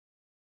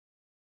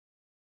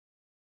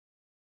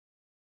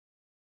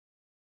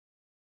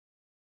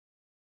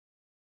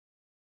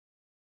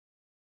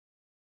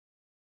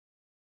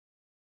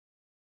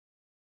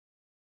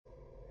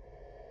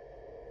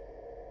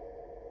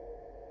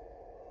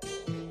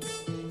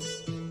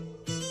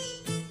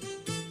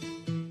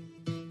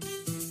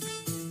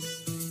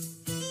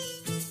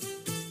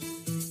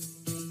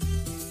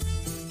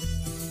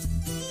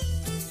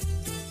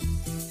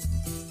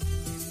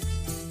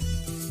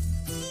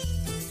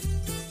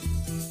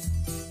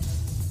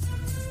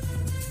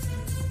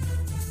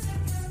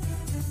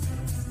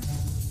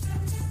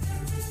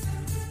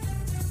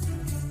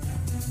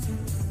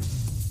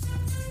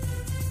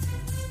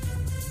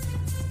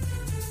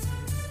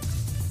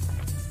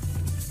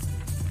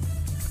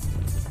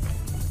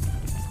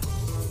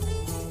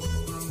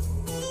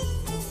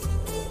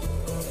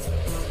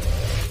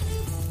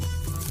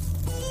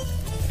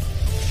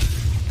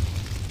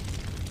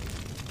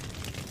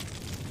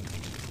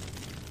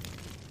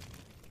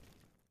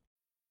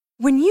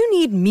When you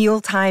need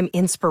mealtime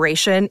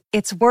inspiration,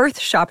 it's worth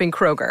shopping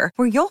Kroger,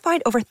 where you'll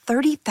find over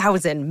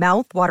 30,000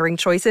 mouth-watering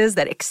choices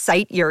that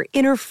excite your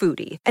inner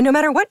foodie. And no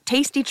matter what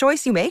tasty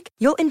choice you make,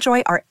 you'll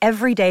enjoy our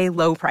everyday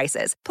low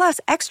prices, plus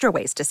extra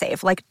ways to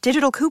save, like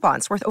digital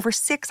coupons worth over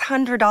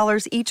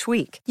 $600 each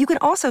week. You can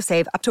also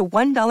save up to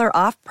 $1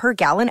 off per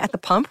gallon at the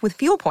pump with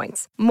fuel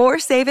points. More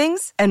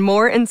savings and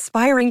more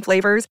inspiring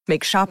flavors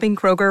make shopping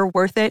Kroger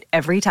worth it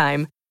every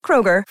time.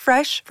 Kroger,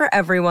 fresh for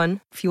everyone.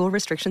 Fuel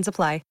restrictions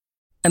apply.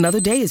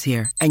 Another day is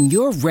here, and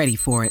you're ready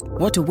for it.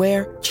 What to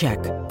wear? Check.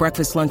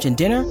 Breakfast, lunch, and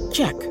dinner?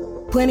 Check.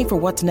 Planning for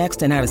what's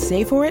next and how to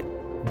save for it?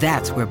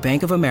 That's where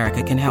Bank of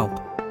America can help.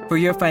 For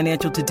your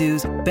financial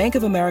to-dos, Bank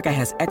of America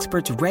has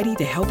experts ready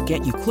to help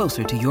get you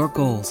closer to your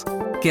goals.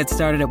 Get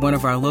started at one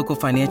of our local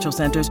financial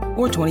centers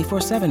or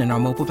 24/7 in our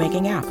mobile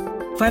banking app.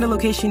 Find a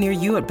location near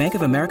you at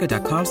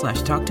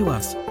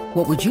bankofamerica.com/talktous.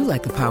 What would you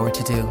like the power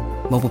to do?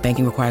 Mobile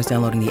banking requires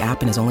downloading the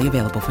app and is only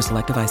available for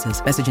select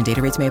devices. Message and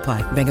data rates may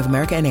apply. Bank of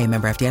America N.A.,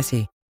 member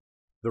FDIC.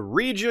 The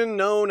region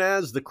known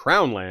as the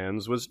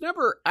Crownlands was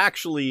never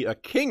actually a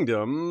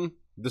kingdom,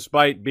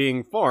 despite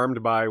being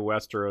formed by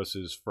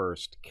Westeros'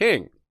 first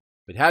king.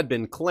 It had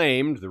been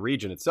claimed, the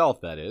region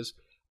itself that is,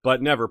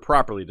 but never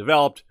properly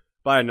developed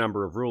by a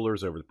number of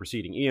rulers over the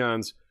preceding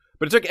eons.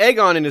 But it took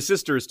Aegon and his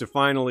sisters to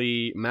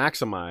finally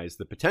maximize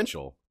the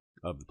potential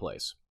of the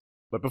place.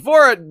 But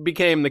before it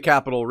became the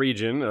capital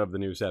region of the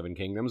new Seven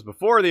Kingdoms,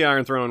 before the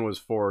Iron Throne was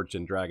forged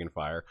in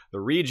Dragonfire,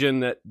 the region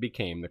that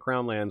became the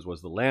Crownlands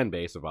was the land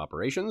base of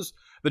operations,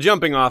 the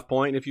jumping-off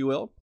point, if you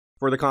will,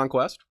 for the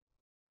conquest.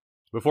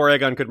 Before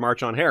Aegon could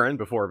march on Harren,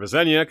 before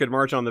Visenya could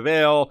march on the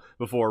Vale,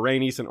 before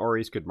Rhaenys and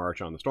Orys could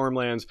march on the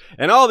Stormlands,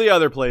 and all the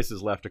other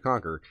places left to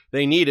conquer,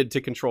 they needed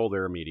to control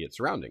their immediate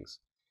surroundings.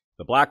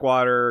 The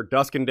Blackwater,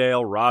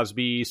 Duskendale,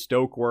 Rosby,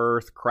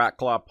 Stokeworth,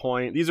 Crackclaw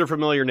Point, these are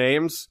familiar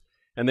names.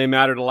 And they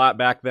mattered a lot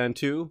back then,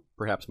 too.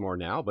 Perhaps more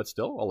now, but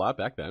still a lot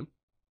back then.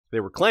 They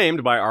were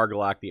claimed by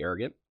Argilac the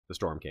Arrogant, the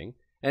Storm King,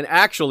 and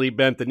actually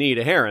bent the knee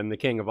to Harren, the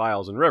King of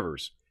Isles and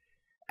Rivers.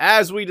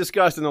 As we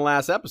discussed in the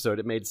last episode,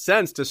 it made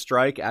sense to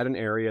strike at an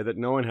area that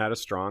no one had a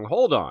strong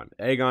hold on.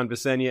 Aegon,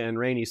 Visenya, and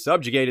Rhaenys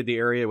subjugated the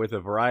area with a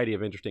variety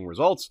of interesting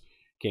results.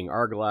 King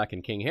Argilac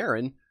and King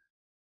Harren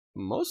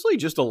mostly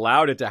just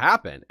allowed it to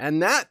happen.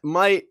 And that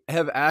might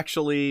have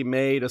actually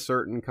made a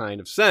certain kind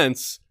of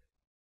sense.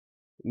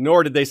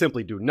 Nor did they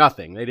simply do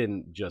nothing. They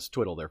didn't just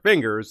twiddle their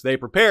fingers. They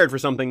prepared for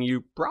something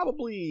you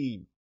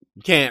probably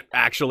can't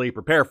actually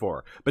prepare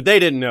for. But they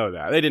didn't know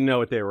that. They didn't know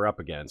what they were up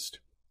against.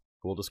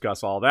 We'll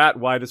discuss all that,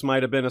 why this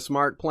might have been a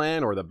smart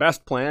plan or the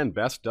best plan.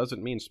 Best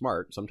doesn't mean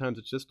smart. Sometimes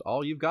it's just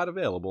all you've got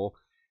available.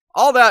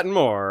 All that and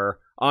more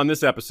on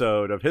this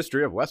episode of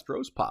History of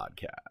Westeros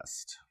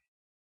podcast.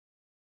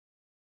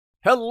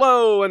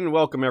 Hello and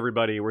welcome,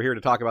 everybody. We're here to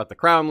talk about the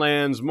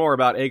Crownlands, more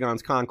about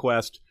Aegon's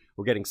conquest.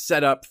 We're getting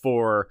set up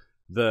for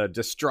the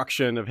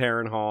destruction of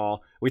Harrenhal.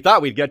 We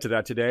thought we'd get to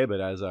that today, but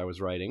as I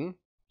was writing,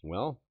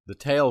 well, the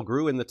tale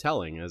grew in the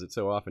telling, as it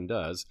so often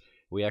does.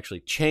 We actually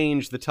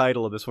changed the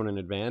title of this one in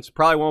advance.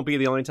 Probably won't be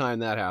the only time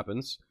that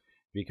happens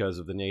because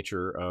of the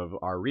nature of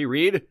our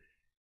reread,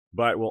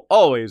 but we'll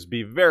always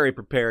be very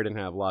prepared and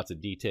have lots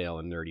of detail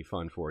and nerdy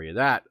fun for you.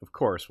 That, of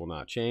course, will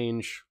not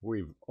change.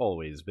 We've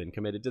always been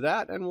committed to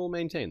that, and we'll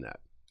maintain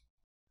that.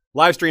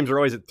 Live streams are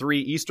always at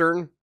 3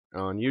 Eastern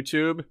on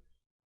YouTube.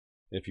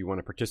 If you want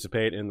to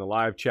participate in the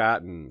live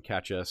chat and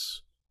catch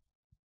us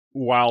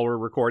while we're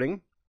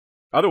recording.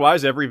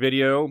 Otherwise, every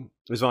video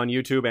is on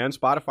YouTube and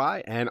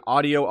Spotify, and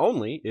audio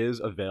only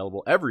is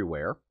available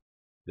everywhere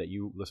that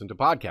you listen to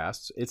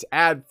podcasts. It's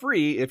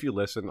ad-free if you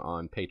listen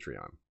on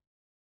Patreon.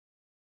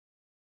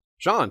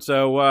 Sean,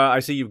 so I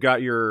see you've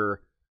got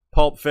your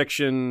Pulp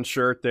Fiction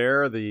shirt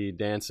there, the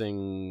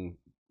dancing,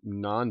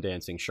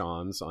 non-dancing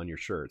Sean's on your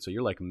shirt. So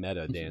you're like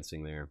meta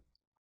dancing there.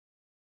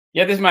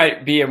 Yeah, this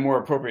might be a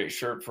more appropriate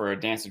shirt for a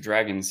Dance of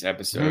Dragons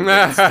episode.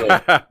 It's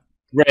still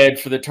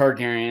red for the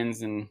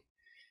Targaryens, and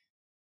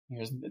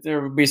there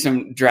will be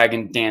some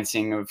dragon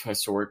dancing of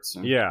sorts.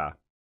 Yeah.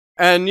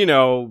 And, you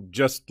know,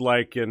 just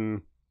like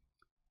in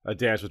A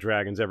Dance with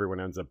Dragons, everyone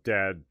ends up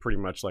dead. Pretty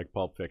much like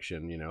Pulp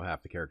Fiction, you know,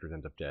 half the characters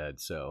end up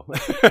dead. So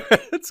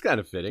it's kind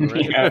of fitting,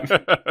 right?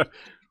 Yeah.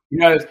 You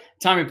know,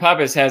 Tommy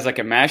Pappas has like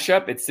a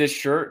mashup. It's this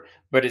shirt,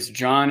 but it's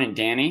John and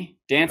Dany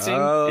dancing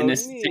in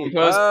this same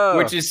pose,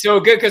 which is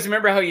so good because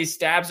remember how he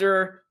stabs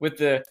her with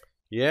the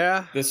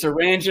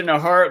syringe in the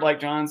heart, like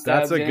John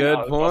stabs. That's a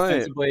good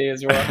point.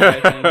 As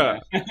well.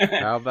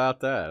 How about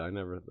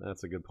that?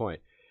 That's a good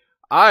point.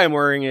 I am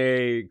wearing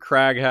a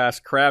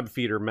Craghass Crab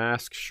Feeder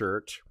mask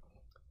shirt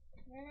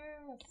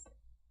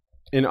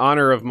in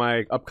honor of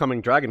my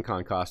upcoming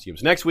DragonCon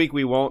costumes. Next week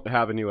we won't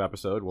have a new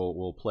episode.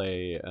 We'll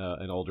play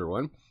an older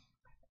one.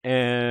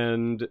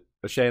 And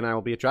Shay and I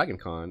will be at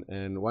DragonCon.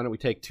 And why don't we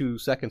take 2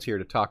 seconds here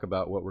to talk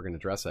about what we're going to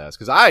dress as?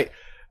 Because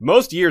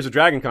most years of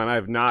DragonCon, I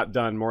have not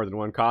done more than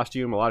one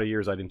costume. A lot of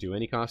years I didn't do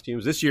any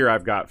costumes. This year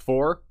I've got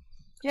 4.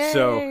 Yay!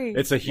 So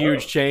it's a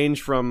huge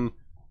change from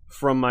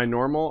from my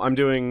normal. I'm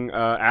doing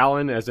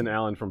Alan as in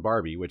Alan from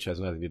Barbie, which has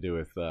nothing to do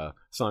with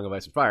Song of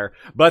Ice and Fire.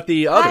 But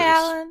the others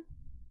Alan.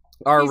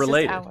 are He's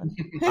related.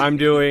 I'm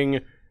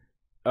doing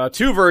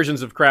 2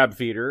 versions of Crab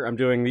Feeder. I'm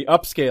doing the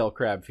upscale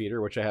Crab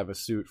Feeder, which I have a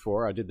suit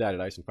for. I did that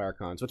at Ice and Fire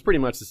Con, so it's pretty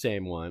much the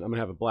same one. I'm going to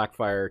have a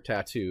Blackfire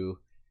tattoo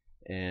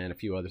and a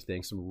few other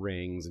things, some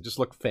rings, and just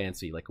look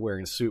fancy, like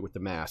wearing a suit with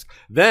the mask.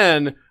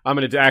 Then I'm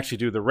going to actually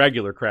do the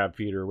regular Crab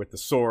Feeder with the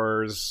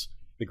sores,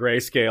 the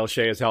grayscale.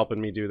 Shay is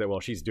helping me do that. Well,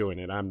 she's doing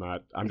it. I'm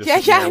not. I'm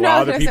just while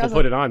other people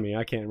put it on me.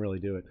 I can't really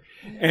do it.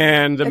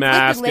 And the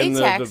mask and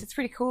latex. It's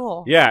pretty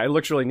cool. Yeah, it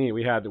looks really neat.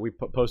 We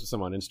posted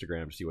some on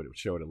Instagram to see what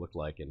it looked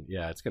like, and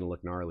yeah, it's going to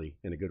look gnarly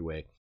in a good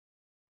way.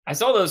 I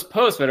saw those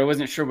posts, but I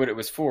wasn't sure what it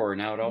was for.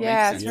 Now it all makes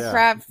sense. Yeah, it's for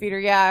Crab Feeder.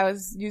 Yeah, I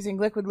was using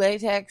liquid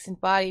latex and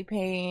body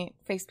paint,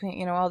 face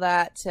paint, all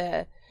that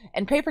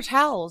and paper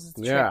towels.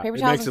 Yeah, paper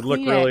it towels makes it look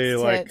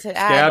really to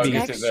add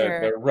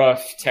texture. The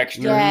rough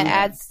texture. Yeah,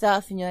 add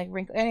stuff and you like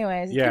wrinkle.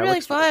 Anyways, it's really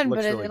fun,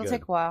 but it'll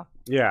take a while.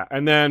 Yeah,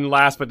 and then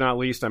last but not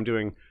least, I'm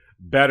doing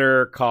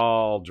Better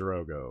Call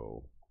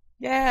Drogo.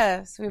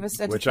 Yes, we have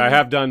which I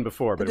have done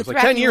before, but it was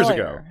like 10 years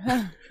ago.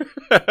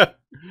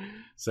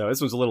 So this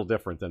was a little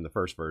different than the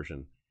first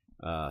version.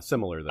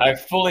 Similar though. I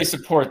fully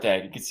support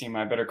that. You can see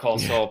my Better Call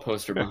Saul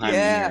poster behind me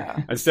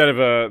here. Instead of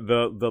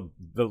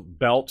the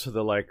belt,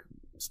 the like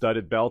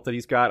studded belt that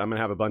he's got, I'm gonna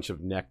have a bunch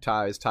of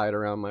neckties tied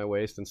around my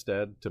waist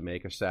instead to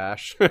make a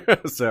sash.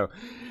 So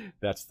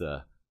that's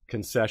the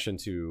concession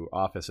to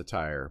office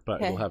attire, but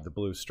we'll have the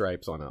blue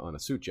stripes on a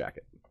suit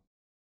jacket.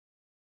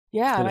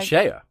 Yeah, and a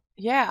Shaya.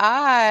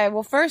 Yeah,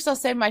 well, first I'll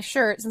say my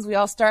shirt, since we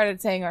all started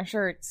saying our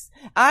shirts.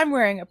 I'm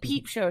wearing a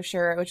Peep Show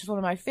shirt, which is one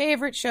of my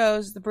favorite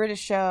shows, the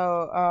British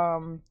show,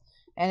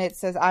 and it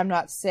says, I'm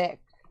not sick,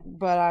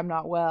 but I'm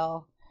not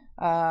well.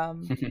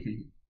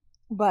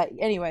 But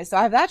anyway, so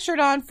I have that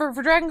shirt on. For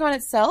DragonCon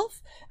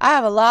itself, I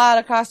have a lot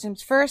of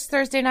costumes. First,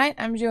 Thursday night,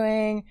 I'm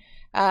doing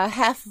a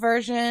half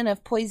version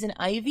of Poison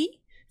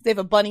Ivy. They have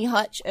a Bunny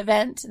Hutch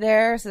event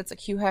there, so it's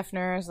like Hugh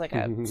Hefner's, like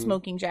a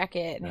smoking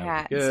jacket and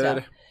hat and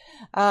stuff.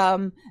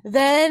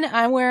 Then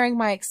I'm wearing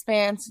my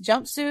Expanse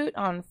jumpsuit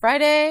on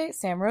Friday,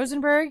 Sam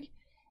Rosenberg,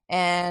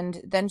 and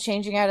then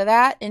changing out of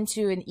that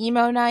into an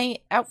emo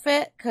night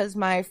outfit because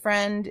my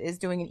friend is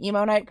doing an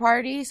emo night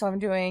party. So I'm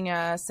doing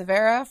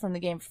Severa from the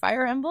game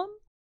Fire Emblem,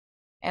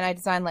 and I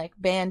designed like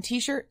band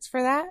t-shirts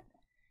for that.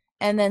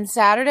 And then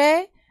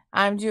Saturday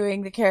I'm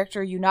doing the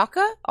character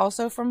Yunaka,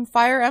 also from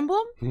Fire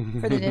Emblem,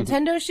 for the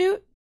Nintendo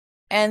shoot.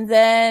 And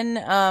then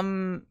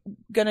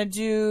gonna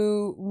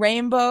do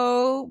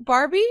Rainbow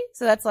Barbie.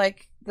 So that's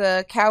like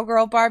the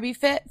cowgirl Barbie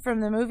fit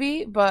from the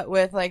movie, but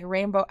with like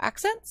rainbow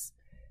accents.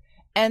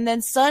 And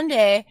then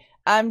Sunday,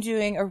 I'm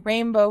doing a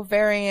rainbow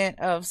variant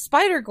of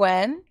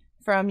Spider-Gwen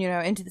from,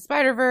 Into the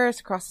Spider-Verse,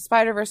 Across the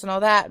Spider-Verse and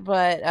all that,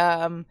 but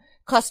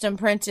custom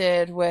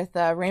printed with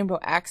rainbow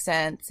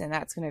accents, and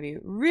that's going to be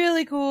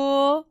really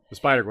cool. The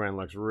Spider-Gwen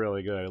looks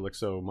really good. It looks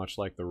so much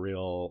like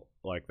the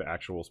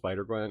actual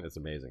Spider-Gwen. It's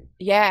amazing.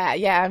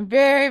 Yeah, I'm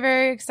very,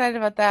 very excited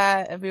about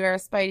that. We wear a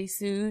Spidey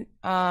suit.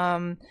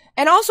 And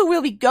also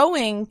we'll be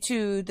going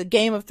to the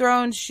Game of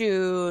Thrones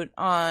shoot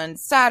on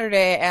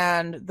Saturday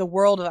and the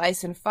World of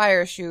Ice and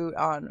Fire shoot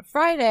on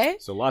Friday.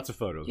 So lots of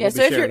photos. Yeah,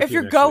 so if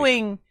you're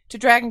going to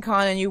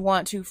DragonCon and you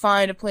want to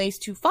find a place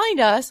to find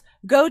us,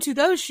 go to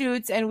those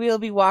shoots and we'll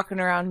be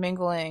walking around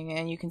mingling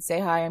and you can say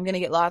hi. I'm going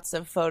to get lots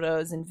of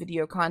photos and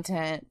video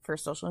content for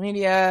social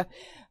media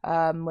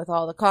with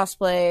all the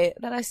cosplay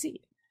that I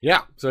see.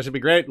 Yeah, so it should be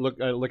great.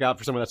 Look out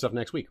for some of that stuff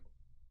next week.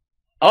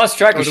 I lost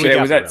track of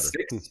shit. Was that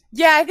 6?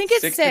 Yeah, I think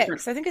it's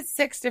 6. I think it's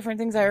 6 different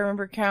things I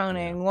remember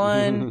counting.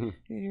 1,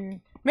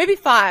 2, maybe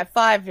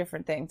 5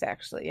 different things,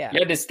 actually. Yeah. You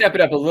had to step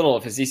it up a little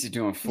if Aziz is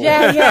doing 4.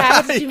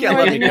 Yeah. You can't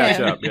let me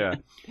catch up. Yeah.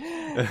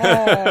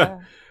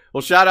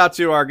 Well, shout out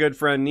to our good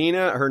friend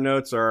Nina. Her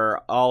notes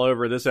are all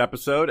over this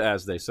episode,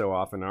 as they so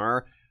often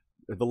are.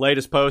 The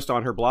latest post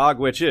on her blog,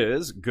 which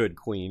is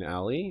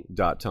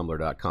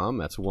goodqueenalley.tumblr.com.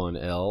 That's 1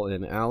 L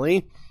in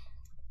alley.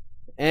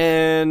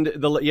 And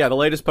the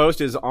latest post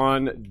is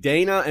on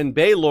Dana and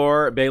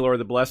Baelor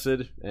the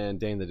Blessed and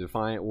Dana the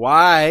Defiant.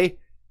 Why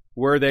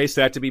were they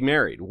set to be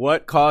married?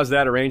 What caused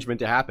that arrangement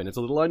to happen? It's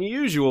a little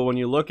unusual when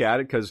you look at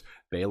it because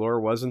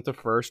Baelor wasn't the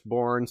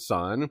firstborn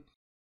son,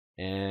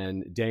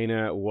 and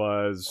Dana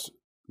was,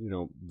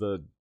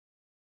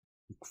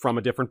 from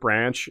a different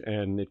branch,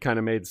 and it kind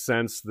of made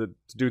sense to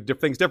do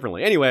things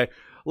differently. Anyway,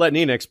 let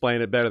Nina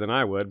explain it better than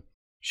I would.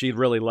 She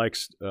really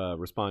likes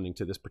responding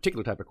to this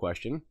particular type of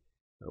question,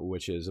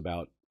 which is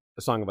about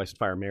A Song of Ice and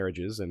Fire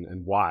marriages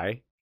and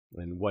why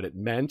and what it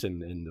meant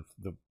and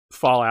the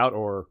fallout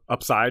or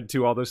upside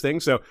to all those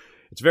things. So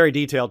it's a very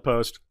detailed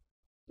post.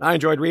 I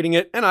enjoyed reading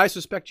it, and I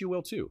suspect you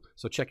will too.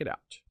 So check it out.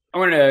 I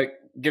want to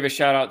give a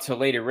shout out to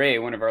Lady Ray.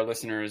 One of our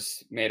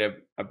listeners made a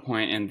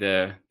point in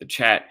the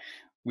chat.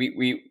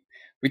 We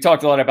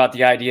talked a lot about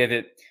the idea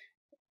that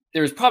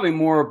there's probably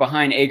more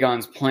behind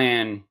Aegon's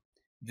plan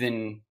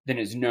than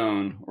is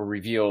known or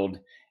revealed.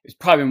 It's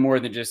probably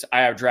more than just,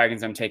 I have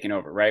dragons, I'm taking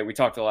over, right? We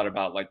talked a lot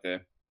about like the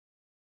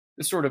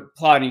the sort of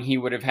plotting he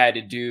would have had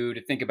to do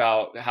to think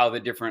about how the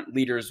different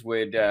leaders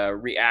would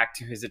react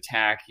to his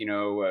attack.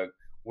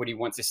 What he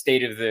wants the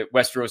state of the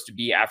Westeros to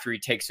be after he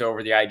takes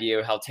over. The idea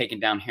of how taking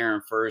down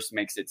Harren first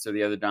makes it so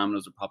the other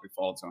dominoes will probably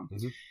fall to him.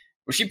 Mm-hmm.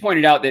 Well, she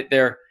pointed out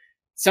that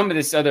some of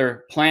this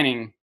other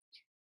planning,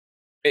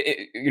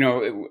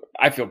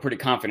 I feel pretty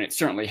confident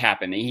certainly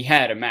happened. He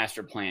had a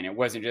master plan. It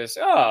wasn't just,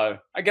 I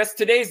guess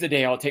today's the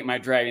day I'll take my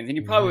dragons. And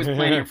he probably was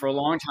planning for a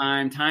long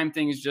time, timed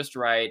things just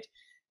right.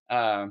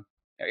 I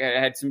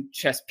had some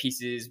chess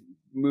pieces,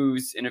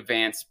 moves in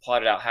advance,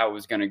 plotted out how it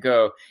was going to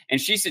go. And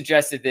she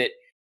suggested that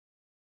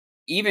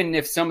even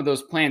if some of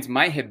those plans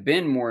might have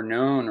been more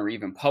known or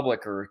even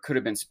public or could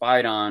have been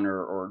spied on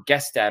or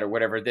guessed at or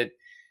whatever, that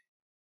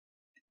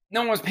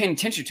no one was paying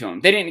attention to him.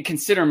 They didn't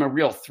consider him a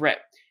real threat.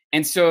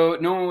 And so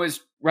no one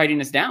was writing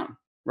this down,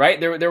 right?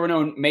 There were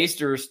no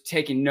maesters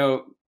taking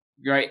note,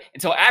 right?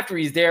 Until after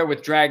he's there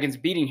with dragons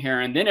beating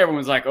Harren, then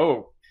everyone's like,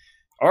 oh,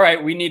 all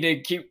right, we need to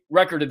keep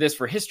record of this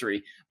for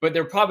history. But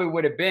there probably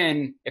would have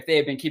been, if they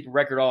had been keeping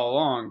record all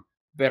along,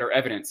 better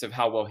evidence of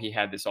how well he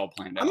had this all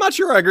planned out. I'm not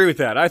sure I agree with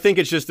that. I think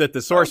it's just that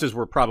the sources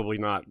were probably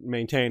not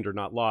maintained or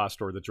not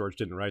lost, or that George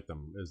didn't write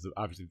them, is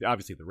obviously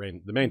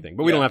the main thing.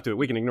 But we don't have to.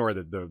 We can ignore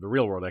the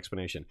real world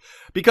explanation,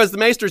 because the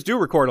maesters do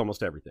record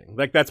almost everything.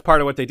 Like, that's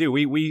part of what they do.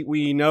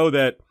 We know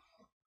that.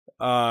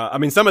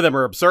 Some of them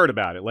are absurd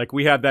about it. Like,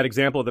 we have that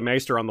example of the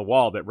maester on the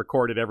wall that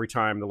recorded every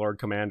time the Lord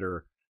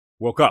Commander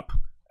woke up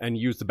and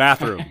used the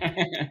bathroom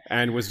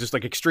and was just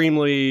like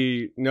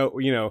extremely,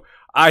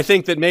 I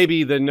think that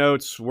maybe these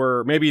notes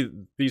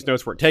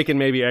weren't taken.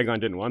 Maybe Aegon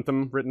didn't want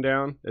them written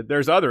down.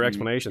 There's other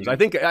explanations. I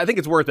think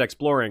it's worth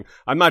exploring.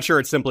 I'm not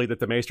sure it's simply that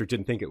the maester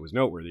didn't think it was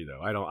noteworthy,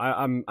 though.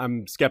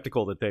 I'm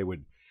skeptical that they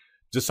would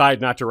decide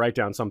not to write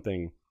down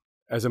something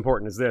as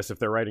important as this if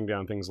they're writing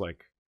down things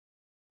like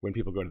when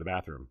people go to the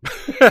bathroom.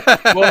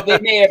 Well, they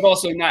may have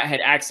also not had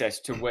access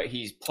to what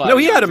he's plotting. No,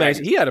 he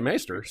had a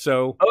maester.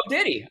 So, oh,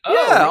 did he? Oh,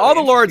 yeah, really? all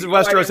the lords of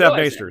Westeros have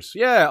maesters.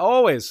 Yeah,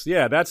 always.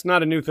 Yeah, that's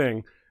not a new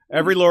thing.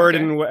 Every lord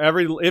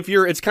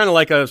it's kind of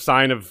like a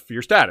sign of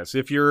your status.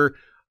 If you're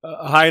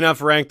a high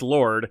enough ranked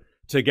lord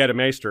to get a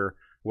maester,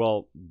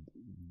 well,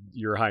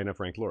 you're a high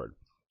enough ranked lord.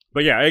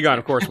 But yeah, Aegon,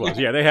 of course, was.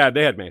 Yeah, they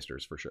had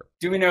maesters for sure.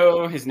 Do we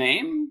know his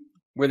name?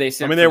 Were they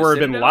sent? There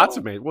would have been lots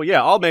of maesters. Well,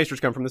 yeah, all maesters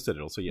come from the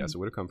Citadel, so yes, it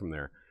would have come from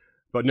there.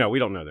 But no, we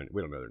don't know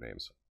their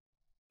names.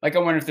 Like, I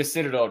wonder if the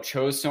Citadel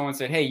chose someone and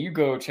said, "Hey, you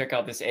go check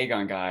out this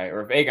Aegon guy,"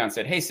 or if Aegon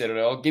said, "Hey,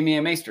 Citadel, give me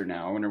a maester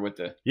now." I wonder what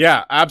the.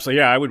 Yeah,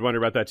 absolutely. Yeah, I would wonder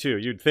about that too.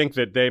 You'd think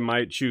that they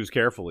might choose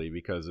carefully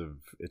because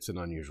it's an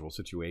unusual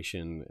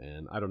situation,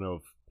 and I don't know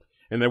if.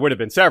 And there would have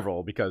been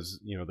several because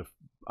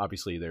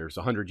obviously there's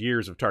 100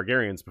 years of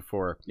Targaryens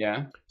before.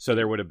 Yeah. So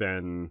there would have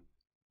been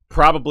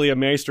probably a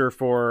maester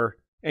for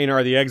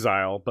Aenar the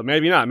Exile, but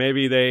maybe not.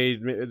 Maybe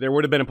there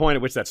would have been a point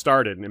at which that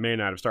started, and it may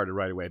not have started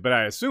right away. But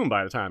I assume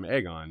by the time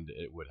Aegon,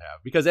 it would have.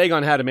 Because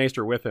Aegon had a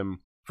maester with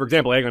him. For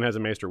example, Aegon has a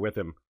maester with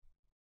him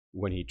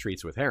when he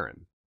treats with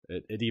Harren.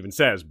 It even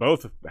says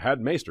both had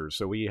maesters,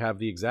 so we have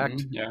the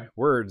exact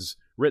words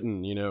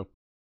written,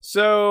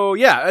 So,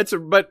 yeah,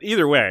 but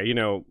either way,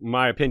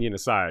 my opinion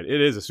aside, it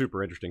is a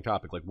super interesting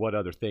topic. Like, what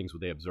other things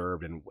would they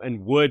observe,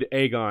 and would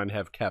Aegon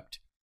have kept...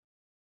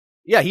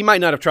 Yeah, he might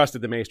not have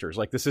trusted the maesters.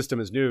 Like, the system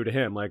is new to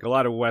him. Like, a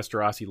lot of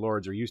Westerosi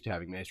lords are used to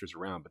having maesters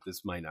around, but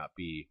this might not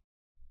be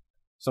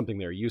something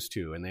they're used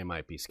to, and they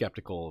might be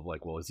skeptical of,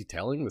 like, well, is he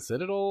telling the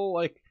Citadel?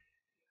 Like,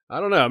 I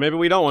don't know. Maybe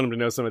we don't want him to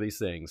know some of these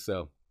things,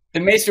 so... The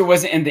maester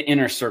wasn't in the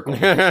inner circle.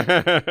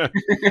 Yeah,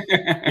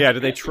 do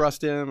they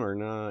trust him or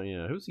not?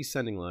 Who's he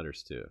sending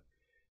letters to?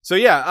 So,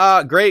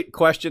 yeah, great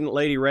question,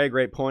 Lady Ray.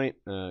 Great point.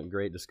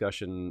 Great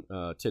discussion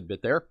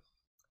tidbit there.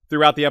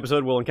 Throughout the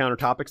episode, we'll encounter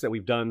topics that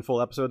we've done full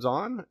episodes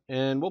on,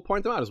 and we'll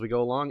point them out as we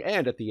go along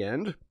and at the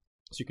end.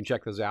 So you can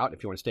check those out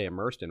if you want to stay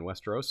immersed in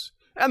Westeros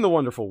and the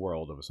wonderful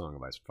world of A Song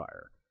of Ice and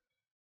Fire.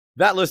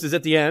 That list is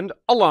at the end,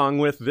 along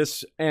with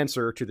this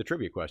answer to the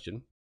trivia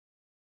question.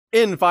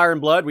 In Fire and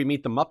Blood, we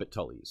meet the Muppet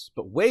Tullys.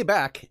 But way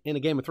back in A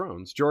Game of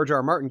Thrones, George R.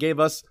 R. Martin gave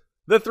us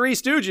the Three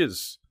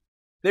Stooges.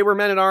 They were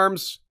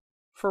men-at-arms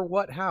for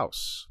what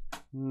house?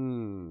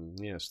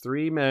 Yes,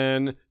 three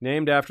men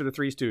named after the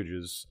Three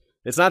Stooges.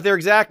 It's not their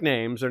exact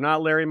names. They're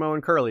not Larry, Moe,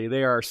 and Curly.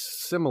 They are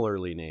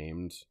similarly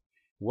named.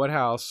 What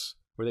house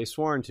were they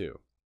sworn to?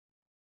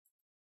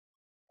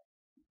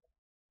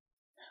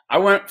 I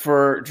went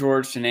for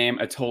George to name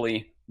a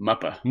Tully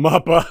Muppa.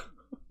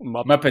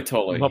 Muppet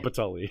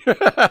Tully.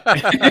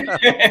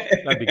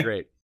 That'd be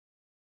great.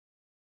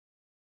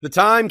 The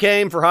time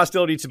came for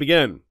hostilities to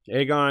begin.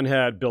 Aegon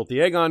had built the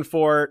Aegon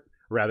Fort.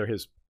 Rather,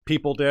 his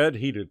people did.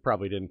 He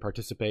probably didn't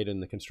participate in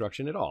the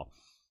construction at all.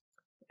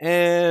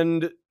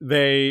 And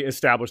they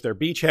established their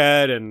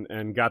beachhead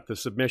and got the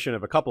submission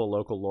of a couple of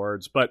local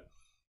lords. But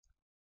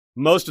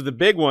most of the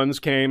big ones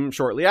came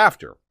shortly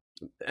after.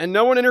 And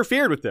no one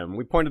interfered with them.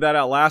 We pointed that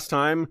out last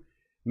time.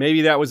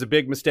 Maybe that was a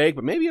big mistake,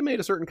 but maybe it made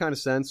a certain kind of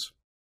sense.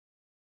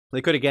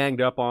 They could have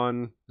ganged up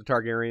on the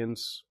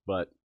Targaryens,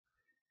 but,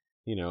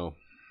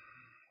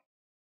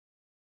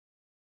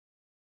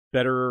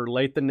 better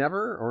late than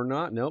never, or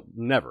not? Nope,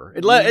 never.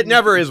 It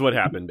never is what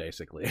happened,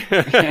 basically.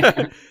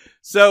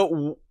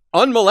 So,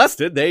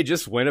 unmolested, they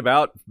just went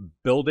about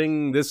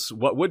building this,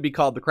 what would be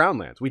called the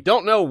Crownlands. We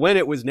don't know when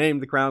it was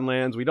named the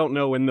Crownlands. We don't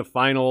know when the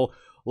final,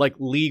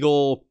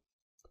 legal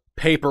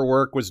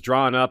paperwork was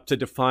drawn up to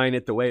define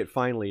it the way it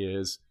finally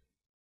is.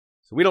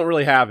 So we don't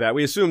really have that.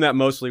 We assume that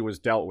mostly was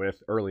dealt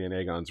with early in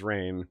Aegon's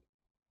reign.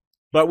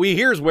 But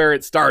here's where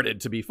it started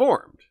to be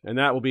formed. And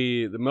that will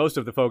be the most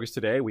of the focus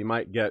today. We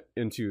might get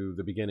into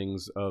the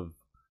beginnings of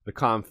the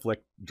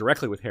conflict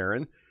directly with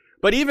Harren.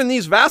 But even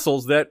these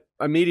vassals that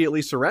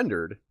immediately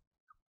surrendered,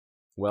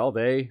 well,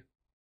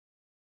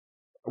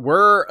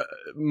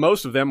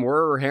 most of them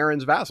were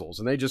Harren's vassals.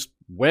 And they just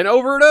went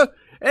over to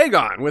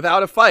Aegon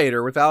without a fight,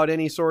 or without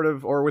any sort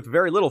of, or with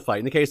very little fight.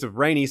 In the case of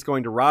Rhaenys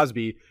going to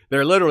Rosby,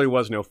 there literally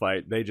was no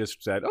fight. They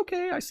just said,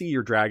 okay, I see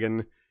your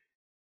dragon.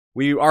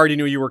 We already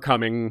knew you were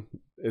coming,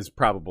 is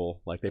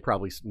probable. They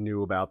probably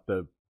knew about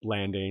the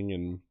landing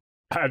and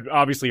had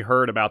obviously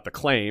heard about the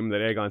claim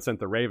that Aegon sent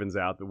the ravens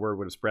out. The word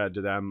would have spread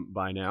to them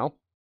by now.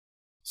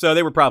 So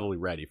they were probably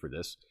ready for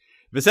this.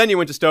 Visenya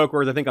went to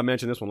Stokeworth. I think I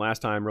mentioned this one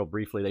last time real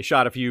briefly. They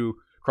shot a few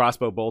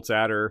crossbow bolts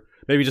at her,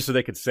 maybe just so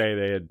they could say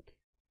they had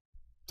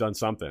done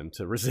something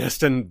to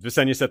resist. And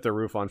Visenya set their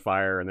roof on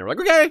fire, and they were like,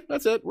 okay,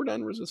 that's it. We're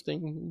done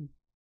resisting.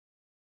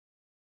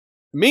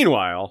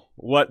 Meanwhile,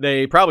 what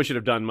they probably should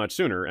have done much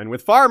sooner, and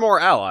with far more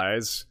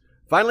allies,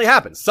 finally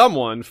happened.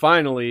 Someone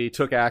finally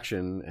took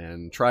action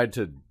and tried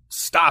to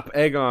stop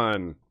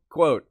Aegon.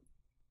 Quote,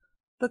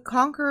 "The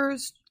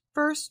Conqueror's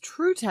first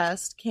true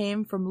test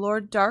came from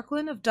Lord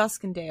Darklyn of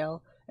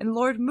Duskendale and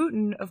Lord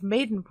Mooton of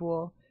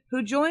Maidenpool,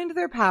 who joined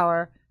their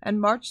power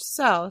and marched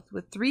south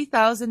with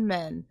 3,000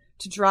 men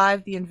to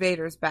drive the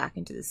invaders back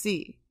into the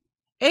sea.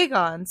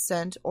 Aegon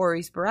sent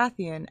Orys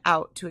Baratheon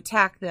out to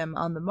attack them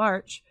on the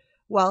march,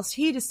 whilst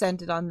he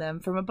descended on them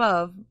from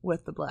above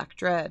with the Black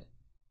Dread.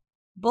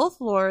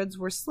 Both lords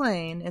were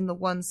slain in the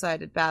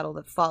one-sided battle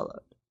that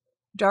followed.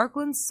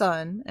 Darklyn's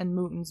son and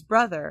Mooton's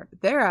brother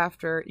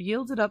thereafter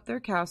yielded up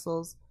their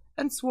castles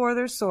and swore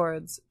their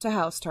swords to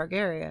House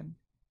Targaryen."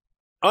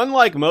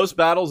 Unlike most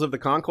battles of the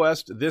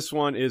Conquest, this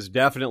one is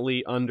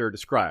definitely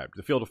under-described.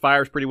 The Field of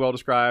Fire is pretty well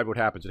described. What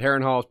happens at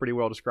Harrenhal is pretty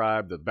well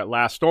described. The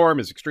Last Storm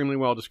is extremely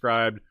well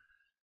described.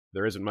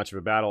 There isn't much of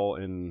a battle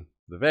in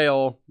the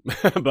Vale,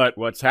 but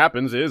what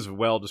happens is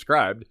well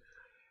described.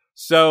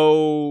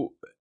 So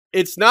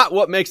it's not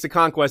what makes the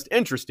Conquest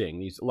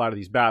interesting, a lot of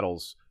these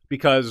battles,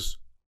 because,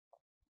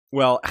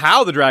 well,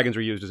 how the dragons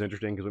are used is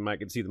interesting, because we might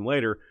get to see them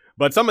later,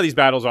 but some of these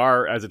battles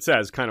are, as it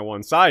says, kind of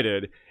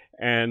one-sided,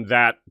 and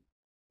that,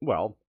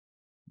 well,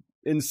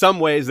 in some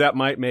ways that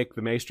might make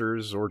the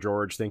Maesters or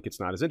George think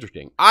it's not as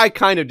interesting. I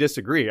kind of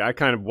disagree. I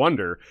kind of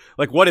wonder,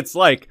 what it's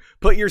like.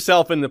 Put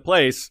yourself in the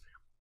place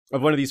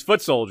of one of these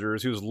foot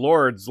soldiers whose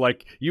lords,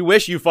 you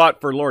wish you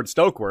fought for Lord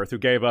Stokeworth, who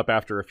gave up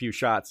after a few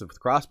shots of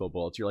crossbow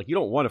bullets. You're like, you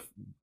don't want to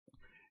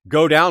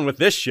go down with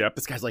this ship.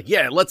 This guy's like,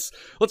 yeah, let's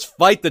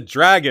fight the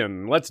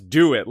dragon. Let's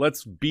do it.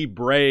 Let's be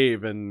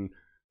brave and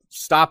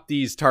stop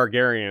these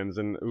Targaryens.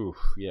 And ooh,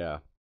 yeah.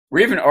 Or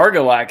even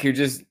Argilac, who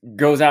just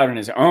goes out on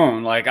his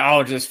own,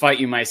 I'll just fight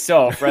you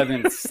myself, rather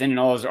than sending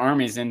all his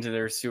armies into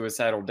their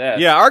suicidal death.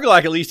 Yeah,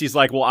 Argilac, at least he's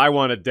like, well, I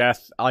want a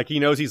death. He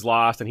knows he's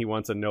lost and he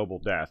wants a noble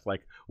death.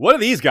 What are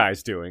these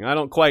guys doing? I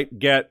don't quite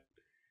get,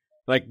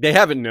 they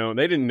haven't known.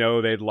 They didn't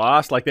know they'd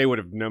lost. They would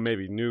have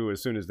maybe knew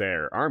as soon as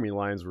their army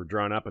lines were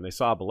drawn up and they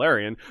saw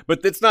Balerion.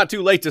 But it's not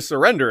too late to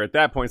surrender at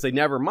that point. So they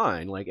never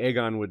mind.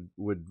 Aegon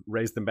would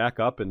raise them back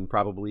up and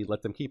probably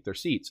let them keep their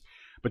seats.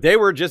 But they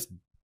were just,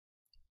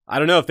 I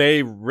don't know if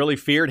they really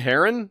feared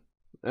Harren.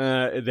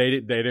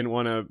 They didn't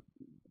want to.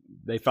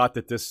 They thought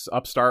that this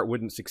upstart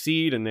wouldn't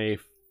succeed, and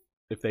if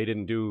they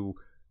didn't do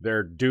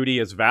their duty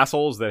as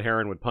vassals, that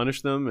Harren would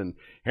punish them. And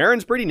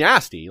Harren's pretty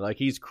nasty.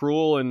 He's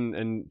cruel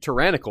and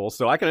tyrannical.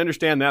 So I can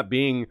understand that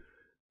being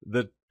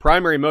the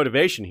primary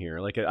motivation here.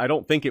 I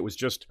don't think it was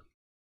just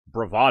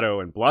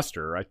bravado and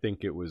bluster. I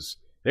think it was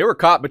they were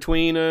caught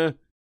between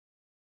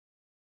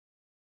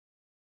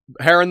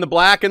Harren the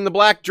Black and the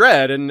Black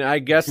Dread, and I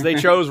guess they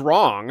chose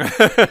wrong.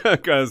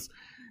 Because,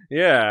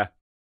 yeah.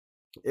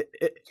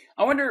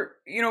 I wonder,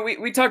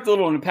 we talked a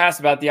little in the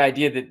past about the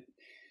idea that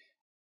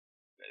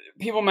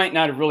people might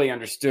not have really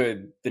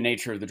understood the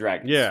nature of the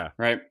dragons. Yeah.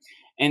 Right?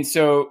 And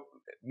so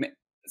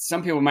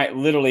some people might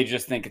literally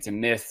just think it's a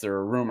myth or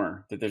a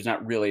rumor that there's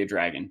not really a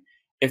dragon.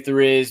 If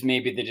there is,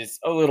 maybe that it's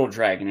a little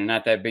dragon and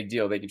not that big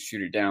deal. They can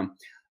shoot it down.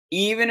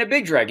 Even a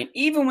big dragon,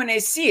 even when they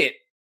see it,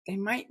 they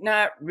might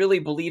not really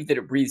believe that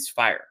it breathes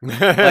fire. In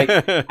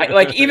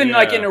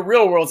a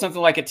real world,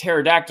 something like a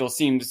pterodactyl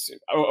seems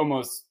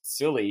almost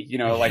silly,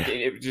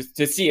 just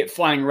to see it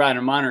flying around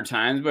in modern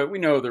times, but we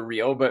know they're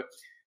real. But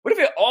what if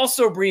it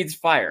also breathes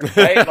fire,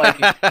 right?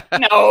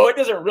 No, it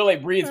doesn't really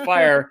breathe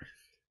fire.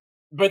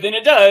 But then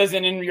it does,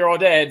 and then you're all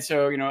dead.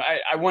 So,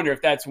 I wonder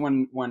if that's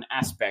one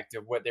aspect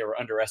of what they were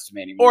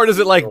underestimating. Or does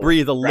it like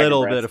breathe a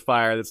little bit of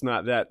fire that's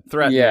not that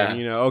threatening?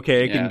 Yeah.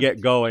 Okay, it can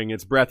get going.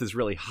 Its breath is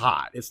really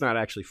hot. It's not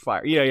actually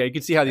fire. Yeah, you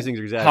can see how these things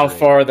are exaggerated. How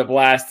far the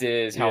blast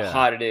is, how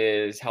hot it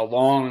is, how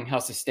long, how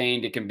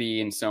sustained it can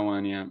be, and so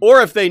on, yeah.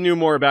 Or if they knew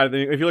more about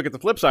it, if you look at the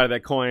flip side of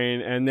that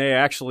coin, and they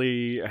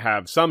actually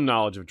have some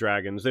knowledge of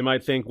dragons, they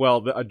might think,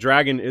 well, a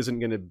dragon isn't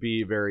going to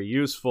be very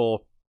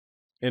useful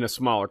in a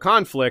smaller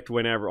conflict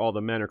whenever all the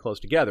men are close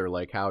together.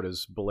 Like, how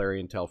does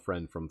Balerion tell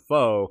friend from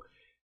foe?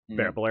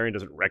 Balerion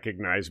doesn't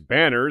recognize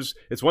banners.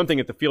 It's one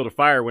thing at the field of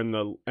fire when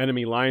the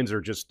enemy lines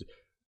are just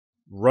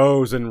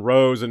rows and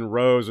rows and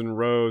rows and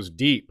rows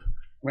deep.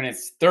 When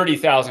it's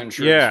 30,000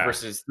 troops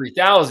versus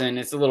 3,000,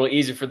 it's a little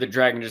easier for the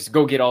dragon to just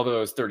go get all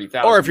those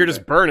 30,000. Or if you're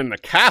just burning the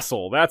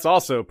castle, that's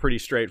also pretty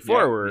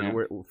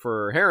straightforward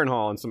for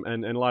Harrenhal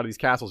and a lot of these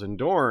castles in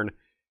Dorne.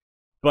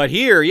 But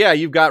here,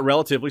 you've got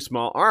relatively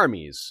small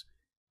armies.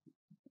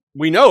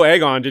 We know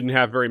Aegon didn't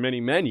have very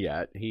many men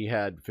yet. He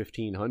had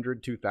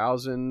 1,500,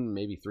 2,000,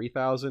 maybe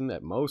 3,000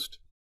 at most.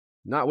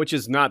 Which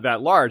is not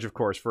that large, of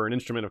course, for an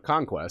instrument of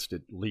conquest.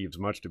 It leaves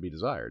much to be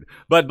desired.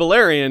 But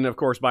Balerion, of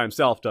course, by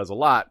himself does a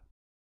lot.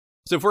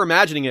 So if we're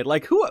imagining it,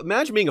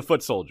 imagine being a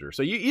foot soldier.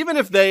 So even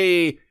if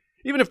the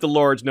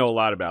lords know a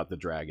lot about the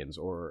dragons,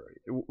 or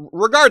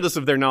regardless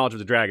of their knowledge of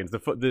the dragons,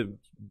 the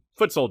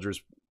foot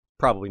soldiers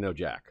probably know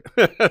jack.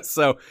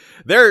 So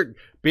they're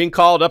being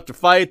called up to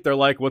fight. They're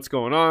like, what's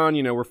going on?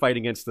 We're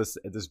fighting against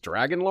this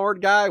dragon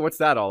lord guy. What's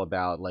that all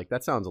about? Like,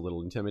 that sounds a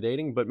little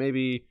intimidating, but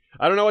maybe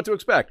I don't know what to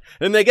expect.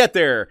 And they get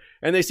there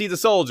and they see the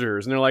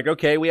soldiers and they're like,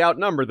 okay, we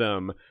outnumber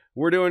them.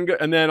 We're doing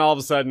good. And then all of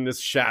a sudden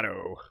this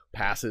shadow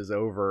passes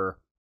over.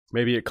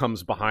 Maybe it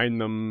comes behind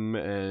them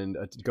and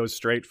it goes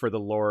straight for the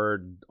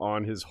lord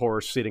on his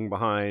horse sitting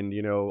behind,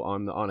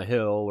 on a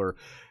hill. Or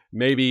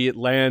maybe it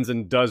lands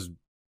and does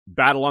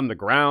battle on the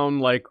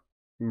ground like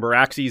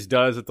Meraxes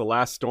does at the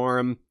last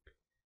storm.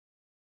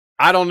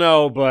 I don't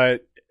know,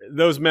 but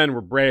those men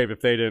were brave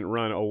if they didn't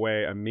run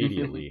away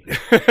immediately.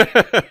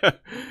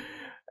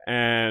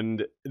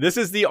 And this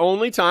is the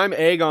only time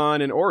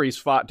Aegon and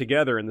Orys fought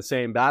together in the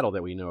same battle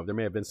that we know of. There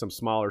may have been some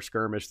smaller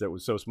skirmish that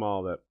was so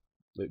small that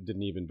it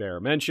didn't even bear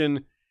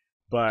mention.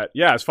 But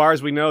as far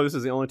as we know, this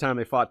is the only time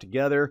they fought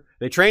together.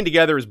 They trained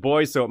together as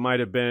boys, so it might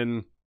have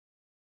been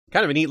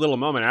kind of a neat little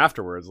moment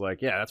afterwards. Like,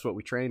 that's what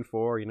we trained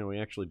for. We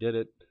actually did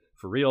it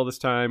for real this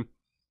time.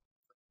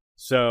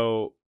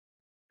 So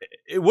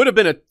it would have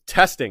been a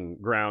testing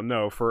ground,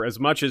 though, for as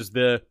much as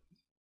the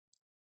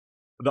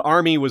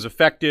army was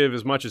effective,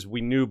 as much as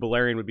we knew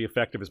Balerion would be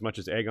effective, as much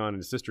as Aegon and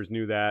his sisters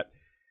knew that.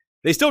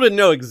 They still didn't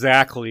know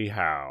exactly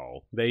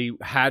how. They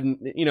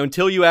hadn't,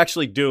 until you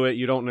actually do it,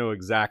 you don't know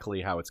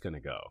exactly how it's going to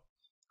go.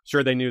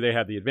 Sure, they knew they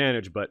had the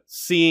advantage, but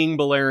seeing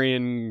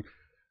Balerion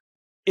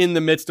in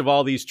the midst of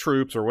all these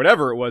troops, or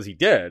whatever it was he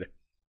did,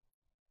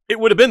 it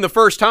would have been the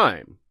first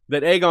time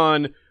that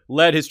Aegon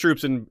led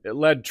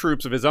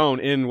troops of his own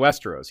in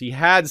Westeros. He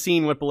had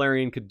seen what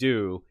Balerion could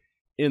do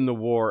in the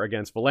war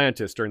against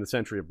Volantis during the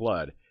Century of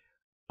Blood.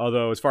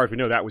 Although, as far as we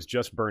know, that was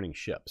just burning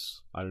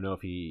ships. I don't know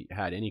if he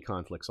had any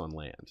conflicts on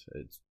land.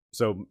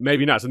 So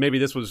maybe not. So maybe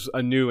this was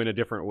anew in a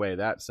different way,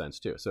 that sense,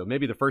 too. So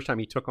maybe the first time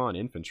he took on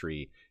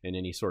infantry in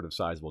any sort of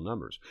sizable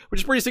numbers,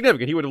 which is pretty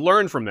significant. He would have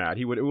learned from that.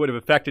 It would have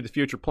affected his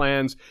future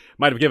plans,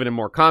 might have given him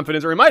more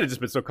confidence, or he might have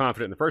just been so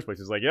confident in the first place.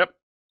 He's like, yep,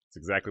 it's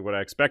exactly what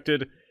I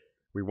expected.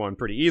 We won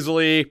pretty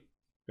easily.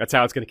 That's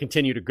how it's going to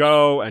continue to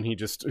go. And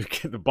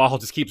the ball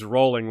just keeps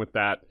rolling with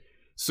that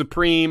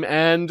supreme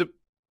and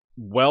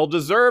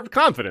well-deserved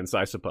confidence,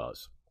 I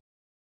suppose.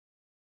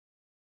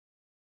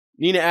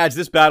 Nina adds,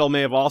 this battle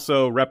may have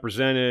also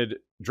represented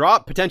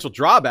potential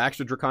drawbacks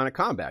to draconic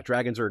combat.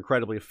 Dragons are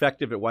incredibly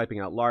effective at wiping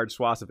out large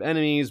swaths of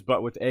enemies,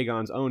 but with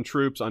Aegon's own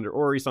troops under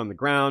Orys on the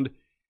ground,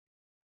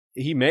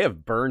 he may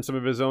have burned some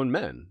of his own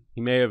men.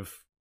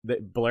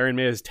 Balerion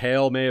his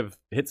tail may have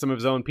hit some of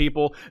his own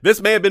people.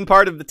 This may have been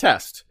part of the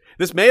test.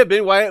 This may have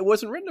been why it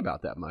wasn't written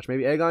about that much.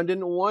 Maybe Aegon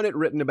didn't want it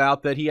written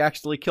about that he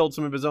actually killed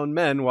some of his own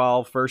men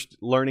while first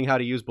learning how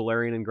to use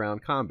Balerion in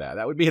ground combat.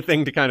 That would be a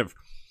thing to kind of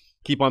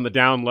keep on the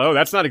down low.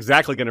 That's not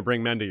exactly going to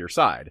bring men to your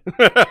side.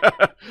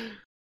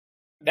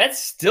 That's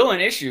still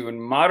an issue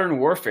in modern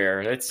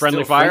warfare. That's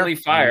friendly still fire. Friendly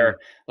fire.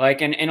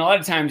 Like, and a lot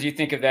of times you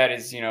think of that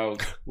as,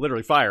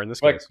 literally fire in this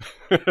case.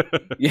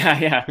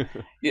 Yeah.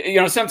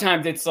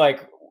 Sometimes it's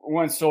like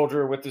one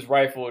soldier with his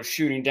rifle is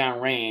shooting down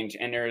range,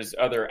 and there's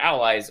other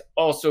allies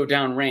also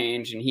down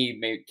range, and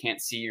he can't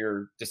see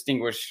or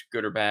distinguish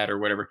good or bad or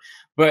whatever.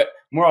 But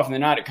more often than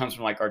not, it comes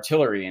from like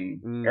artillery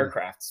and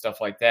aircraft, stuff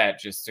like that,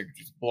 just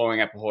blowing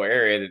up a whole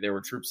area that there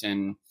were troops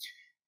in.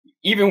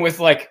 Even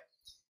with like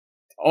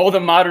all the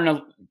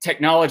modern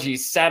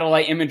technologies,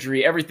 satellite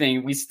imagery,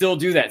 everything, we still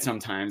do that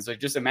sometimes. Like,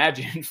 just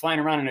imagine flying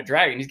around in a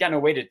dragon. He's got no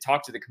way to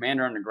talk to the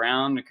commander on the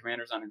ground. The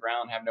commanders on the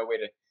ground have no way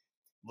to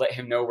let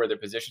him know where their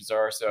positions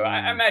are. So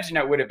I imagine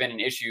that would have been an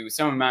issue,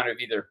 some amount of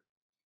either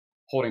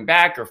holding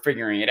back or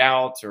figuring it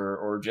out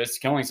or just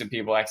killing some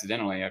people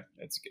accidentally.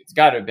 It's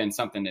got to have been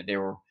something that they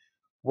were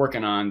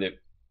working on that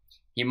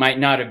he might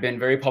not have been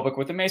very public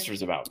with the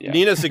Maesters about. Yeah.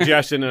 Nina's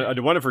suggestion,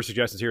 one of her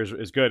suggestions here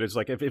is good. It's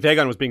like if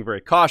Aegon was being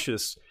very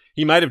cautious,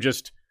 he might have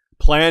just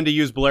planned to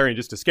use Balerion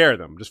just to scare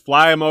them. Just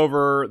fly him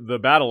over the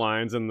battle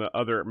lines, and the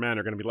other men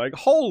are going to be like,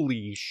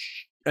 holy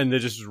sh... and they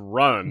just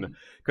run,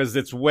 because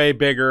it's way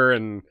bigger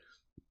and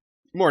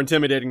more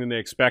intimidating than they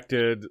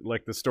expected.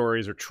 Like, the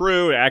stories are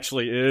true. It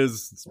actually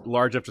is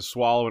large enough to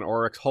swallow an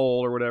Oryx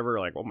whole or whatever.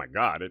 Like, oh my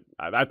God.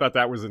 I thought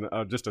that was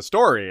just a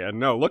story. And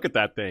no, look at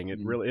that thing.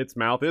 Its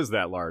mouth is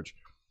that large.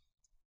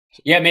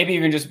 Yeah, maybe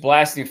even just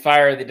blasting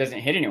fire that doesn't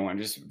hit anyone,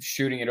 just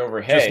shooting it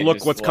overhead. Just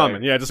look what's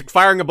coming. Yeah, just like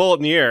firing a bullet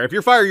in the air. If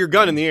you fire your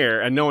gun in the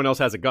air and no one else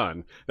has a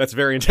gun, that's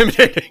very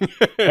intimidating.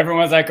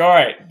 Everyone's like, all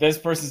right, this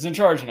person's in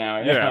charge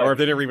now. Yeah, or if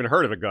they never even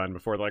heard of a gun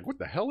before, they're like, what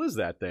the hell is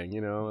that thing?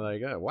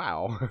 Like,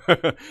 wow.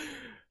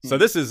 So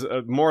this is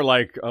more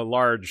like a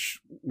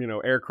large,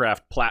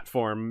 aircraft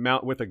platform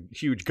with a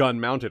huge gun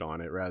mounted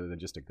on it rather than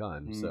just a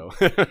gun. So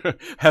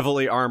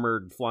heavily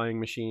armored flying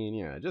machine.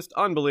 Yeah, just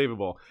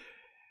unbelievable.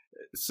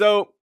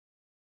 So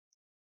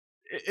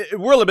it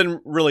will have been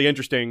really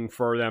interesting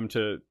for them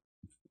to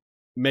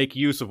make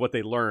use of what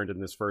they learned in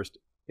this first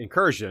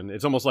incursion.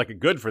 It's almost like a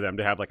good for them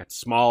to have like a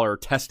smaller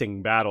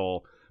testing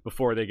battle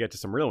before they get to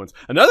some real ones.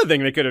 Another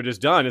thing they could have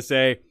just done is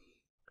say,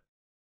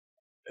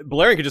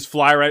 Balerion could just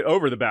fly right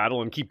over the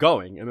battle and keep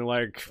going. And they're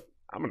like,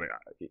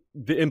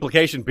 the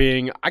implication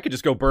being, I could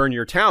just go burn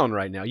your town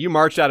right now. You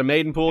marched out of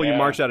Maidenpool, you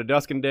marched out of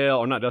Duskendale,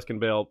 or not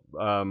Duskendale.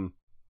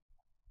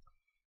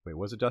 Wait,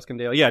 was it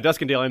Duskendale? Yeah,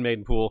 Duskendale and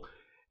Maidenpool.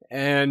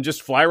 And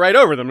just fly right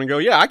over them and go,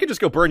 yeah, I could just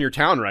go burn your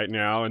town right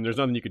now, and there's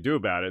nothing you could do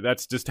about it.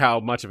 That's just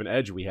how much of an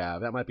edge we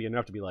have. That might be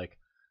enough to be like,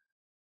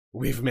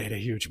 we've made a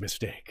huge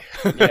mistake.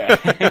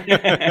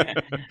 Yeah.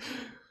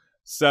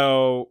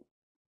 So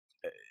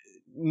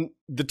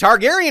the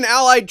Targaryen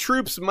allied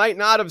troops might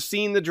not have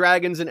seen the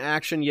dragons in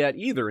action yet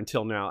either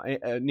until now.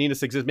 Nina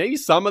suggests maybe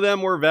some of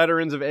them were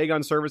veterans of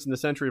Aegon's service in the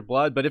Century of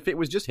Blood, but if it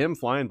was just him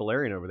flying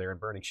Balerion over there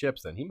and burning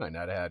ships, then he might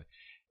not have had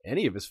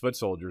any of his foot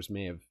soldiers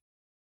may have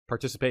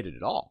participated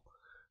at all.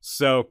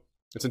 So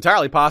it's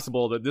entirely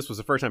possible that this was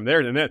the first time there,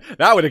 and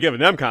that would have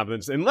given them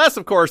confidence. Unless,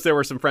 of course, there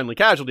were some friendly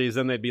casualties,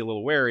 then they'd be a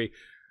little wary.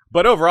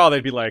 But overall,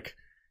 they'd be like,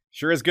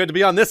 sure is good to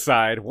be on this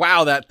side.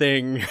 Wow, that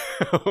thing,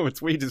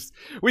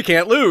 we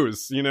can't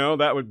lose.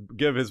 That would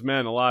give his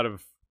men a lot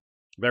of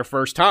their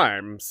first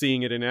time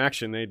seeing it in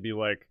action. They'd be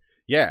like,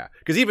 yeah.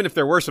 Because even if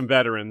there were some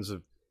veterans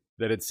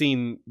that had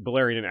seen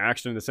Balerion in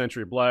action in the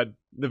Century of Blood,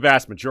 the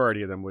vast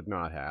majority of them would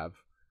not have.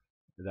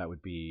 That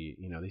would be,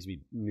 these would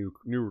be new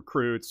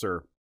recruits,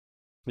 or,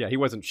 yeah, he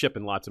wasn't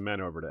shipping lots of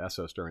men over to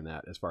Essos during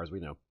that, as far as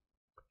we know.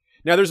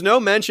 Now, there's no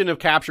mention of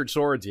captured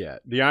swords yet.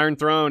 The Iron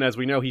Throne, as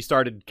we know, he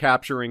started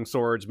capturing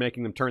swords,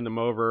 making them turn them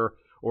over,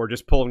 or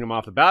just pulling them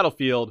off the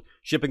battlefield,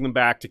 shipping them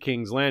back to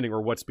King's Landing,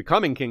 or what's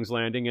becoming King's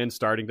Landing, and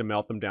starting to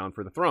melt them down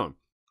for the throne.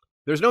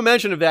 There's no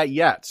mention of that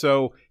yet,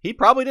 so he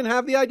probably didn't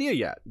have the idea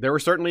yet. There were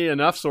certainly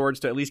enough swords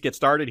to at least get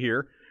started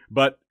here,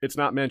 but it's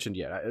not mentioned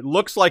yet. It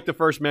looks like the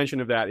first mention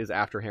of that is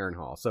after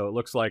Harrenhal, so it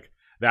looks like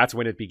that's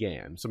when it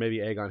began. So maybe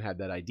Aegon had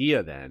that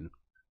idea then.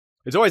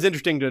 It's always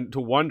interesting to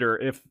wonder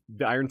if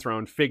the Iron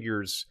Throne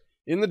figures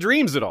in the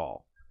dreams at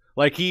all.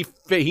 Like, he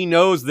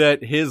knows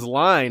that his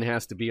line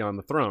has to be on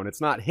the throne. It's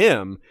not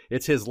him,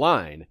 it's his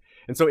line.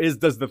 And so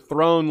does the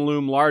throne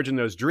loom large in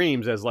those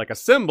dreams as like a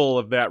symbol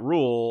of that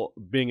rule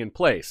being in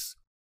place?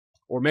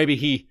 Or maybe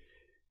he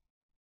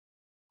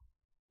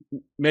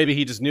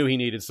just knew he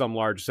needed some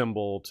large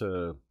symbol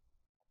to...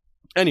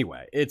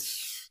 Anyway,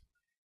 it's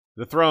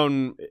the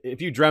throne.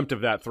 If you dreamt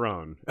of that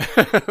throne,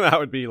 that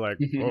would be like,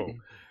 whoa,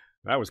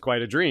 that was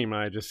quite a dream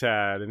I just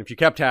had. And if you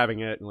kept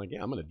having it, and like,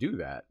 yeah, I'm going to do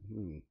that.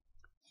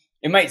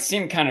 It might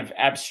seem kind of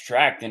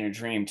abstract in a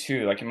dream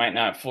too. Like, you might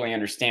not fully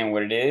understand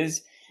what it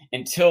is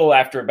until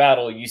after a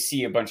battle you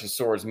see a bunch of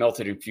swords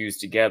melted and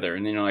fused together.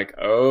 And then you're like,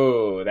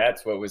 oh,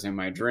 that's what was in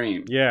my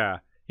dream. Yeah.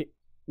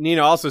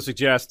 Nina also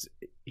suggests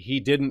he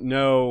didn't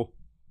know,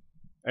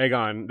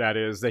 Aegon, that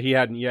is, that he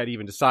hadn't yet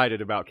even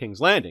decided about King's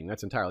Landing.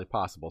 That's entirely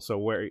possible. So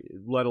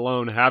let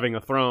alone having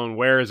a throne,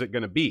 where is it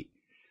going to be?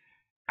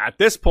 At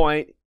this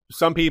point,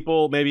 some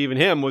people, maybe even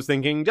him, was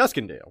thinking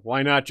Duskendale.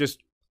 Why not just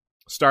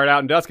start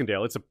out in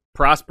Duskendale? It's a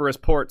prosperous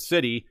port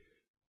city,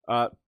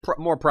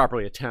 more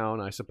properly a town,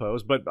 I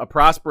suppose, but a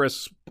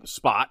prosperous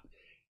spot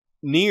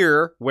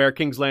near where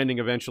King's Landing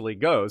eventually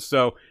goes.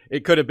 So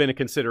it could have been a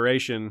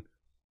consideration.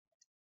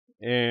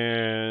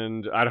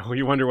 And I don't know,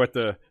 you wonder what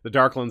the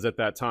Darklands at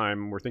that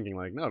time were thinking,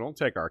 like, no, don't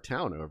take our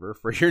town over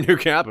for your new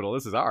capital.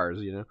 This is ours,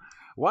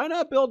 Why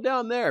not build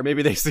down there?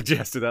 Maybe they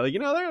suggested that, like,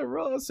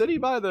 a city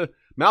by the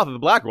mouth of the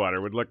Blackwater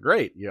would look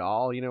great,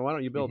 y'all. Why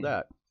don't you build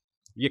that?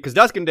 Yeah, because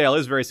Duskendale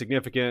is very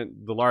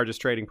significant, the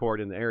largest trading port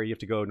in the area. You have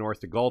to go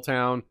north to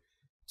Gulltown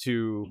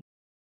to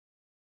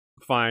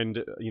find,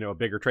 a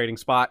bigger trading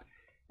spot.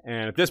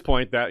 And at this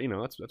point,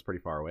 that's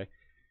pretty far away.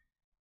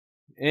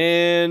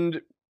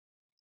 And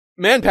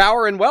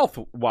manpower and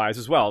wealth-wise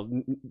as well.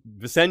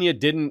 Visenya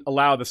didn't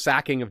allow the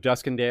sacking of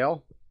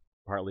Duskendale,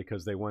 partly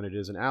because they wanted it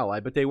as an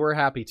ally, but they were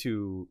happy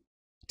to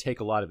take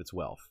a lot of its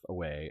wealth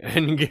away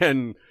and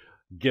again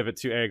give it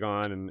to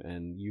Aegon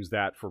and use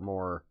that for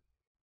more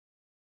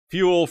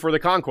fuel for the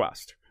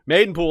conquest.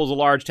 Maidenpool is a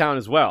large town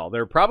as well.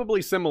 They're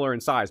probably similar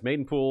in size.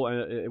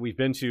 Maidenpool, we've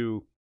been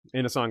to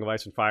in A Song of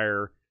Ice and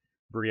Fire.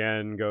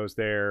 Brienne goes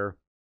there.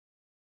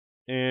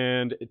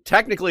 And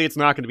technically, it's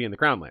not going to be in the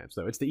Crownlands,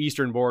 though. It's the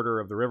eastern border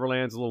of the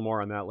Riverlands. A little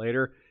more on that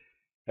later.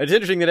 It's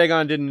interesting that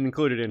Aegon didn't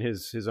include it in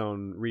his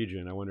own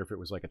region. I wonder if it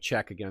was like a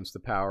check against the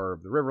power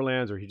of the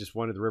Riverlands, or he just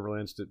wanted the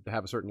Riverlands to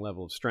have a certain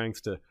level of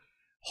strength to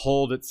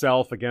hold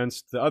itself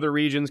against the other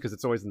regions, because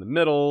it's always in the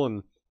middle.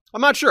 And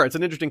I'm not sure. It's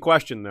an interesting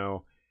question,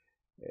 though.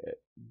 It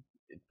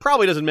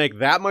probably doesn't make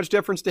that much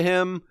difference to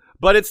him,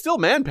 but it's still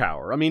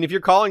manpower. I mean, if you're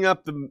calling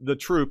up the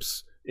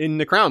troops in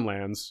the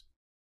Crownlands,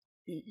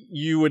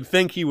 you would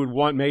think he would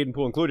want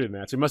Maidenpool included in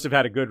that. So he must have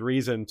had a good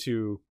reason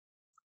to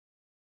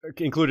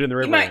include it in the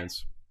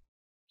Riverlands.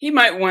 He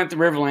might want the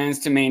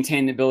Riverlands to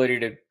maintain the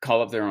ability to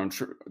call up their own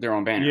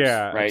banners.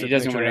 Yeah, right. He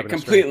doesn't want to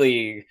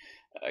completely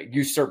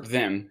usurp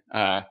them.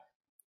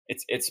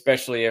 It's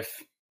especially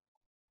if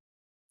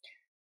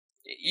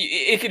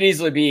it could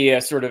easily be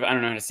a sort of, I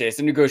don't know how to say it, it's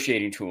a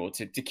negotiating tool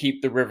to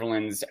keep the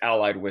Riverlands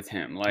allied with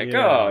him. Like,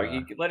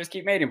 you let us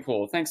keep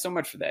Maidenpool. Thanks so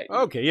much for that.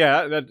 Okay,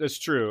 yeah, that's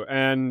true.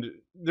 And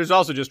there's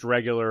also just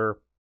regular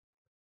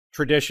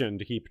tradition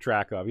to keep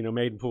track of. You know,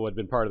 Maidenpool had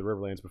been part of the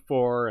Riverlands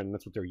before, and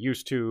that's what they're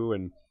used to.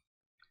 And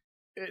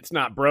it's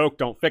not broke,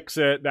 don't fix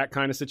it, that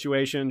kind of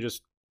situation.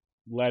 Just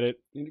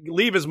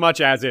leave as much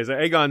as is.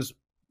 Aegon's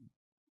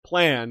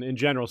plan in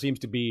general seems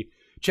to be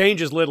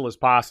change as little as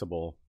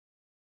possible.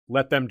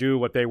 Let them do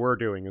what they were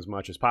doing as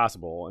much as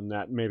possible, and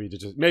that maybe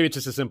it's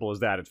just as simple as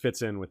that. It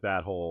fits in with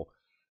that whole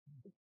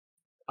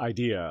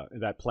idea,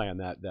 that plan,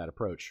 that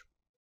approach.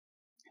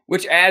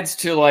 Which adds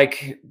to,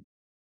 like,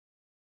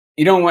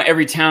 you don't want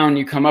every town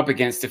you come up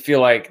against to feel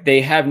like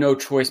they have no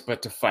choice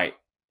but to fight.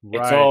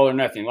 Right. It's all or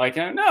nothing. Like,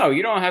 no,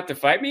 you don't have to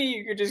fight me.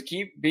 You could just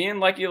keep being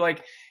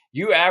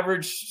you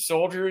average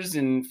soldiers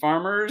and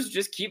farmers,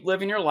 just keep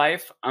living your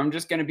life. I'm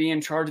just going to be in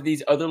charge of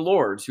these other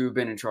lords who have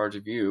been in charge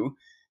of you.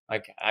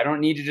 Like, I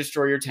don't need to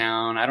destroy your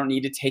town. I don't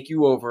need to take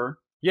you over.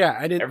 Yeah.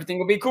 Everything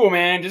will be cool,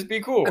 man. Just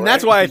be cool. And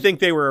that's why I think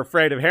they were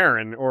afraid of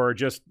Harren, or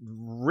just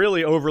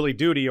really overly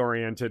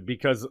duty-oriented,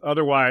 because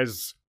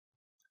otherwise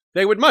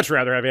they would much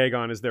rather have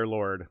Aegon as their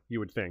lord, you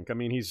would think. I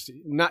mean, he's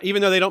not,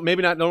 even though they don't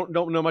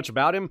know much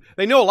about him,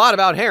 they know a lot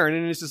about Harren,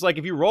 and it's just like,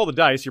 if you roll the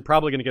dice, you're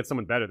probably going to get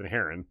someone better than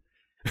Harren.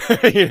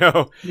 You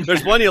know,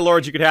 there's plenty of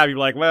lords you could have. You're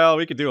like, well,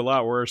 we could do a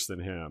lot worse than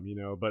him, you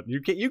know, but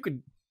you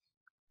could.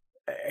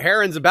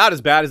 Harren's about as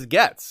bad as it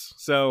gets,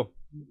 so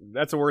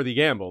that's a worthy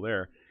gamble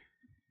there.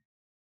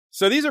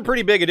 So these are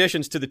pretty big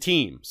additions to the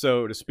team,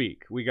 so to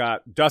speak. We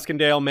got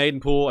Duskendale,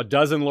 Maidenpool, a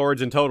dozen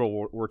lords in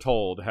total, we're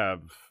told,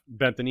 have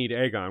bent the knee to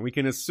Aegon. We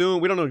can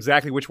assume, we don't know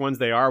exactly which ones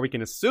they are, we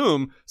can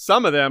assume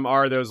some of them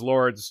are those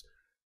lords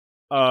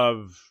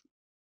of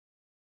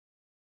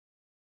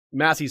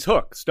Massey's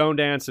Hook, Stone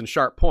Dance, and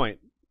Sharp Point,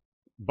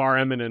 Bar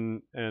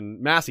Emmon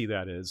and Massey,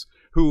 that is,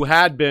 who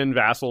had been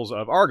vassals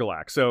of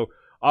Argilac. So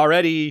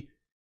already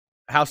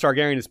House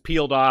Targaryen has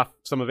peeled off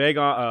some of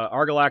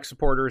Argilac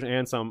supporters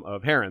and some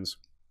of Harren's.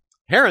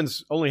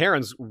 Only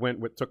Harren's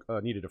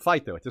needed to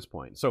fight, though, at this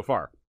point, so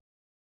far.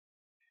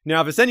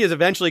 Now, Visenya is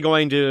eventually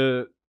going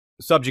to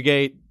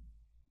subjugate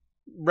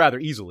rather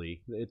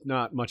easily. It's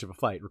not much of a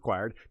fight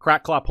required.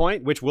 Crackclaw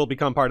Point, which will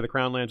become part of the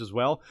Crownlands as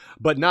well,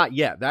 but not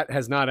yet. That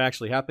has not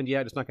actually happened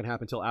yet. It's not going to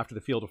happen until after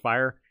the Field of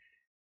Fire.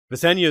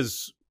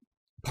 Visenya's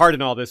part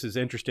in all this is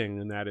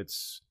interesting in that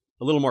it's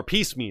a little more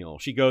piecemeal.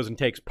 She goes and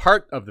takes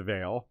part of the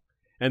Vale,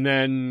 and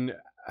then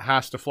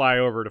has to fly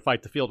over to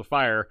fight the Field of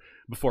Fire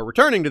before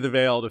returning to the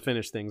Vale to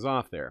finish things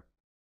off there.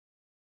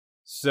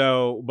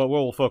 So, but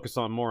we'll focus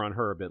more on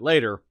her a bit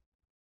later.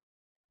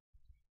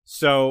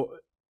 So,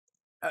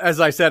 as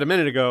I said a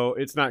minute ago,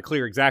 it's not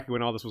clear exactly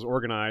when all this was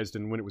organized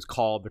and when it was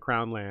called the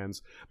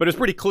Crownlands, but it's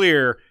pretty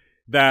clear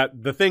that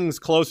the things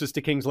closest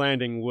to King's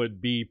Landing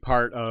would be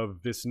part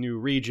of this new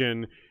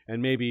region,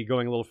 and maybe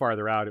going a little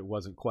farther out, it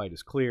wasn't quite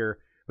as clear,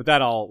 but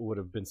that all would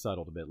have been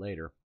settled a bit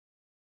later.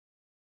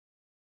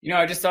 You know,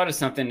 I just thought of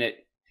something that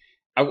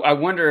I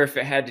wonder if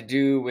it had to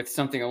do with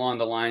something along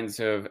the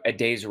lines of a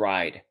day's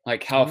ride,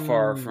 like how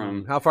far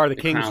the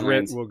King's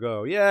Writ will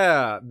go.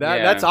 Yeah,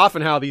 that's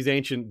often how these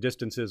ancient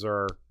distances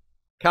are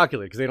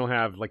calculated, because they don't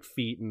have like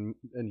feet and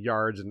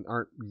yards and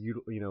aren't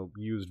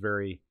used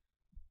very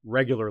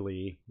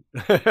regularly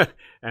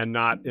and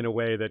not in a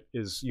way that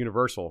is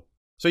universal.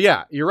 So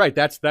yeah, you're right.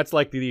 That's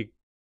like the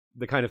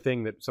kind of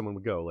thing that someone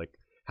would go, like,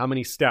 how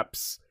many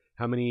steps,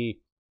 how many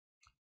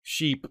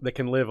sheep that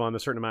can live on a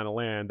certain amount of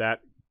land.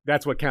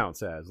 That's what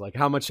counts as, like,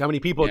 how many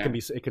people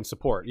it can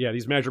support. Yeah,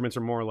 these measurements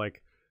are more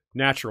like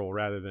natural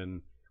rather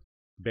than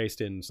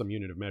based in some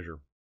unit of measure.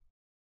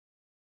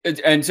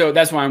 And so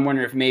that's why I'm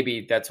wondering if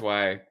maybe that's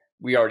why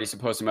we already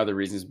suppose some other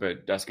reasons,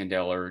 but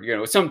Duskendale or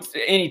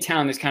any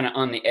town that's kind of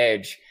on the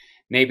edge,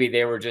 maybe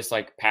they were just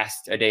like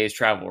past a day's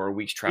travel or a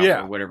week's travel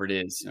or whatever it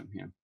is. So,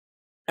 yeah.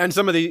 And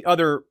some of the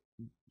other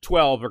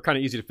 12 are kind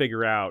of easy to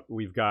figure out.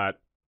 We've got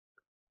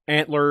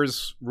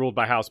Antlers ruled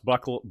by House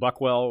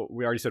Buckwell.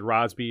 We already said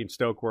Rosby and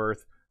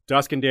Stokeworth.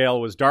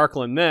 Duskendale was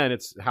Darkland then.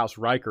 It's House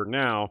Riker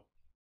now.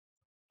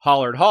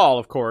 Hollard Hall,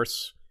 of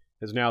course,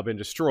 has now been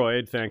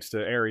destroyed thanks to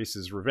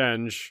Aerys'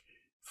 revenge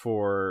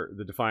for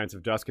the defiance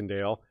of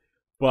Duskendale.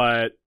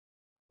 But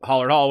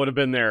Hollard Hall would have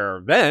been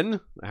there then,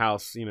 a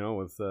house,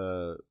 with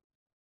the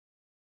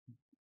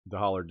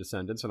Hollard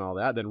descendants and all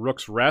that. Then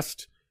Rook's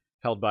Rest,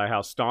 held by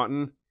House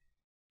Staunton.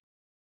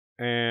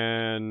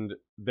 And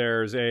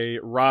there's a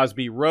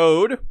Rosby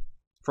Road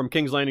from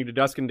King's Landing to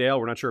Duskendale.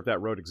 We're not sure if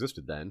that road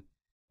existed then.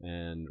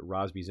 And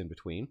Rosby's in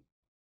between.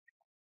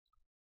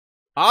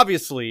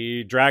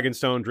 Obviously,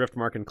 Dragonstone,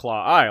 Driftmark, and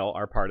Claw Isle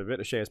are part of it.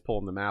 Ashay is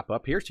pulling the map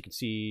up here, so you can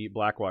see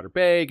Blackwater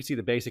Bay. You can see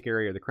the basic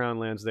area of the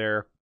Crownlands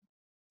there.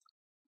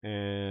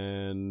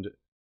 And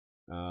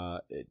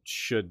it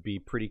should be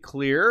pretty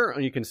clear.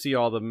 You can see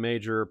all the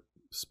major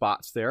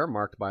spots there,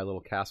 marked by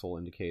little castle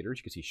indicators.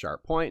 You can see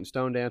Sharp Point and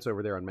Stone Dance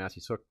over there on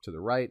Massey's Hook to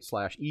the right,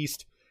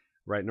 /east.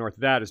 Right north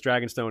of that is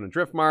Dragonstone and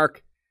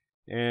Driftmark.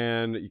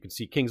 And you can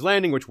see King's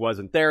Landing, which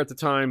wasn't there at the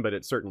time, but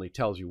it certainly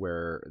tells you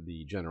where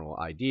the general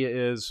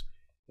idea is.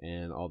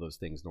 And all those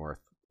things north,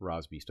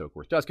 Rosby,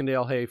 Stokeworth,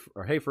 Duskendale,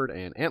 Hayford,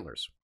 and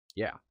Antlers.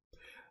 Yeah.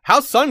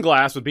 House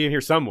Sunglass would be in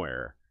here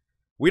somewhere.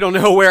 We don't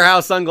know where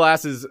House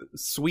Sunglass's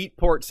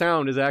Sweetport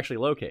Sound is actually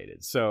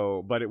located,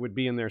 but it would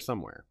be in there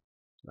somewhere.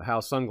 The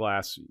House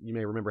Sunglass, you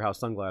may remember House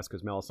Sunglass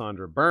because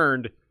Melisandre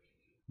burned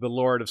the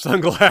Lord of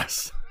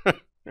Sunglass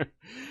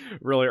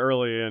really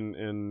early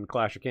in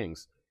Clash of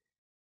Kings.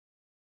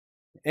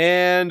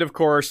 And, of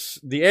course,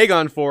 the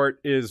Aegon Fort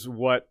is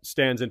what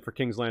stands in for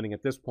King's Landing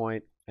at this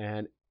point.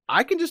 And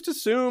I can just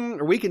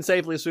assume, or we can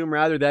safely assume,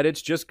 rather, that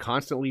it's just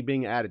constantly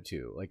being added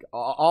to. Like,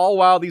 all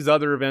while these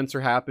other events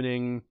are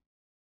happening,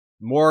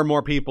 more and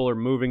more people are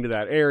moving to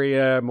that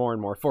area, more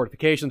and more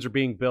fortifications are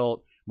being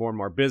built, more and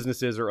more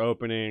businesses are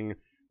opening,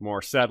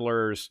 more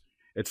settlers,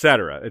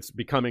 etc. It's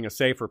becoming a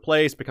safer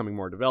place, becoming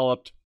more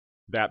developed.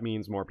 That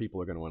means more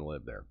people are going to want to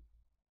live there.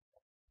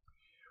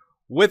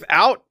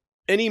 Without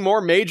any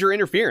more major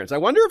interference. I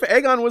wonder if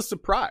Aegon was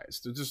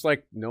surprised. It's just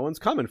like, no one's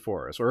coming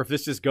for us. Or if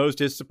this just goes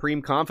to his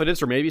supreme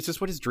confidence, or maybe it's just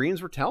what his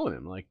dreams were telling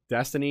him. Like,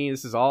 destiny,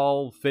 this is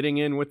all fitting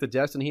in with the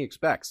destiny he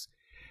expects.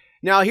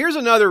 Now, here's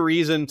another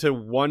reason to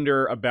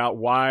wonder about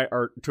why,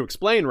 or to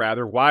explain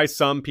rather, why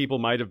some people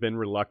might have been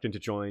reluctant to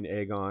join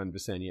Aegon,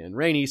 Visenya, and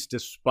Rhaenys,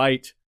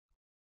 despite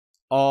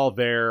all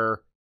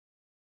their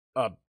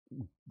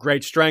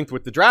great strength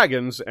with the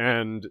dragons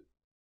and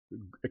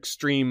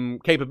extreme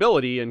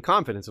capability and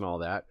confidence and all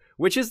that,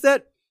 which is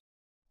that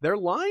their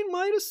line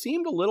might have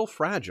seemed a little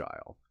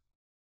fragile.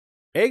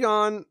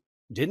 Aegon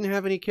didn't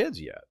have any kids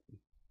yet.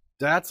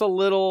 That's a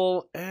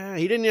little...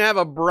 he didn't have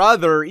a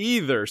brother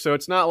either, so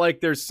it's not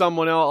like there's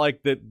someone else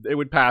like that. It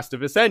would pass to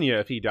Visenya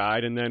if he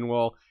died, and then,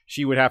 well,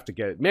 she would have to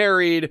get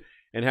married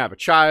and have a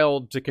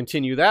child to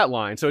continue that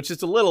line. So it's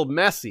just a little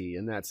messy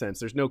in that sense.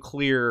 There's no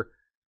clear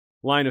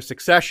line of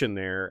succession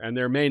there, and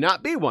there may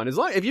not be one.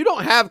 If you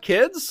don't have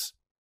kids,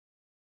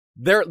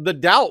 the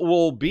doubt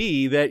will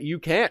be that you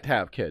can't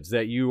have kids,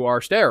 that you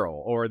are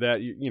sterile, or that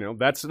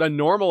that's a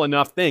normal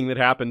enough thing that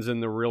happens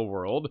in the real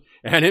world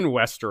and in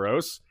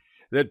Westeros,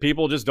 that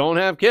people just don't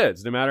have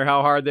kids no matter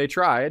how hard they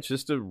try. It's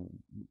just a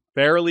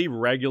fairly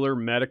regular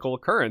medical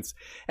occurrence.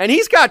 And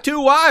he's got 2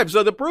 wives,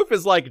 so the proof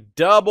is like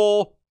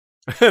double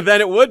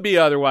than it would be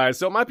otherwise.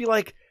 So it might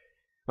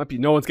be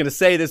no one's going to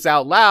say this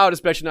out loud,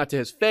 especially not to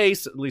his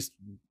face. At least,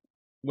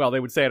 well, they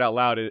would say it out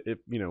loud if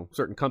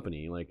certain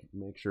company, like,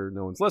 make sure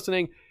no one's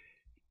listening.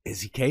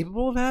 Is he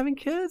capable of having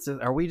kids?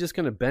 Are we just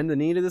going to bend the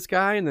knee to this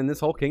guy, and then this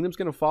whole kingdom's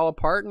going to fall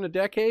apart in a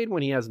decade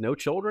when he has no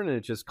children and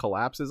it just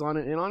collapses on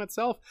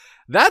itself?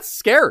 That's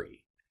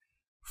scary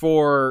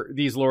for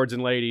these lords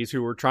and ladies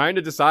who are trying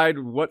to decide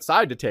what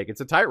side to take.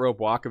 It's a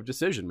tightrope walk of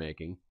decision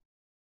making,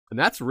 and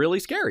that's really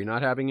scary.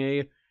 Not having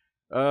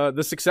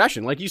the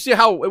succession, like, you see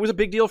how it was a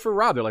big deal for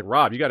Rob. They're like,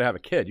 Rob, you got to have a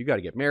kid. You got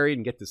to get married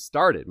and get this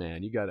started,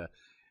 man. You got to,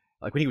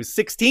 like, when he was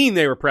 16,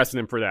 they were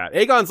pressing him for that.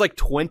 Aegon's like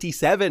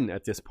 27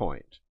 at this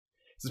point.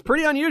 This is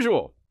pretty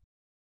unusual.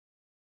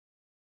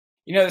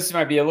 This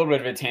might be a little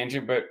bit of a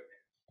tangent, but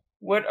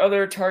what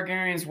other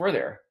Targaryens were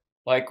there?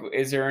 Like,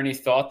 is there any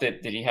thought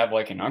that did he have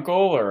like an uncle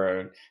or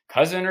a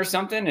cousin or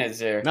something? Is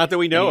there not that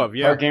we know of?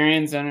 Yeah,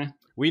 Targaryens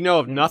we know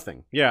of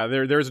nothing. Yeah,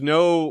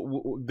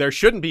 there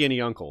shouldn't be any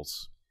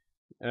uncles.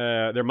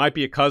 There might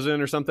be a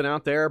cousin or something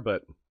out there,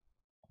 but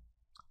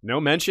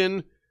no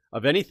mention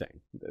of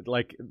anything.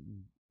 Like,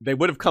 they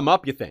would have come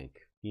up, you think.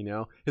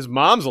 His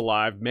mom's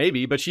alive,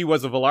 maybe, but she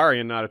was a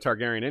Velaryon, not a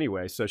Targaryen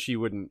anyway, so she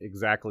wouldn't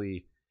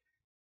exactly...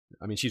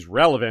 I mean, she's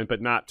relevant,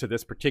 but not to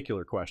this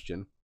particular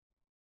question.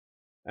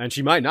 And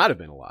she might not have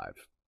been alive.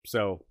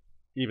 So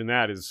even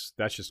that's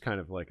just kind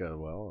of like I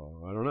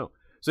don't know.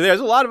 So there's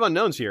a lot of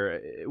unknowns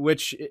here,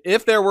 which,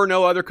 if there were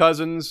no other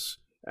cousins,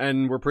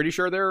 and we're pretty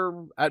sure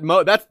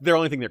that's the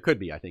only thing there could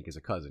be, I think, is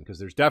a cousin, because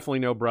there's definitely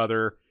no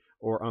brother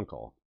or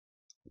uncle.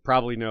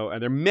 Probably no,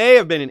 and there may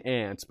have been an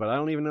aunt, but I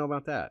don't even know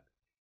about that.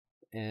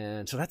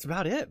 And so that's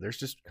about it. There's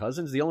just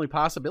cousins, the only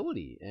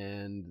possibility.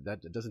 And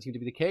that doesn't seem to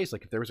be the case.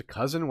 Like if there was a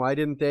cousin, why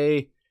didn't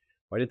they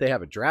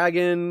have a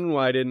dragon?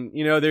 Why didn't,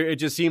 it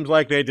just seems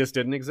like they just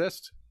didn't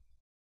exist.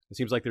 It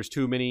seems like there's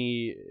too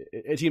many.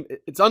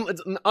 It's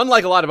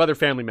unlike a lot of other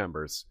family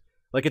members.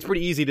 Like it's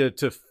pretty easy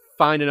to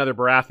find another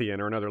Baratheon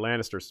or another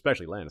Lannister,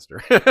 especially Lannister,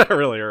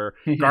 really, or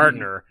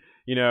Gardner,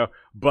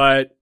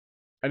 But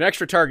an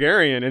extra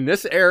Targaryen in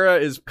this era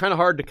is kind of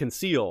hard to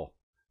conceal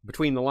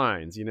between the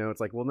lines.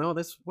 It's like, well, no,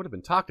 this would have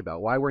been talked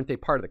about. Why weren't they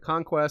part of the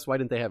conquest? Why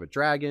didn't they have a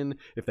dragon?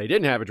 If they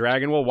didn't have a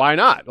dragon, well, why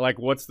not? Like,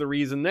 what's the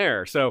reason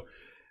there? So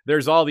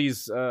there's all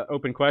these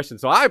open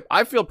questions. So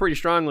I feel pretty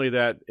strongly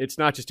that it's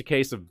not just a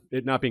case of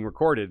it not being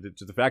recorded. It's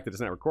just the fact that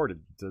it's not recorded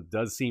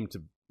does seem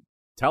to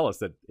tell us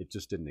that it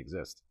just didn't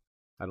exist.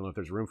 I don't know if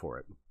there's room for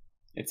it.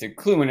 It's a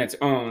clue in its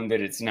own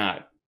that it's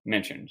not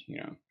mentioned,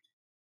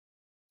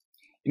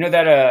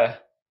 that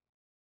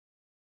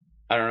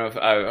I don't know if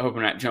I hope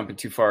I'm not jumping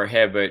too far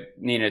ahead, but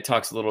Nina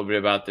talks a little bit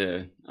about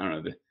the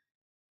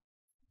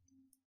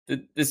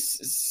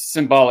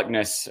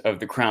symbolicness of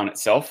the crown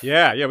itself.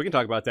 Yeah, we can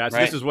talk about that. So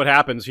This is what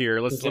happens here.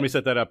 Let me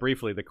set that up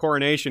briefly. The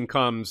coronation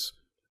comes.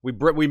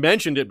 We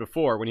mentioned it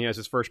before when he has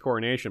his first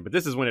coronation, but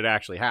this is when it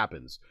actually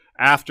happens.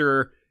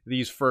 After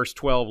these first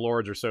 12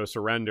 lords or so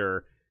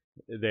surrender,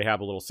 they have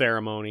a little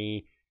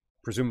ceremony.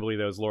 Presumably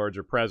those lords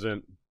are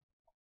present,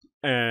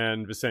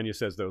 and Visenya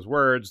says those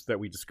words that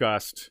we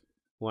discussed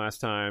last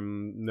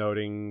time,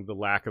 noting the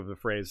lack of the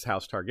phrase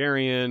House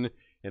Targaryen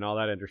and all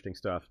that interesting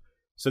stuff.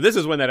 So this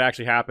is when that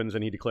actually happens,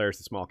 and he declares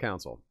the small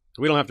council.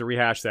 So we don't have to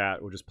rehash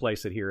that. We'll just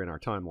place it here in our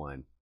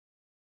timeline.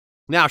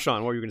 Now,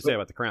 Sean, what were you going to say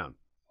about the crown?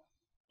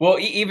 Well,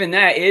 even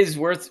that is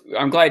worth...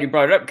 I'm glad you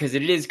brought it up, because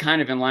it is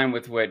kind of in line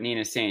with what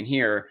Nina's saying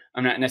here.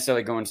 I'm not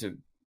necessarily going to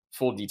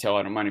full detail.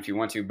 I don't mind if you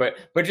want to. But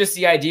just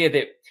the idea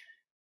that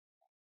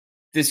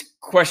this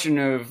question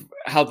of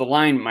how the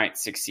line might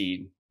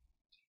succeed,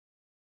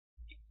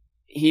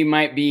 he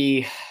might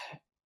be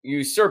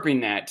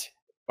usurping that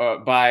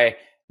by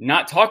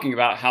not talking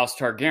about House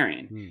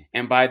Targaryen,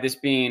 and by this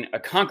being a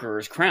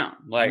conqueror's crown.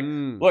 Like,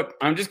 look,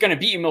 I'm just going to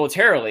beat you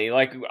militarily.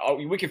 Like,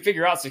 we can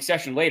figure out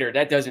succession later.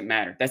 That doesn't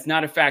matter. That's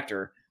not a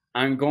factor.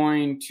 I'm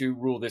going to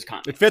rule this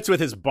continent. It fits with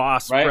his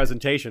boss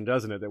presentation,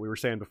 doesn't it? That we were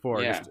saying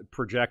before. Yeah. Just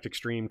project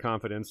extreme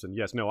confidence, and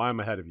yes, no,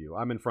 I'm ahead of you.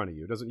 I'm in front of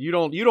you. You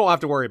don't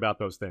have to worry about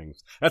those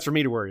things. That's for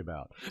me to worry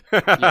about.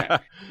 Yeah.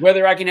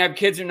 Whether I can have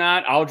kids or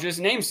not, I'll just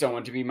name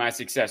someone to be my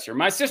successor.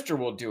 My sister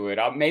will do it.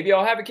 Maybe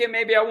I'll have a kid,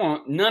 maybe I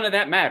won't. None of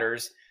that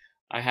matters.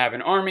 I have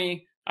an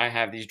army. I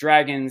have these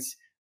dragons.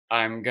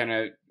 I'm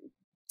gonna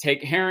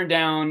take Heron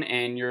down,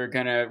 and you're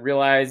going to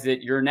realize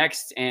that you're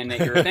next and that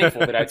you're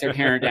thankful that I took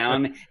Heron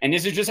down. And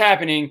this is just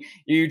happening.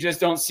 You just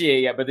don't see it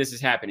yet, but this is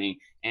happening.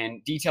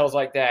 And details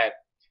like that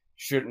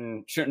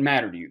shouldn't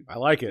matter to you. I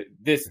like it.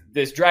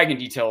 This dragon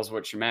detail is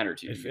what should matter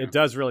to you. It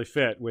does really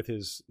fit with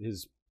his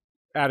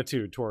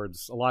attitude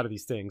towards a lot of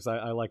these things.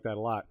 I like that a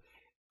lot.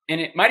 And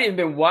it might have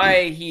been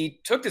why he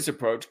took this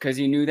approach, because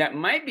he knew that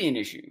might be an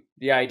issue.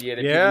 The idea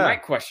that people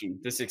might question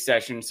the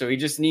succession. So he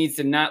just needs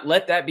to not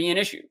let that be an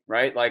issue,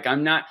 right? Like,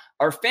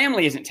 our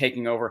family isn't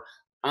taking over.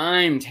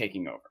 I'm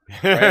taking over.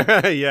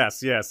 Right?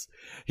 Yes.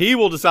 He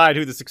will decide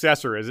who the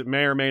successor is. It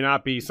may or may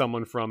not be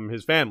someone from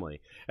his family.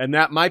 And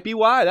that might be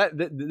why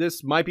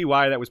this might be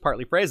why that was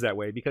partly phrased that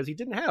way, because he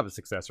didn't have a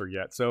successor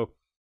yet. So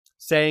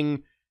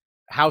saying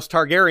House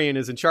Targaryen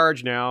is in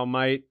charge now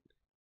might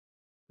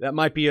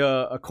be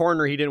a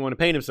corner he didn't want to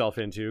paint himself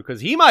into,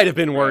 because he might have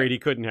been worried he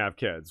couldn't have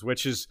kids,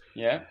 which is,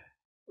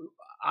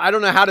 I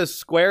don't know how to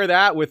square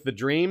that with the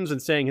dreams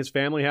and saying his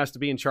family has to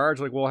be in charge.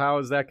 Like, well, how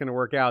is that going to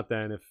work out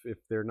then if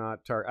they're not?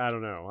 I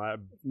don't know.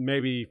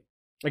 Maybe,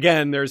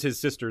 again, there's his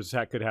sisters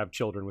that could have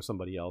children with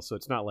somebody else. So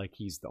it's not like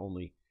he's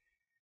the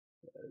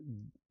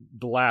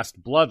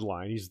last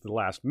bloodline. He's the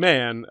last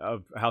man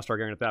of House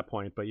Targaryen at that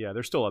point. But yeah,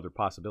 there's still other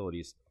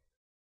possibilities.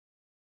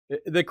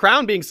 The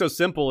crown being so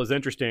simple is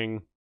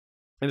interesting.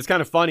 And it's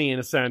kind of funny in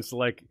a sense,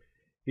 like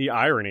the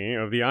irony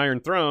of the Iron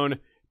Throne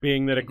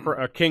being that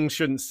a king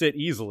shouldn't sit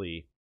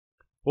easily.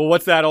 Well,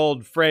 what's that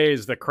old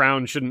phrase? The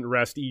crown shouldn't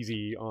rest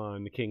easy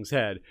on the king's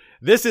head.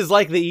 This is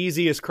like the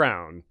easiest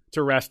crown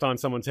to rest on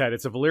someone's head.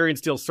 It's a Valyrian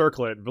steel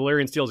circlet.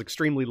 Valyrian steel is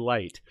extremely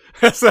light.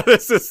 So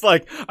this is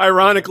like,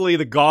 ironically,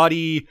 the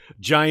gaudy,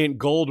 giant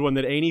gold one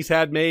that Aenys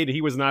had made.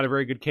 He was not a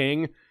very good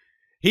king.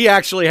 He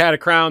actually had a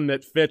crown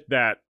that fit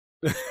that.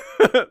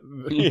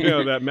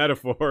 That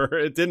metaphor.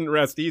 It didn't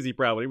rest easy.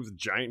 Probably it was a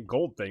giant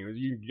gold thing.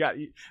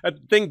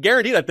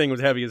 Guarantee that thing was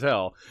heavy as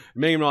hell.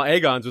 Meanwhile,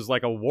 Aegon's was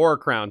like a war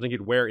crown thing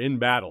he'd wear in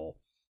battle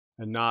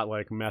and not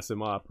like mess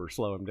him up or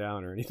slow him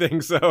down or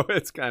anything. So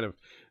it's kind of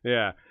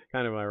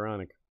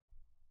ironic.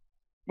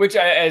 Which,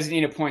 as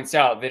Nina points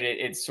out, that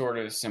it's sort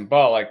of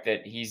symbolic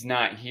that he's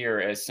not here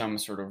as some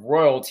sort of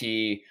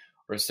royalty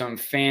or some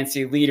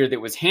fancy leader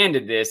that was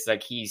handed this.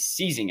 Like, he's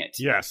seizing it.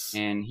 Yes,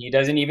 and he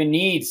doesn't even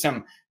need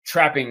some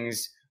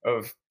trappings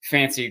of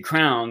fancy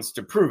crowns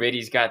to prove it.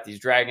 He's got these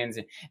dragons.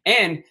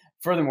 And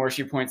furthermore,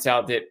 she points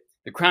out that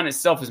the crown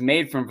itself is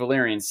made from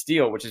Valyrian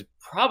steel, which is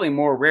probably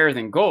more rare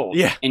than gold.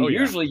 Yeah. And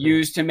usually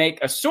used to make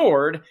a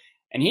sword.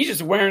 And he's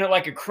just wearing it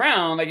like a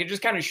crown. Like, it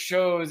just kind of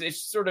shows,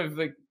 it's sort of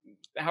like,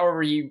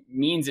 however he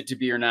means it to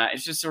be or not,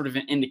 it's just sort of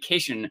an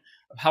indication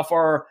of how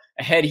far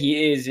ahead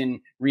he is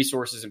in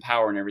resources and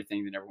power and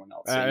everything than everyone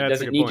else. So he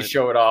doesn't need to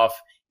show it off,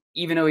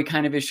 even though he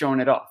kind of is showing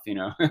it off, you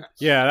know?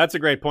 Yeah, that's a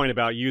great point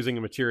about using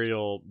a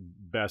material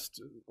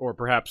best or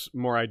perhaps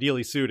more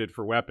ideally suited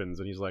for weapons.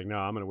 And he's like, no,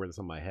 I'm going to wear this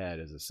on my head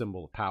as a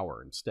symbol of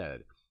power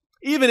instead.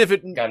 Even if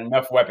it got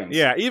enough weapons.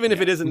 Yeah, even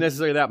if it isn't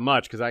necessarily that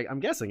much, because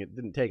I'm guessing it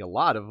didn't take a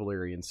lot of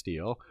Valyrian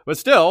steel. But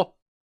still,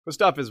 the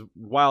stuff is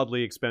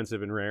wildly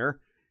expensive and rare.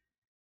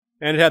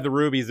 And it had the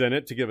rubies in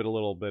it to give it a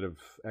little bit of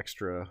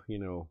extra,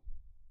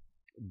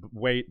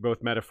 weight,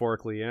 both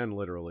metaphorically and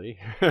literally.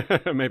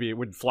 Maybe it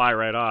would fly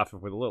right off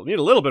with need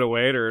a little bit of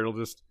weight, or it'll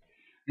just,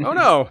 oh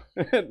no,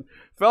 it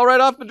fell right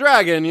off the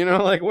dragon.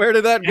 Like, where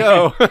did that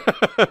go?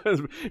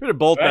 You need to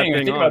bolt that thing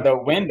think on. About the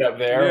wind up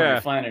there when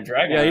you're flying a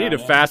dragon. Yeah, you need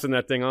to fasten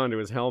that thing onto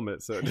his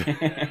helmet so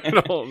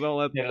don't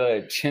let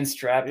a chin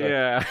strap.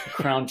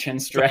 Crown chin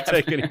strap. Don't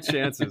take any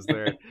chances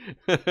there.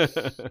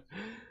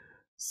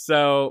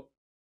 So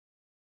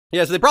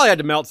they probably had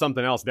to melt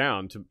something else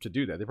down to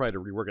do that. They probably had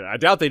to rework it. I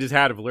doubt they just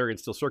had a Valyrian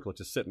steel circlet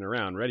just sitting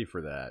around ready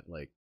for that.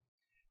 Like,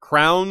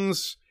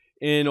 crowns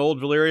in old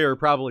Valyria are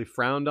probably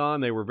frowned on.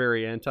 They were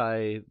very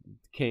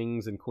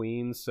anti-kings and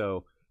queens,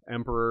 so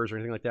emperors or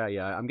anything like that.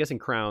 Yeah, I'm guessing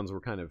crowns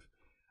were kind of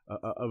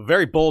a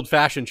very bold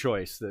fashion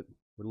choice that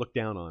were looked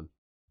down on.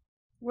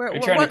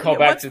 What's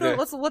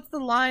the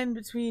line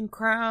between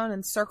crown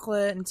and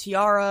circlet and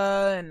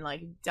tiara and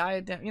like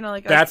diadem?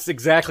 That's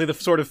exactly the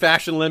sort of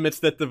fashion limits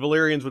that the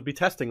Valyrians would be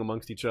testing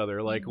amongst each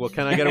other. Like, well,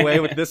 can I get away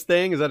with this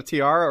thing? Is that a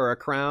tiara or a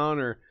crown?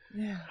 Or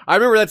I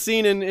remember that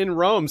scene in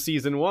Rome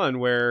season 1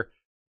 where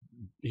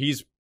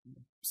he's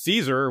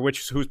Caesar,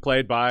 who's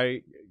played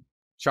by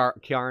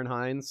Ciarán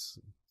Hinds.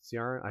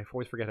 I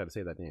always forget how to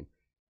say that name.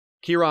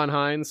 Ciarán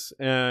Hinds,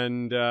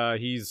 and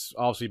he's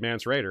obviously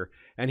Mance Rayder,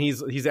 and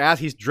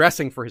he's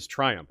dressing for his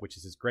triumph, which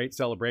is his great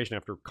celebration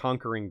after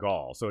conquering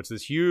Gaul. So it's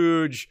this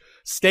huge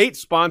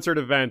state-sponsored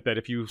event that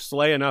if you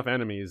slay enough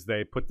enemies,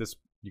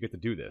 you get to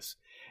do this,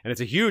 and it's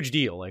a huge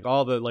deal. Like,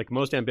 all the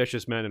most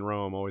ambitious men in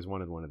Rome always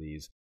wanted one of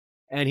these,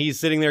 and he's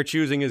sitting there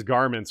choosing his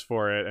garments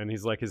for it, and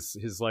he's like his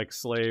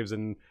slaves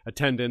and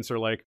attendants are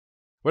like,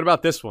 "What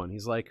about this one?"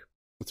 He's like,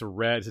 "It's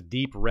a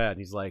deep red."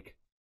 He's like,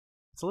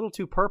 it's a little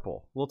too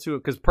purple,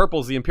 because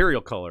purple's the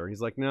imperial color. He's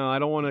like, no, I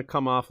don't want to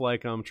come off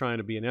like I'm trying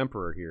to be an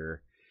emperor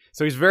here.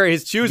 So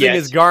he's choosing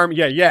his garment.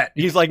 Yeah, yet.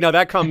 He's like, no,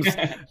 that comes,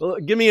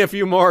 give me a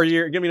few more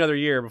years, give me another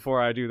year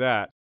before I do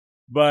that.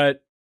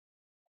 But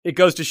it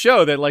goes to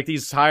show that, like,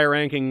 these higher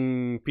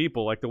ranking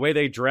people, like the way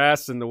they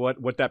dress and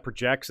what that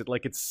projects,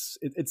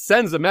 it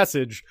sends a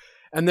message,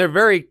 and they're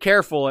very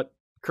careful at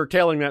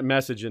curtailing that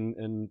message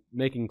and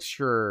making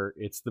sure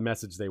it's the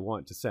message they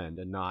want to send,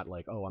 and not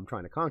like, oh, I'm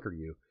trying to conquer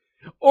you.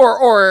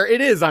 Or it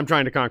is, I'm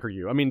trying to conquer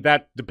you. I mean,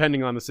 that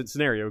depending on the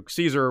scenario.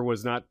 Caesar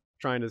was not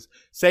trying to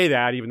say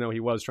that, even though he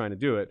was trying to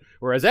do it.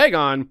 Whereas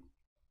Aegon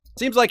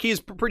seems like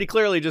he's pretty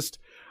clearly just,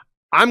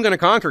 I'm going to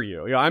conquer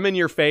you. I'm in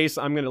your face.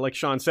 I'm going to, like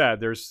Sean said,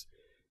 there's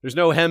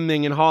no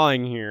hemming and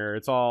hawing here.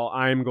 It's all,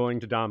 I'm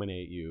going to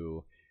dominate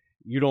you.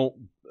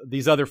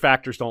 These other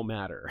factors don't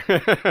matter.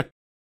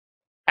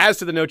 As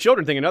to the no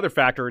children thing, another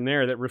factor in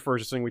there that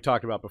refers to something we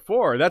talked about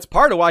before, that's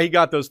part of why he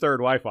got those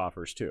third wife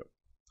offers too.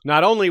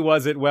 Not only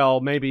was it, well,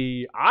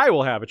 maybe I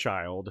will have a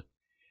child,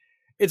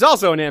 it's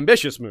also an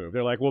ambitious move.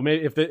 They're like, well,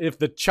 maybe if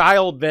the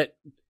child that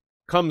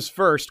comes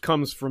first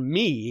comes from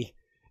me,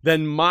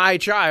 then my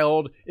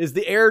child is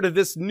the heir to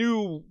this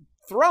new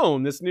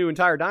throne, this new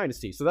entire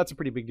dynasty. So that's a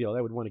pretty big deal.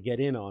 They would want to get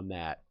in on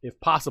that if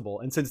possible.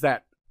 And since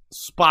that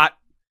spot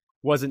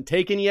wasn't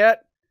taken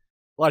yet,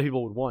 a lot of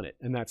people would want it.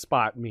 And that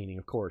spot meaning,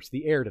 of course,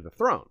 the heir to the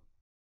throne.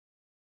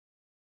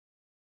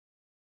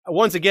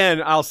 Once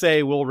again, I'll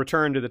say we'll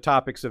return to the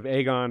topics of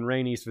Aegon,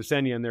 Rhaenys,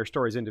 Visenya, and their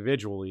stories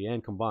individually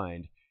and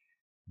combined,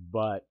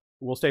 but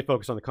we'll stay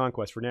focused on the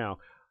conquest for now.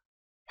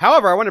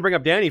 However, I want to bring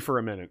up Dany for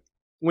a minute.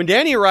 When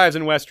Dany arrives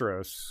in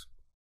Westeros,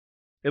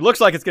 it looks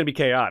like it's going to be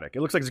chaotic.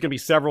 It looks like there's going to be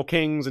several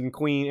kings and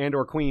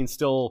or queens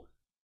still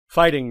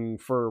fighting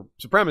for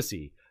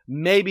supremacy.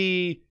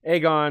 Maybe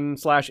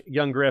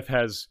Aegon/Young Griff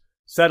has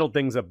settled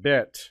things a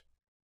bit.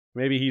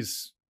 Maybe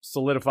he's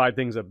solidified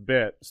things a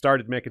bit,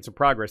 started making some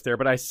progress there,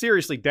 but I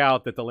seriously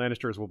doubt that the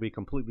Lannisters will be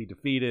completely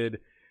defeated,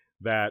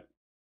 that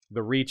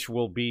the Reach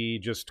will be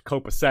just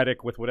copacetic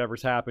with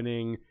whatever's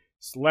happening,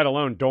 let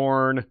alone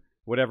Dorne,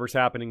 whatever's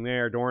happening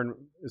there. Dorne,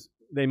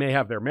 they may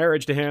have their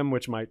marriage to him,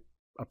 which might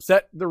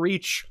upset the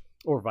Reach,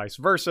 or vice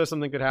versa,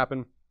 something could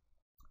happen.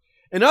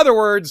 In other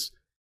words,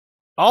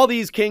 all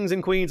these kings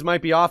and queens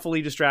might be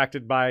awfully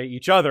distracted by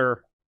each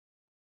other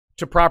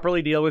to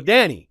properly deal with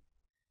Dany.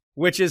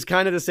 Which is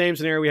kind of the same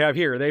scenario we have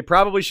here. They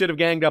probably should have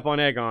ganged up on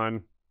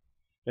Aegon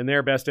in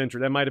their best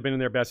interest. That might have been in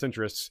their best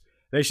interests.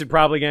 They should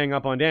probably gang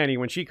up on Dany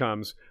when she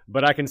comes.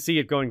 But I can see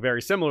it going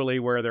very similarly,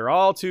 where they're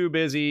all too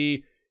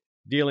busy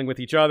dealing with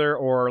each other,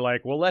 or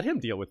like, well, let him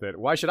deal with it.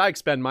 Why should I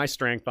expend my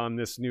strength on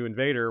this new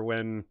invader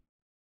when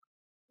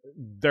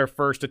their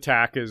first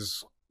attack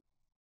is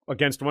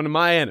against one of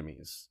my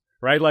enemies,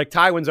 right? Like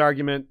Tywin's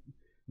argument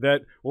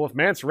that, well, if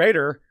Mance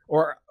Rayder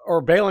or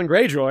Balon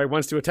Greyjoy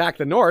wants to attack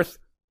the north,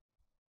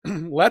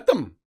 let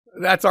them.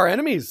 That's our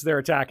enemies they're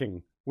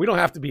attacking. We don't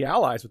have to be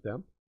allies with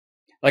them.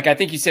 Like I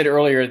think you said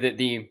earlier that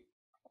the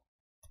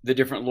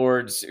different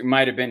lords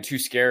might have been too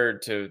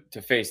scared to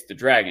face the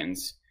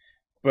dragons.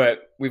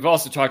 But we've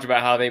also talked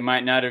about how they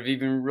might not have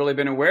even really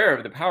been aware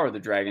of the power of the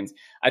dragons.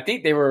 I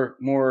think they were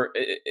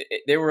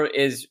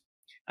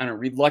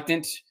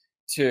reluctant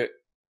to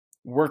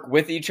work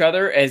with each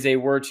other as they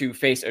were to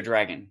face a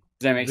dragon.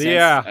 Does that make sense?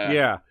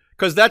 Yeah.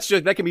 Because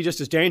that can be just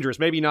as dangerous.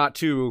 Maybe not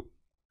to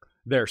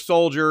their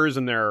soldiers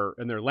and their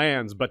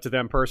lands, but to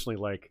them personally,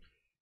 like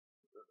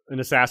an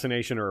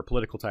assassination or a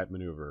political type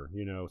maneuver,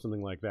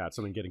 something like that.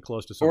 Something getting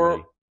close to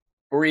somebody.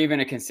 Or even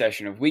a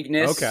concession of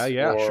weakness. Okay,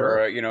 yeah, or,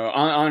 sure.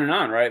 On and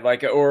on, right?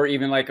 Like, or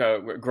even like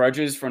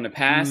grudges from the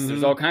past. Mm-hmm.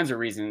 There's all kinds of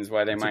reasons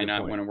why they might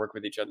not want to work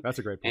with each other. That's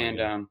a great point.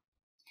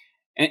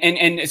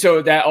 And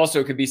so that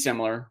also could be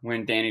similar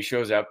when Dany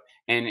shows up,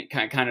 and it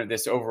kind of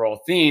this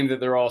overall theme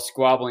that they're all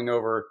squabbling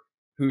over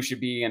who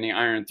should be on the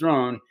Iron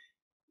Throne.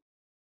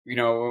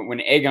 When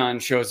Aegon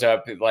shows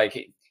up,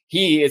 like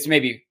it's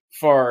maybe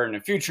far in the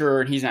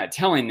future and he's not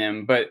telling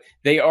them, but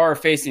they are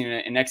facing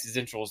an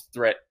existential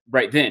threat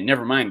right then,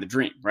 never mind the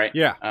dream, right?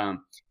 Yeah.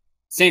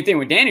 Same thing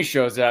when Dany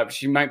shows up.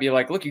 She might be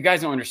like, look, you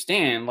guys don't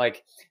understand,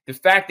 like the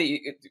fact that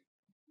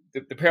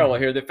the parallel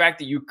here, the fact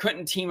that you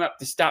couldn't team up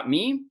to stop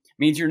me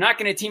means you're not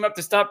going to team up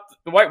to stop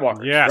the White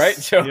Walkers. Yes. Right?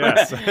 So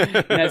yes.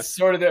 that's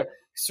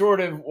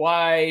sort of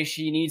why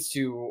she needs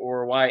to,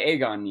 or why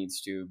Aegon needs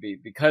to be,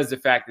 because the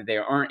fact that they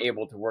aren't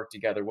able to work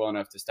together well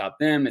enough to stop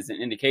them is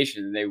an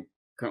indication that they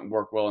couldn't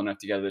work well enough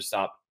together to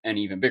stop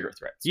any even bigger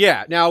threats.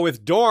 Yeah. Now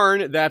with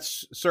Dorne,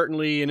 that's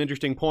certainly an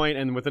interesting point,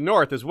 and with the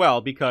North as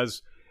well,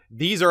 because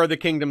these are the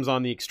kingdoms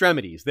on the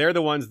extremities. They're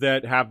the ones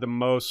that have the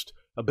most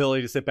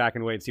ability to sit back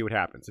and wait and see what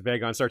happens. If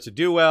Aegon starts to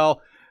do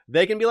well,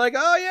 they can be like,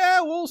 oh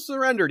yeah, we'll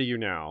surrender to you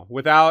now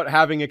without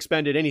having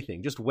expended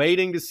anything, just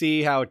waiting to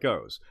see how it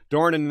goes.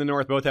 Dorne and the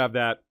North both have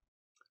that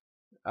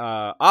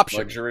option.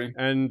 Luxury.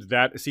 And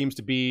that seems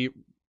to be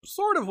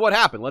sort of what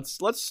happened.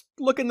 Let's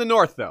look in the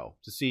North, though,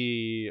 to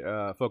see,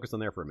 focus on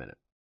there for a minute.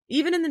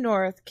 Even in the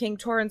North, King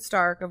Torrhen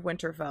Stark of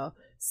Winterfell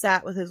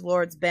sat with his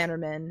lord's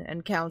bannermen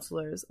and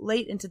counselors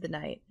late into the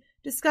night,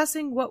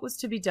 discussing what was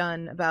to be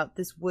done about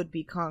this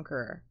would-be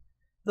conqueror.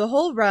 The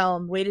whole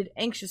realm waited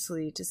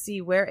anxiously to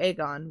see where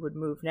Aegon would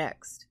move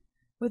next.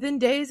 Within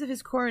days of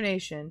his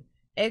coronation,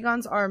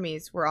 Aegon's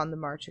armies were on the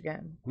march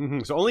again. Mm-hmm.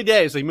 So only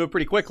days, so he moved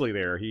pretty quickly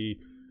there. He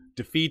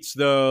defeats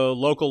the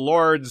local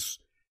lords,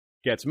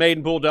 gets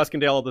Maidenpool,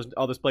 Duskendale,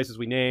 all those places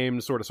we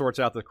named, sort of sorts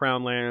out the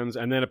Crownlands,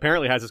 and then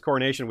apparently has his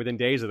coronation. Within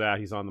days of that,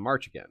 he's on the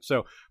march again.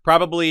 So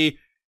probably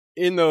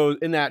in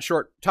that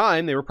short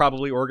time, they were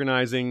probably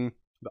organizing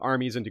the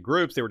armies into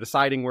groups. They were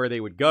deciding where they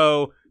would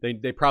go.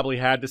 They probably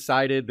had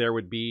decided there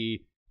would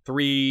be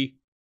 3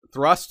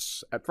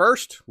 thrusts at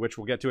first, which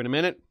we'll get to in a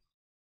minute,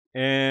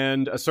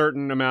 and a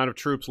certain amount of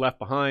troops left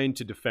behind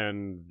to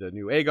defend the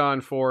new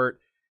Aegon fort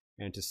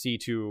and to see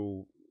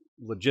to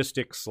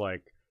logistics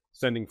like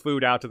sending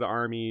food out to the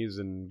armies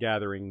and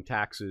gathering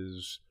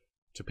taxes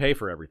to pay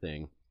for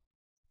everything.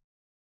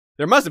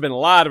 There must have been a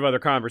lot of other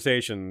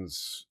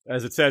conversations.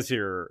 As it says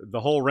here,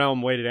 the whole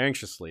realm waited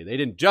anxiously. They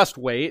didn't just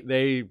wait,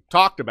 they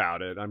talked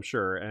about it, I'm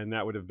sure, and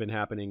that would have been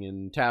happening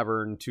in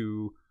tavern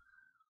to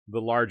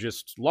the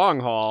largest long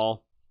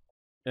hall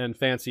and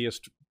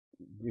fanciest,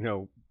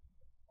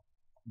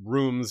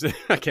 rooms.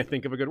 I can't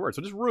think of a good word.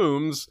 So just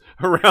rooms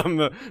around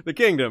the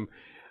kingdom.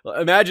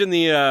 Imagine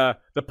the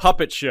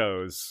puppet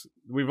shows.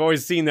 We've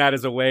always seen that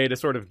as a way to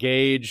sort of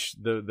gauge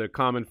the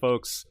common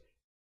folks'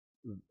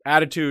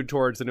 attitude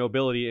towards the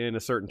nobility in a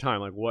certain time.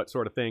 Like what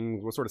sort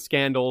of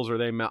scandals are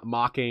they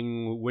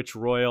mocking? Which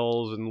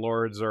royals and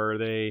lords are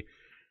they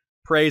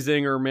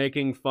praising or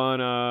making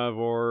fun of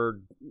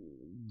or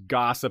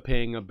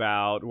gossiping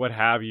about? What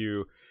have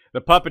you? The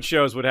puppet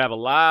shows would have a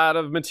lot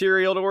of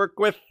material to work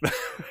with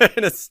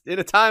in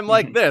a time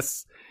like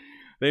this.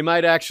 They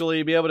might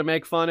actually be able to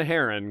make fun of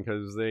Heron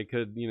because they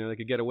could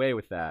get away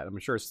with that. I'm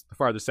sure the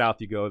farther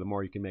south you go, the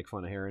more you can make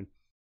fun of Heron.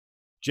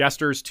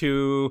 Jesters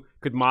too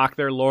could mock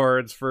their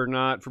lords for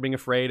being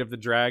afraid of the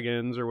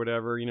dragons or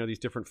whatever. These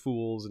different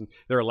fools, and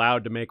they're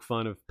allowed to make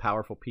fun of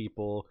powerful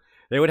people.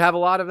 They would have a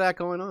lot of that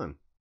going on.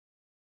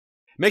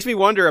 It makes me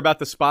wonder about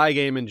the spy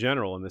game in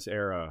general in this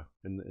era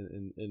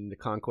in the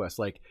conquest.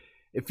 Like,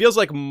 it feels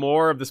like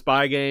more of the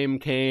spy game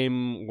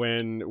came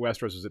when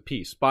Westeros was at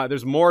peace.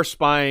 There's more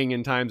spying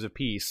in times of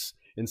peace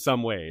in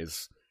some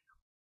ways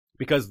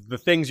because the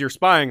things you're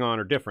spying on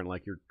are different.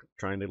 Like you're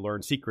trying to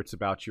learn secrets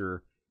about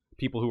your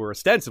people who are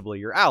ostensibly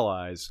your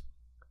allies.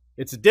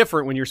 It's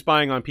different when you're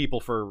spying on people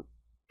for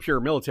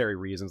pure military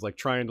reasons, like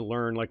trying to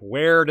learn like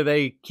where do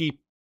they keep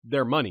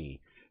their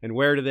money and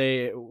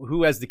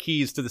who has the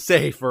keys to the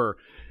safe, or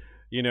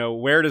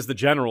where does the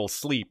general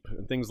sleep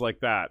and things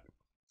like that.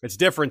 It's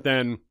different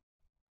than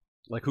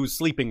like who's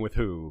sleeping with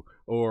who,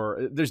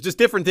 or there's just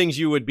different things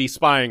you would be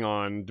spying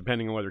on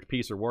depending on whether it's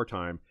peace or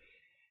wartime.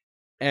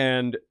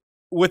 And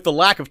with the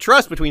lack of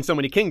trust between so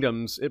many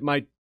kingdoms, you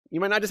might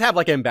not just have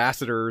like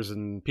ambassadors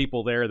and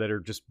people there that are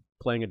just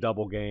playing a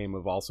double game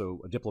of also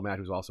a diplomat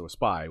who's also a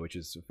spy, which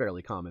is a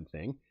fairly common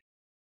thing.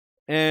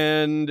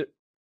 And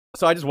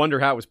so I just wonder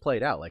how it was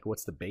played out. Like,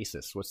 what's the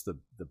basis? What's the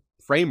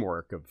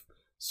framework of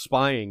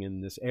spying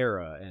in this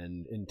era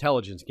and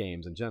intelligence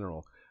games in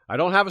general? I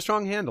don't have a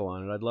strong handle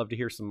on it. I'd love to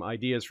hear some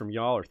ideas from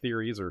y'all or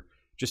theories or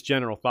just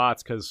general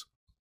thoughts because,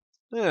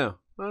 yeah,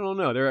 I don't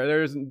know.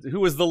 Who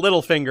was the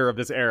Littlefinger of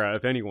this era,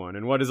 if anyone?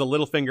 And what does a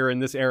Littlefinger in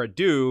this era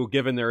do,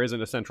 given there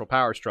isn't a central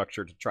power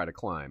structure to try to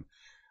climb?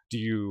 Do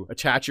you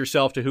attach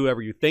yourself to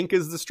whoever you think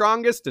is the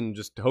strongest and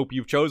just hope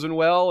you've chosen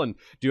well and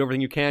do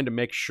everything you can to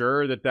make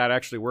sure that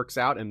actually works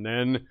out? And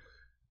then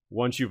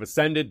once you've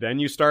ascended, then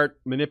you start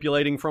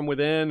manipulating from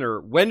within?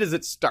 Or when does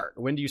it start?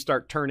 When do you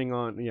start turning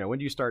on, when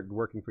do you start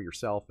working for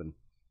yourself? And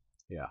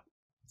yeah,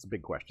 it's a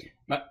big question.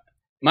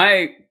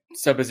 My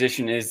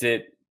supposition is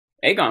that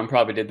Aegon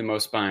probably did the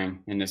most spying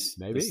in this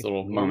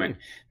little moment,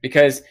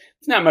 because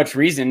there's not much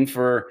reason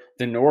for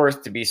the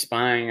North to be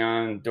spying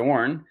on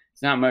Dorne.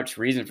 It's not much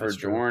reason for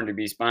Dorne to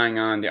be spying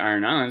on the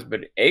Iron Islands,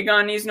 but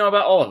Aegon needs to know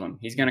about all of them.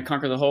 He's going to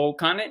conquer the whole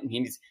continent, and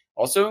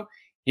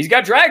he's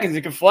got dragons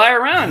that can fly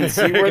around and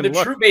see where the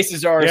troop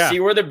bases are, see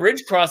where the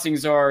bridge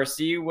crossings are,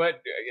 see what,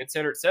 et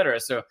cetera, et cetera.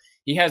 So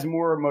he has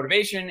more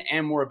motivation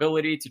and more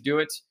ability to do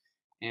it.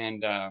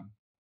 And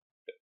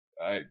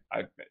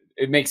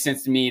it makes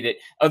sense to me that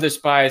other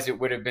spies that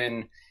would have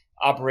been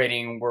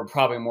operating were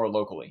probably more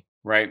locally,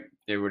 right?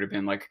 They would have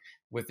been like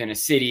within a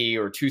city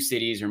or two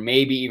cities, or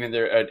maybe even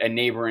a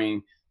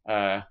neighboring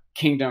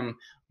kingdom,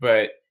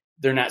 but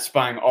they're not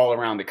spying all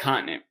around the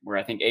continent, where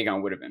I think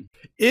Aegon would have been.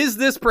 Is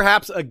this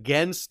perhaps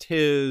against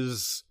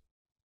his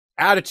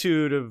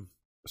attitude of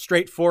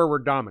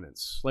straightforward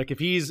dominance? Like if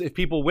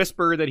people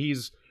whisper that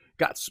he's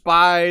got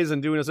spies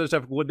and doing this other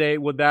stuff, would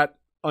that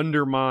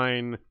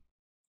undermine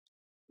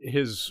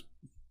his,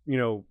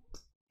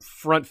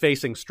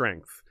 front-facing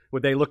strength?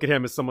 Would they look at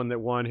him as someone that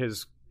won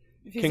his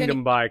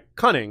kingdom by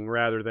cunning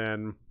rather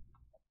than...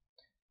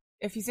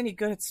 If he's any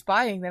good at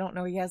spying, they don't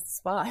know he has the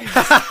spies.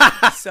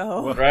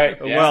 So right,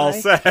 yeah. Well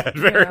said,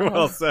 very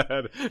well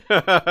said.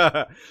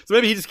 So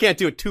maybe he just can't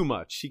do it too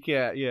much. He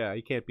can't. Yeah,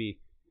 he can't be.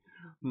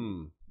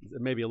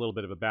 Maybe a little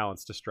bit of a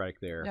balance to strike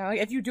there. No,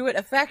 if you do it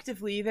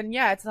effectively, then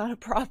yeah, it's not a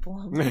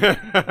problem.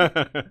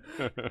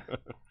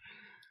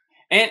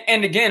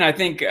 And again, I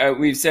think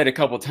we've said a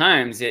couple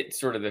times it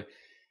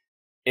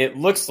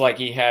looks like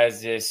he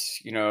has this,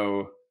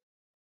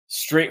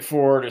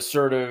 straightforward,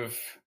 assertive,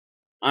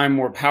 I'm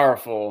more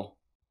powerful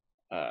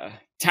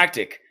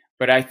tactic,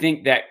 but I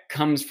think that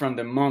comes from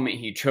the moment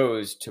he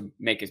chose to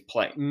make his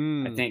play.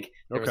 I think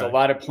there was a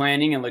lot of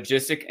planning and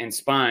logistic and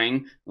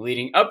spying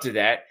leading up to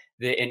that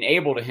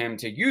enabled him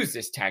to use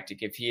this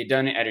tactic. If he had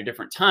done it at a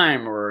different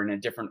time or in a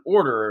different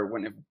order, it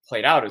wouldn't have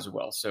played out as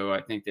well. So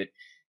I think that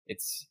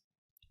it's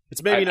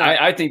maybe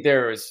not. I think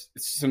there was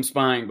some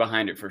spying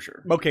behind it for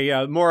sure. Okay,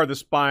 yeah, more of the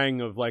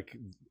spying of like,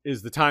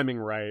 is the timing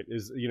right?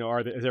 Is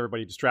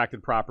everybody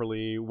distracted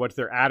properly? What's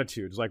their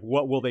attitudes? Like,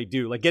 what will they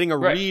do? Like getting a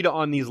read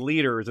on these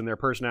leaders and their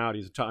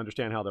personalities to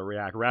understand how they'll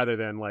react, rather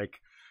than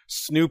like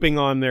snooping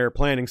on their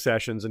planning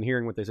sessions and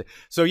hearing what they say.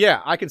 So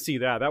yeah, I can see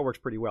that. That works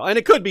pretty well, and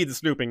it could be the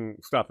snooping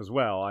stuff as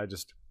well. I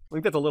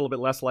think that's a little bit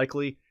less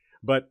likely,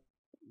 but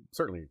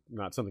certainly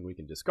not something we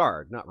can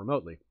discard, not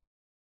remotely.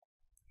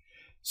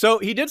 So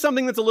he did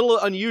something that's a little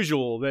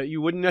unusual that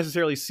you wouldn't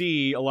necessarily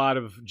see a lot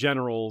of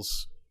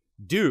generals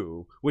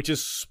do, which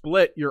is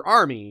split your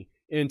army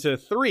into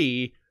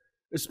three,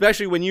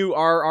 especially when you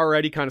are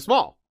already kind of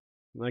small.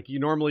 Like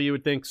you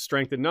would think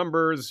strength in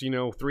numbers,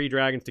 3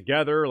 dragons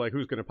together, like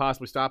who's going to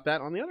possibly stop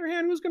that? On the other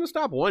hand, who's going to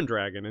stop 1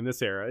 dragon in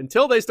this era?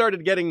 Until they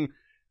started getting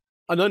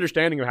an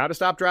understanding of how to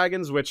stop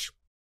dragons, which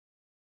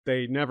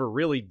they never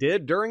really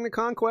did during the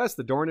conquest.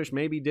 The Dornish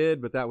maybe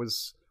did, but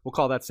we'll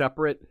call that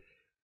separate.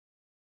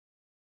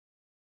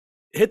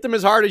 Hit them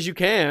as hard as you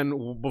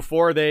can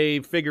before they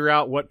figure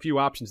out what few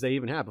options they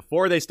even have.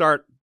 Before they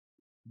start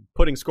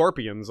putting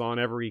scorpions on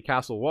every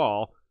castle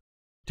wall,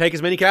 take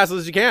as many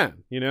castles as you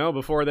can,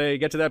 before they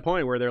get to that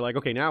point where they're like,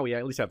 okay, now we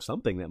at least have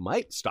something that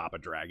might stop a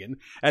dragon.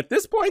 At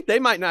this point, they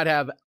might not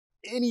have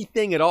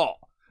anything at all.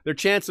 Their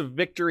chance of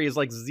victory is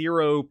like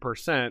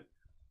 0%,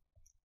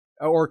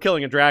 or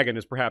killing a dragon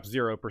is perhaps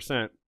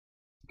 0%. You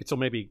could still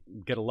maybe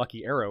get a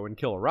lucky arrow and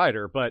kill a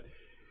rider, but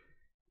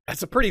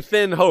that's a pretty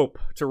thin hope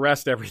to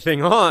rest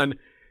everything on.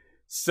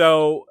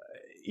 So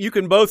you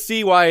can both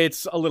see why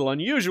it's a little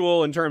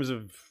unusual in terms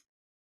of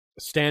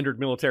standard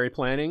military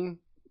planning.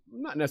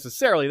 Not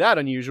necessarily that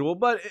unusual,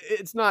 but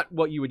it's not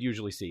what you would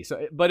usually see.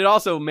 So, but it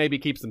also maybe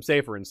keeps them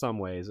safer in some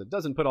ways. It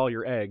doesn't put all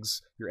your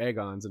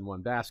Aegons in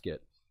one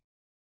basket.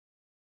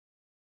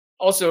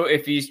 Also,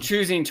 if he's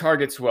choosing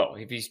targets well,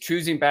 if he's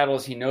choosing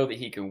battles he knows that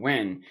he can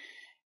win,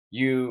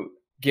 you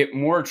get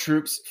more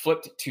troops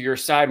flipped to your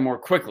side more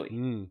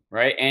quickly,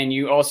 right? And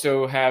you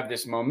also have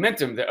this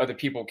momentum that other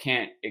people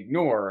can't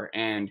ignore.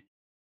 And,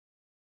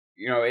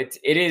 you know,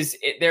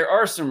 there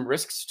are some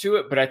risks to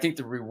it, but I think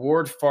the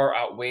reward far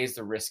outweighs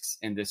the risks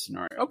in this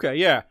scenario. Okay,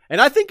 yeah. And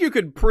I think you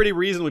could pretty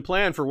reasonably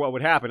plan for what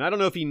would happen. I don't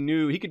know if he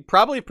knew. He could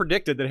probably have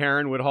predicted that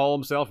Harren would haul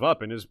himself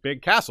up in his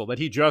big castle that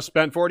he just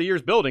spent 40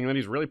 years building and that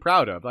he's really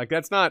proud of. Like,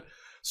 that's not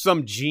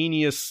some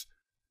genius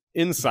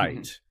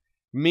insight.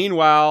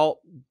 Meanwhile,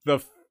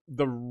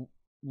 the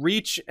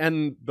Reach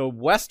and the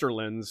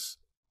Westerlands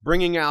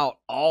bringing out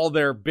all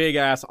their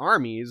big-ass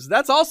armies,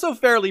 that's also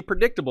fairly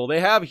predictable. They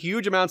have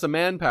huge amounts of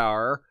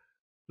manpower.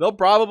 They'll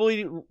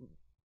probably...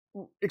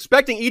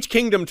 Expecting each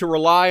kingdom to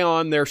rely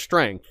on their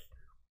strength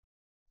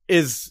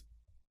is,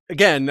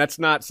 again, that's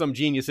not some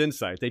genius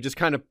insight. They just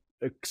kind of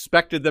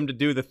expected them to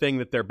do the thing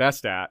that they're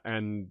best at,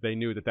 and they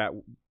knew that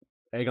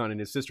Aegon and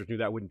his sisters knew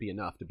that wouldn't be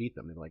enough to beat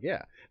them. They're like,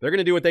 yeah, they're going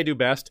to do what they do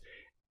best,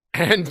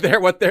 and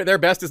their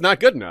best is not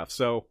good enough.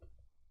 So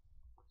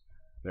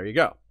there you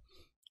go.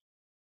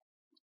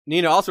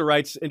 Nina also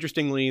writes,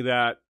 interestingly,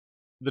 that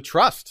the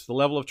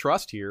level of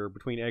trust here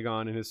between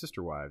Aegon and his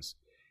sister wives,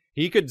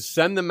 he could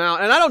send them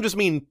out, and I don't just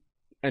mean,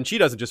 and she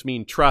doesn't just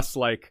mean trust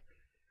like,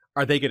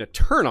 are they going to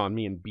turn on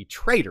me and be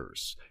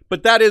traitors?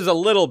 But that is a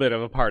little bit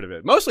of a part of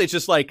it. Mostly it's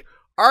just like,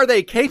 are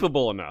they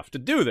capable enough to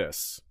do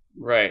this?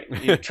 Right.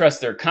 You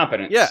trust their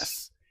competence.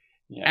 Yes.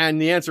 Yeah.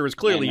 And the answer is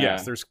clearly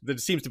yes. There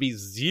seems to be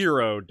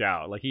zero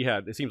doubt. Like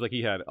it seems like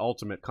he had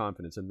ultimate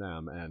confidence in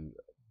them, and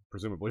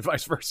presumably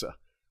vice versa.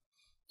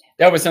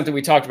 That was something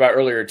we talked about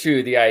earlier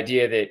too. The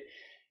idea that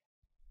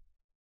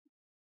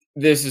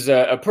this is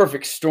a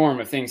perfect storm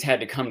of things had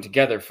to come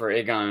together for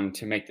Aegon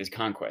to make this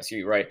conquest.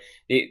 Right?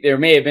 There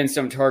may have been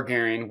some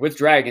Targaryen with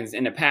dragons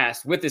in the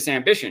past with this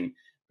ambition,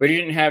 but he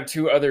didn't have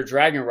two other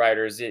dragon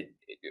riders.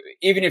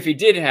 Even if he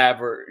did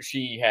have, or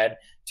she had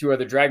two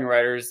other dragon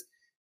riders,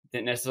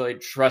 didn't necessarily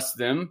trust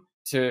them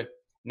to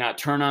not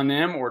turn on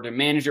them or to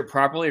manage it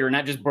properly, or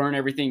not just burn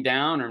everything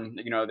down. Or,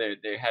 you know,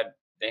 they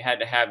had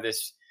to have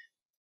this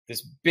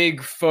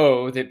big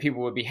foe that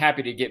people would be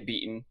happy to get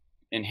beaten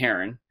in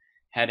Harren.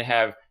 Had to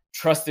have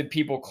trusted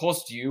people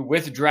close to you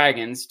with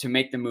dragons to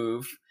make the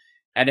move.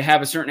 Had to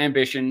have a certain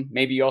ambition.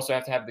 Maybe you also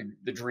have to have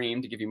the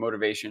dream to give you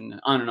motivation,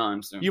 on and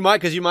on. So you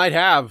might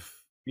have,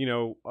 you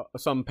know,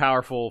 some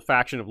powerful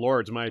faction of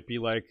lords might be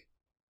like,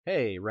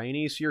 hey,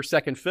 Rhaenys, you're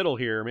second fiddle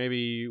here.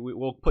 Maybe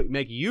we'll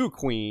make you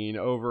queen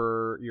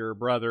over your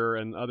brother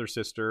and other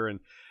sister. And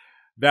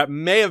that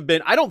may have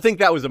been, I don't think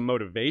that was a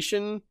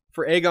motivation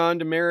for Aegon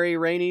to marry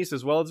Rhaenys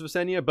as well as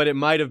Visenya, but it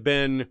might have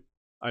been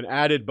an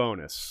added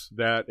bonus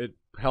that it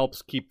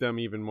helps keep them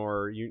even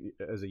more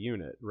as a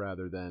unit,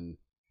 rather than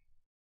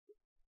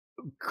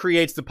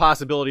creates the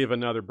possibility of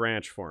another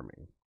branch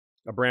forming.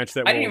 A branch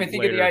that I didn't even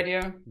think of the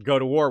idea. Go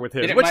to war with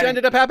his, which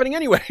ended up happening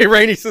anyway.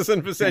 Rhaenys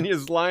and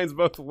Visenya's lines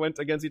both went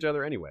against each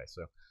other anyway.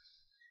 So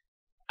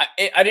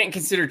I didn't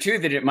consider too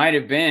that it might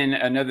have been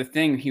another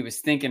thing he was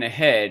thinking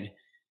ahead,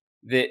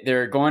 that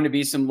there are going to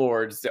be some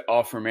lords that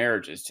offer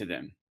marriages to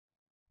them.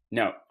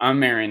 No, I'm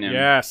marrying them.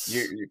 Yes,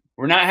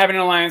 we're not having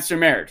an alliance through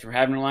marriage. We're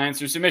having an alliance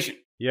through submission.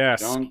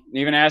 Yes. Don't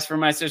even ask for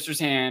my sister's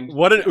hand.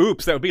 What an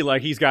oops that would be.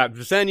 Like, he's got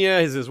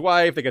Visenya, his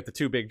wife, they got the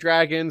two big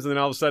dragons, and then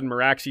all of a sudden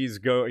Rhaenys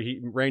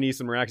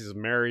and Meraxes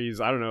marries,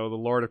 I don't know, the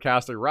Lord of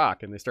Castle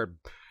Rock, and they start,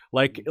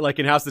 like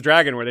in House of the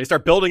Dragon, where they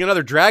start building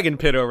another dragon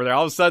pit over there.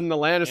 All of a sudden the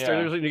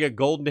Lannisters, you get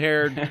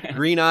golden-haired,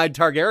 green-eyed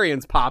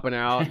Targaryens popping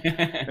out,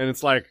 and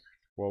it's like,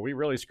 well, we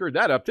really screwed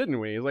that up, didn't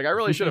we? He's like, I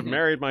really should have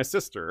married my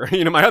sister,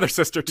 my other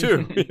sister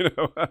too,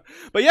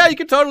 But yeah, you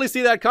could totally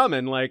see that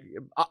coming. Like,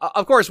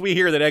 of course, we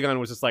hear that Aegon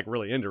was just like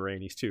really into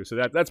Rhaenys too, so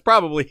that's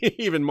probably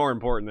even more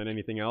important than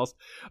anything else.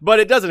 But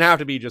it doesn't have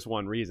to be just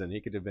one reason.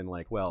 He could have been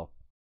like, well,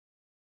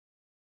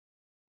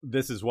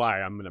 this is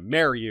why I'm going to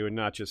marry you, and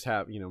not just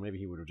have, maybe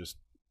he would have just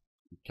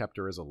kept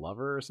her as a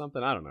lover or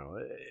something. I don't know.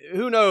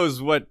 Who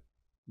knows what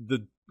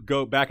the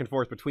go back and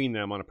forth between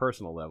them on a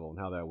personal level and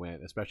how that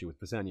went, especially with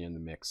Visenya in the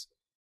mix.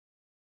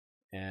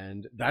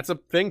 And that's a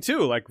thing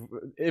too. Like,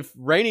 if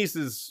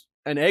Rhaenys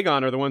and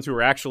Aegon are the ones who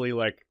are actually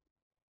like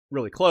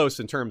really close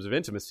in terms of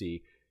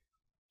intimacy,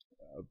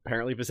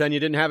 apparently Visenya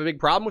didn't have a big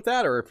problem with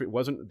that, or if it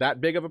wasn't that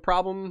big of a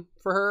problem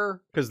for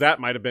her, because that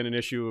might have been an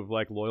issue of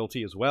like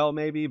loyalty as well,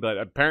 maybe. But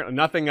apparently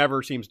nothing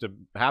ever seems to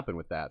happen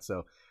with that.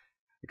 So,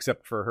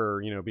 except for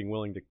her, being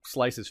willing to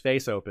slice his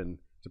face open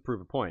to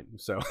prove a point.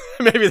 So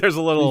maybe there's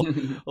a little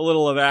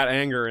of that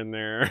anger in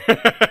there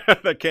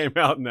that came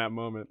out in that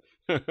moment.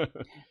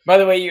 By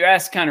the way, you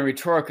asked kind of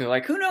rhetorically,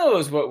 like, who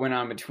knows what went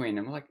on between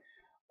them? Like,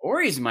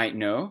 Orys might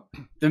know.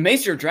 The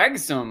Maester of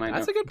Dragonstone might know.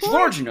 That's a good point.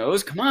 George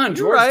knows. Come on,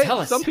 George, right.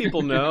 Tell us. Some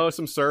people know.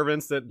 Some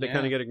servants that they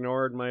kind of get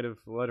ignored might have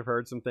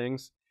heard some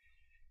things.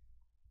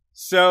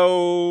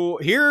 So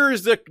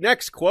here's the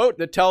next quote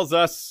that tells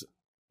us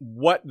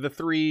what the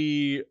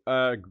three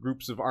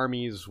groups of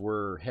armies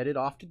were headed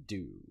off to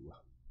do.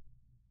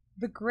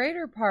 The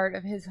greater part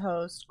of his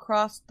host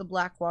crossed the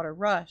Blackwater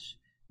Rush,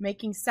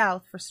 making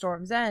south for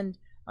Storm's End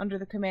under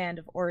the command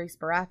of Orys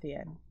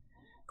Baratheon.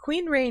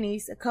 Queen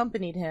Rhaenys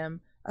accompanied him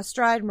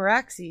astride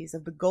Meraxes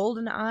of the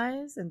golden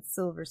eyes and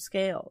silver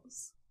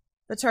scales.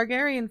 The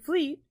Targaryen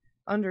fleet,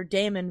 under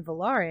Daemon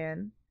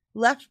Velaryon,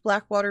 left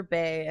Blackwater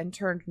Bay and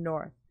turned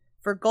north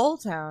for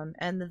Gulltown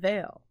and the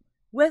Vale.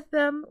 With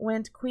them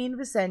went Queen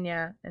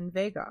Visenya and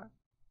Vhagar.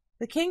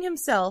 The king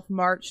himself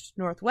marched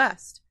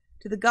northwest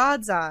to the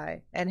God's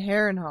Eye and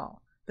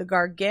Harrenhal, the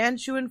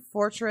gargantuan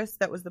fortress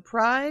that was the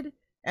pride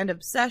and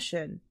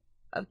obsession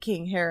of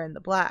King Harren the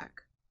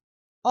Black.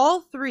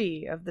 All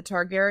three of the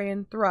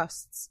Targaryen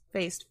thrusts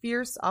faced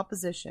fierce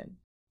opposition.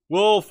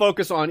 We'll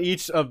focus on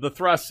each of the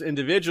thrusts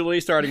individually,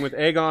 starting with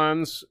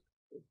Aegon's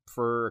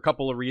for a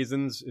couple of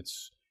reasons.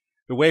 It's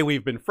the way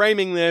we've been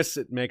framing this.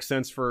 It makes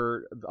sense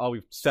for all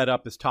we've set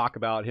up this talk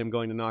about him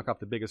going to knock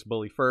off the biggest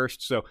bully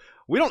first. So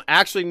we don't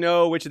actually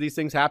know which of these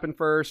things happened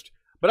first,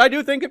 but I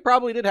do think it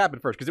probably did happen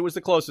first because it was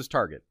the closest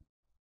target.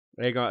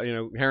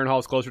 Aegon, Harrenhal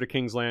is closer to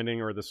King's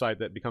Landing, or the site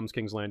that becomes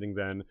King's Landing,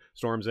 than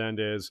Storm's End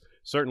is.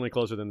 Certainly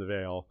closer than the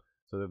Vale.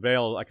 So the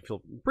Vale, I can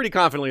feel pretty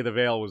confidently the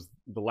Vale was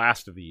the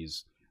last of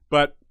these.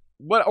 But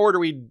what order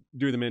we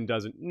do them in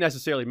doesn't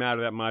necessarily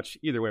matter that much.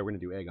 Either way, we're going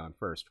to do Aegon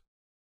first.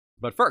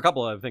 But for a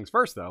couple of other things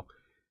first, though,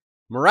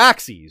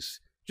 Meraxes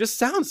just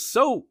sounds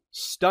so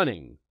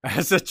stunning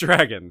as a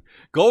dragon.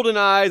 Golden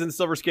eyes and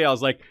silver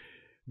scales. Like,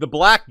 the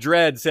black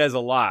dread says a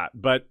lot,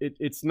 but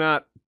it's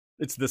not.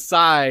 It's the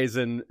size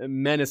and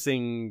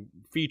menacing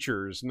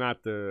features,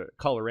 not the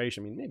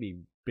coloration. I mean, maybe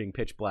being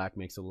pitch black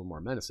makes it a little more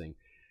menacing.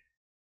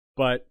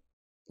 But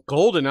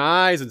golden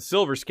eyes and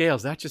silver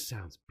scales, that just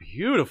sounds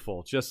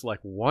beautiful. Just like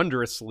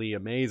wondrously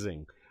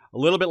amazing. A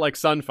little bit like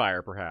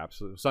Sunfire,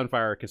 perhaps.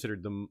 Sunfire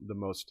considered the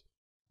most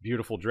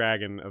beautiful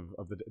dragon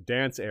of the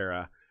dance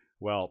era.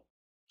 Well,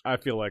 I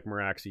feel like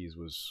Meraxes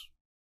was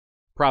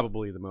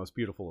probably the most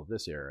beautiful of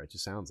this era. It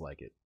just sounds like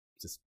it.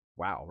 It's just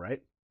wow,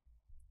 right?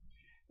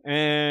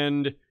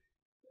 And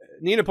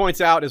Nina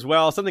points out as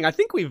well something I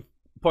think we've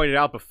pointed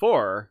out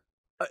before.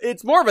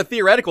 It's more of a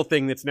theoretical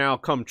thing that's now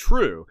come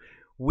true.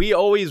 We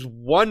always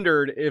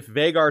wondered if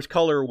Vhagar's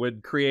color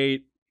would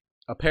create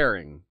a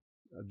pairing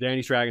of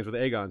Dany's dragons with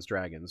Aegon's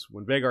dragons.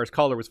 When Vhagar's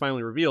color was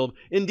finally revealed,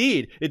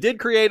 indeed, it did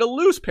create a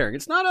loose pairing.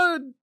 It's not a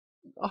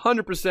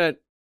 100%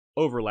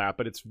 overlap,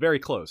 but it's very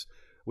close.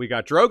 We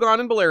got Drogon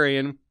and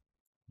Balerion,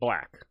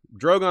 black.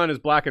 Drogon is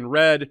black and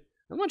red.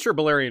 I'm not sure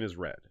Balerion is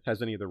red,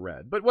 has any of the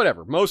red, but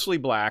whatever. Mostly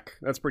black.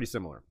 That's pretty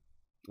similar.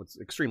 It's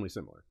extremely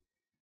similar.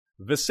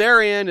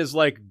 Viserion is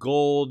like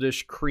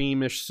goldish,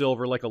 creamish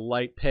silver, like a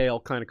light pale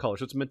kind of color.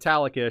 So it's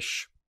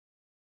metallic-ish,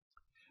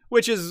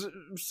 which is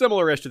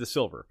similar-ish to the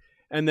silver.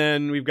 And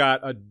then we've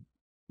got a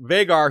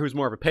Vhagar, who's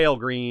more of a pale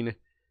green,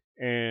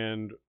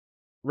 and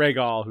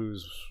Rhaegal,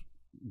 who's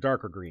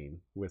darker green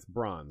with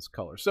bronze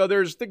color. So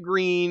there's the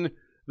green,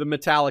 the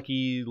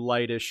metallic-y,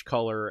 lightish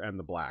color, and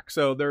the black.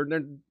 So they're,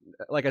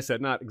 like I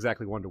said, not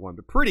exactly one-to-one,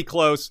 but pretty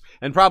close,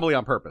 and probably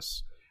on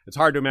purpose. It's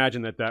hard to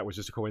imagine that was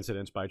just a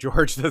coincidence by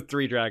George, the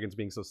three dragons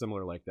being so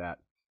similar like that.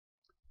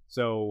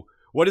 So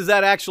what does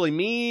that actually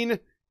mean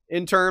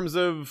in terms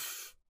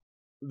of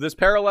this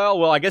parallel?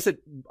 Well, I guess it,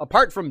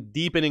 apart from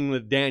deepening the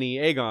Dany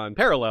Aegon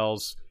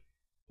parallels,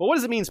 well, what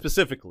does it mean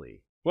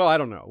specifically? Well, I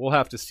don't know. We'll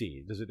have to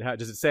see. Does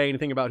it say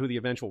anything about who the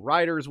eventual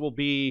riders will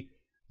be?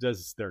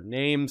 Does their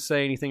names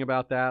say anything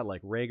about that?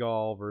 Like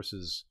Rhaegal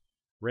versus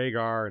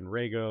Rhaegar and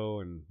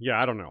Rhaego, and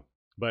yeah, I don't know.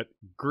 But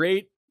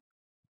great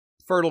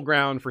fertile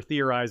ground for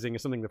theorizing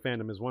is something the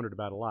fandom has wondered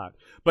about a lot.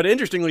 But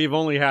interestingly, you've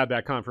only had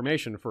that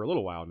confirmation for a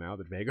little while now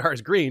that Vhagar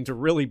is green to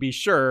really be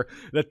sure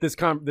that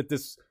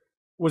this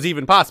was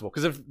even possible.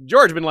 Because if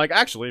George had been like,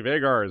 actually,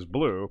 Vhagar is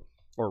blue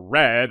or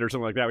red or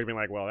something like that, we'd been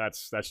like, well,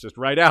 that's just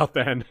right out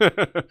then.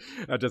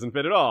 That doesn't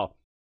fit at all.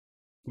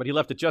 But he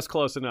left it just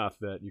close enough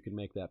that you can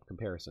make that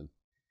comparison.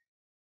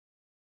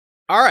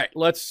 All right,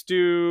 let's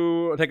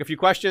take a few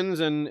questions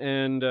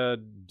and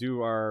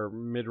do our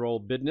mid-roll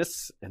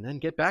business and then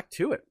get back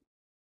to it.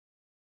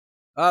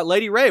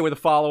 Lady Ray with a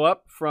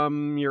follow-up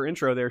from your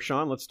intro there,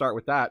 Sean. Let's start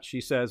with that.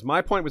 She says,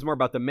 my point was more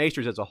about the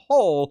maesters as a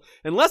whole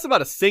and less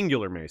about a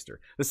singular maester.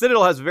 The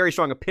Citadel has very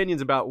strong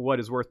opinions about what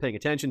is worth paying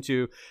attention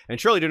to and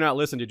surely do not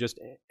listen to just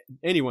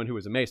anyone who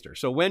is a maester.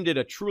 So when did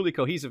a truly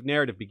cohesive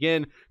narrative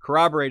begin,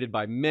 corroborated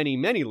by many,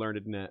 many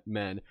learned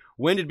men?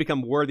 When did it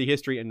become worthy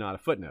history and not a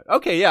footnote?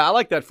 Okay, yeah, I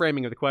like that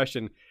framing of the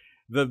question.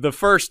 The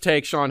first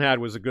take Sean had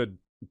was a good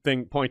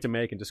point to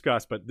make and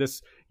discuss, but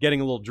this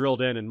getting a little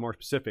drilled in and more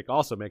specific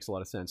also makes a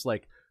lot of sense.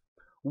 Like,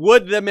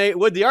 would the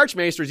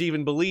archmaesters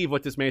even believe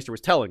what this maester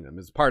was telling them?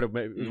 Is part of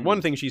one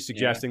thing she's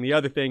suggesting. Yeah. The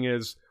other thing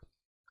is,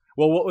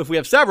 well, if we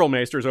have several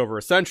maesters over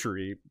a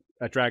century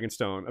at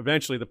Dragonstone,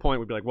 eventually the point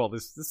would be like, well,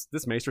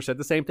 this maester said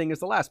the same thing as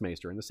the last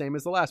maester and the same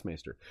as the last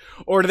maester.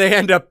 Or do they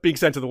end up being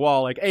sent to the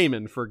wall like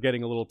Aemon for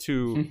getting a little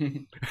too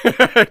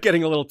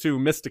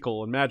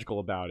mystical and magical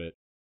about it?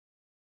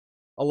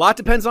 A lot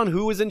depends on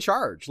who is in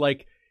charge.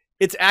 Like,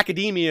 it's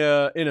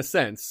academia in a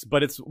sense,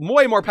 but it's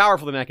way more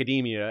powerful than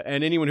academia.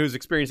 And anyone who's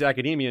experienced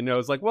academia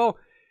knows, like, well,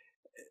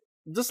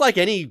 just like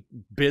any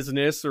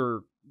business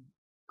or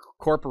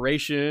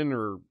corporation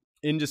or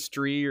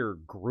industry or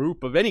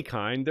group of any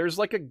kind, there's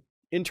like a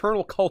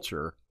internal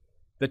culture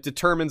that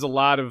determines a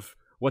lot of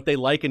what they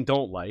like and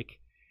don't like.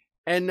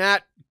 And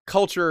that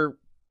culture,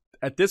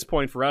 at this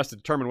point, for us to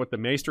determine what the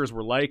Maesters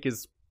were like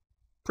is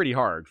pretty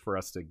hard for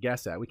us to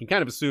guess at. We can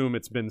kind of assume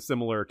it's been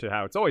similar to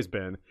how it's always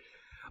been.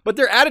 But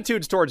their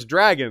attitudes towards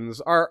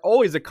dragons are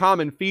always a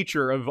common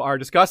feature of our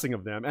discussing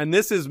of them. And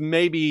this is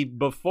maybe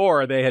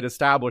before they had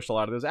established a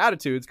lot of those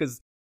attitudes,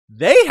 because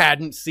they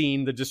hadn't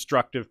seen the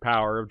destructive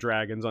power of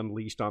dragons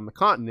unleashed on the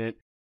continent.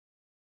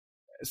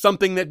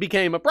 Something that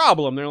became a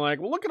problem. They're like,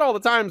 well, look at all the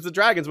times the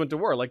dragons went to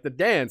war. Like the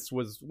dance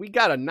was, we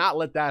gotta not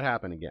let that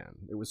happen again.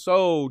 It was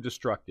so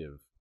destructive.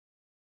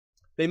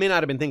 They may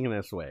not have been thinking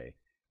this way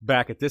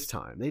back at this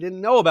time. They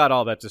didn't know about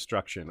all that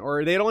destruction,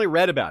 or they'd only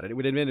read about it. It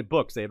would have been in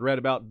books. They had read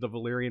about the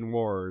Valyrian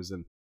Wars,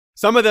 and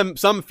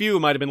some few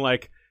might have been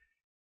like,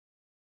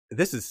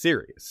 this is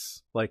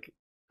serious. Like,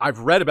 I've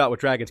read about what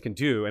dragons can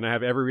do, and I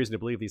have every reason to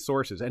believe these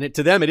sources. And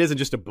to them, it isn't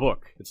just a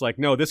book. It's like,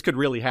 no, this could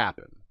really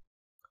happen.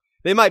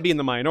 They might be in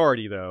the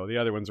minority, though. The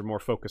other ones are more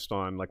focused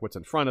on like what's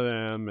in front of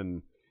them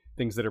and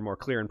things that are more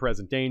clear and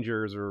present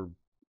dangers, or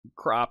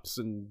crops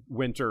and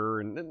winter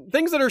and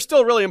things that are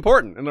still really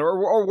important, and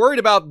are worried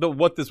about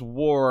what this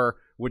war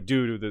would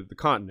do to the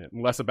continent,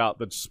 and less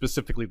about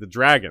specifically the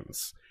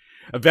dragons.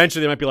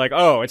 Eventually, they might be like,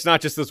 oh, it's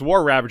not just this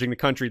war ravaging the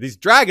country. These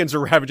dragons are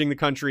ravaging the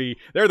country.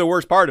 They're the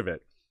worst part of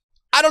it.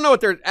 I don't know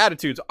what their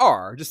attitudes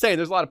are. Just saying,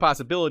 there's a lot of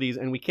possibilities,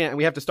 and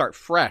we have to start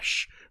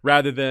fresh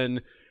rather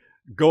than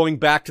going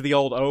back to the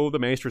old, oh, the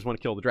Maesters want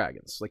to kill the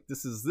dragons. Like,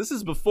 this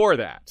is before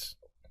that.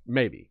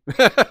 Maybe.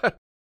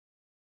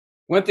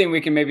 One thing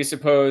we can maybe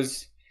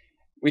suppose,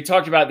 we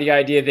talked about the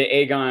idea that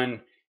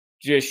Aegon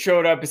just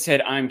showed up and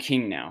said, I'm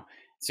king now.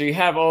 So you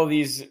have all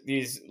these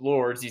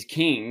lords, these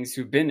kings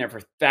who've been there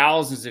for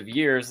thousands of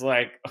years,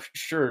 like, oh,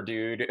 sure,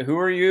 dude, who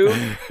are you?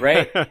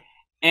 Right?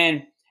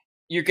 And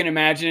you can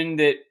imagine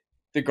that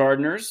the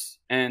gardeners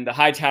and the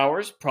high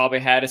towers probably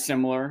had a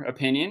similar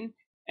opinion,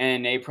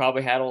 and they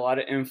probably had a lot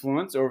of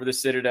influence over the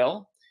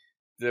Citadel.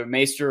 The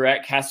Maester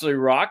at Castle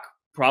Rock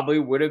probably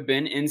would have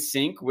been in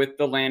sync with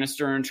the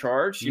Lannister in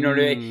charge. You know,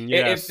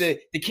 yes. If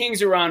the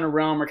kings around the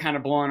realm are kind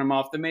of blowing them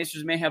off, the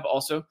Maesters may have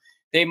also,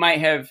 they might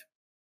have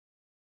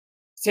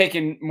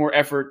taken more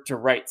effort to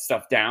write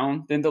stuff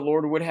down than the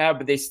Lord would have,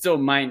 but they still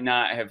might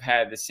not have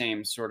had the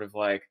same sort of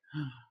like,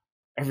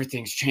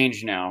 everything's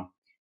changed now,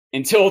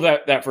 until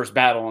that first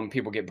battle and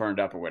people get burned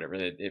up or whatever.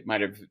 It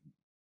might have,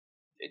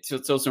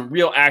 until some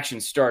real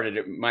action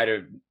started,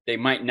 they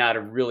might not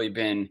have really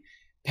been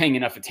paying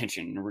enough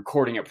attention and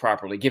recording it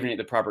properly, giving it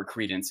the proper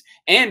credence.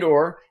 And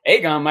or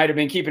Aegon might have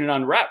been keeping it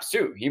on wraps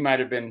too. He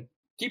might have been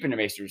keeping the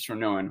Maesters from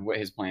knowing what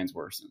his plans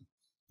were. So.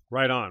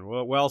 Right on.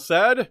 Well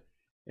said.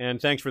 And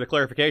thanks for the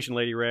clarification,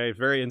 Lady Ray.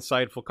 Very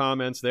insightful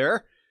comments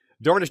there.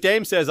 Dornish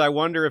Dame says, I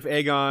wonder if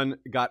Aegon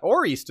got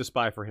Orys to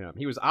spy for him.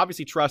 He was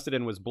obviously trusted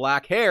and was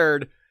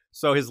black-haired,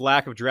 so his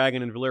lack of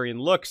dragon and Valyrian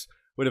looks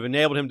would have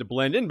enabled him to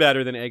blend in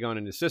better than Aegon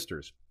and his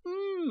sisters.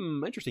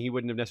 Interesting. He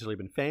wouldn't have necessarily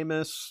been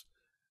famous.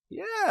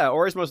 Yeah,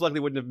 Orys most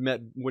likely wouldn't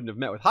have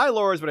met with High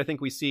Lords, but I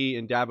think we see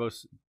in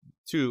Davos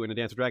 2 in A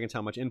Dance of Dragons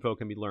how much info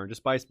can be learned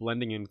just by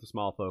blending in with the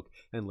small folk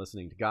and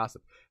listening to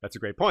gossip. That's a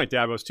great point.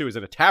 Davos 2 is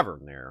in a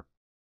tavern there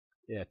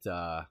at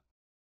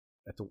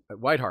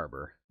White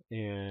Harbor,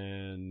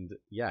 and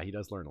yeah, he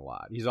does learn a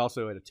lot. He's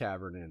also at a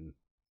tavern in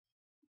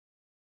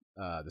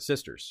the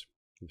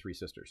Three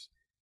Sisters.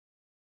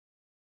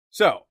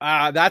 So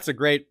that's a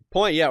great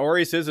point. Yeah,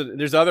 Orys is.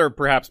 There's other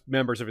perhaps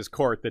members of his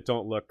court that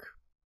don't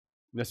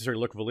necessarily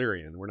look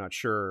Valyrian. We're not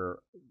sure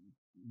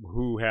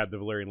who had the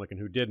Valyrian look and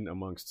who didn't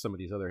amongst some of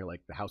these other,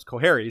 like the House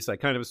Coherys. I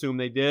kind of assume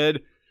they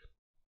did,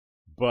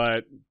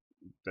 but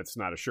that's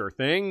not a sure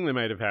thing. They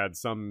might have had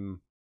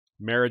some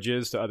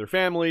marriages to other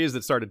families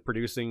that started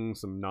producing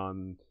some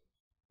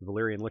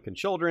non-Valyrian looking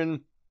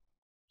children.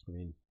 I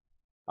mean,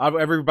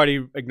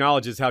 everybody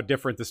acknowledges how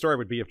different the story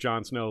would be if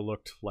Jon Snow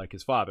looked like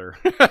his father,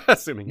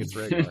 assuming it's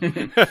regular.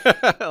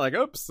 Like,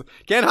 oops,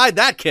 can't hide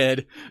that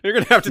kid. You're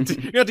gonna have to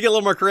get a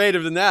little more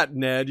creative than that,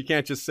 Ned. You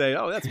can't just say,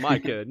 "Oh, that's my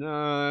kid."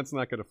 No, that's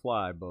not gonna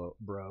fly,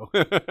 bro.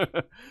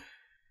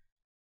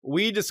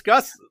 We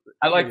discuss.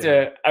 I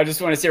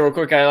just want to say real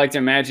quick. I like to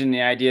imagine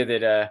the idea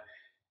that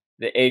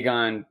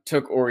Aegon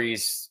took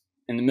Orys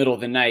in the middle of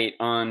the night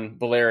on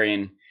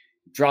Balerion,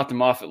 dropped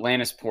them off at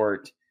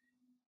Lannisport,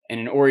 and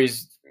then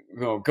Orys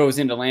goes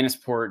into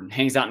Lannisport and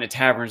hangs out in the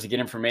taverns to get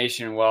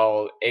information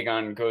while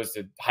Aegon goes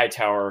to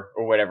Hightower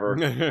or whatever.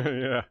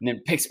 Yeah. And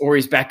then picks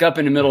Orys back up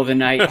in the middle of the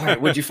night. All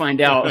right, what'd you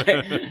find out?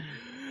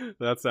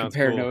 That sounds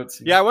Compare cool.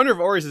 notes. Yeah, I wonder if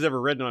Orys has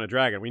ever ridden on a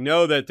dragon. We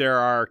know that there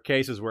are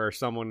cases where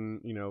someone,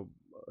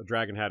 a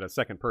dragon had a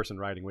second person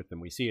riding with them.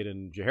 We see it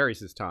in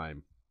Jaehaerys'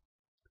 time.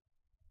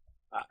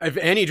 If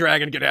any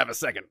dragon could have a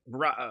second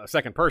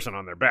person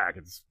on their back,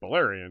 it's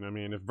Balerion. I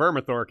mean, if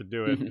Vermithor could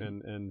do it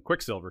and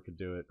Quicksilver could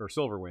do it, or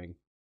Silverwing,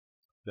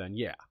 then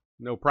yeah,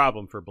 no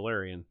problem for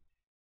Balerion.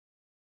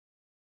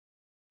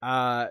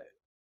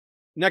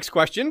 Next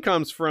question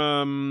comes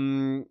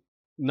from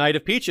Knight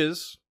of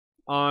Peaches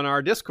on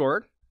our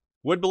Discord.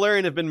 Would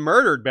Balerion have been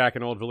murdered back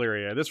in Old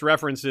Valyria? This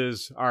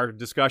references our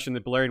discussion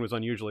that Balerion was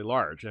unusually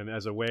large, and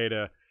as a way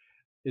to,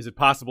 is it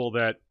possible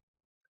that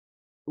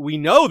we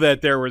know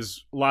that there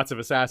was lots of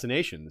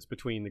assassinations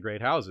between the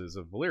great houses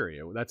of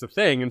Valyria? That's a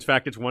thing. In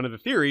fact, it's one of the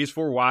theories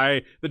for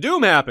why the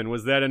Doom happened,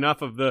 was that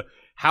enough of the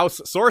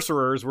house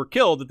sorcerers were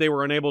killed that they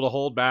were unable to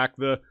hold back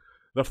the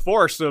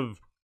force of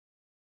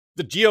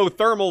the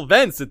geothermal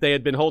vents that they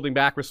had been holding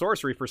back with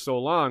sorcery for so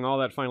long. All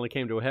that finally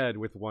came to a head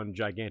with one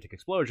gigantic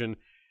explosion.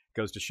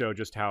 Goes to show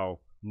just how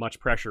much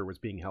pressure was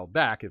being held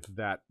back if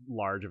that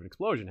large of an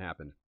explosion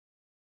happened.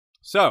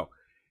 So,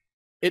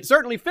 it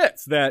certainly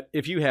fits that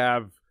if you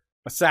have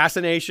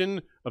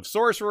assassination of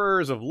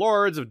sorcerers, of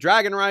lords, of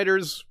dragon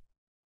riders,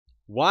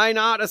 why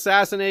not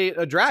assassinate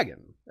a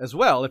dragon as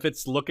well? If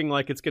it's looking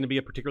like it's going to be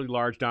a particularly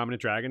large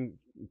dominant dragon,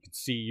 you can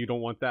see you don't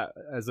want that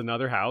as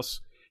another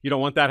house. You don't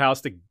want that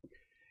house to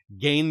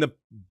gain the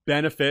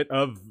benefit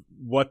of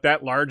what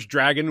that large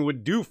dragon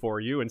would do for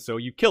you, and so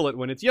you kill it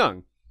when it's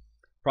young.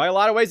 Probably a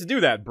lot of ways to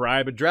do that.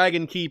 Bribe a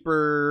dragon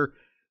keeper.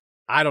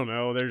 I don't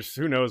know. There's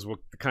who knows what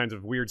kinds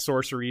of weird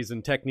sorceries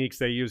and techniques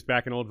they used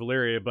back in Old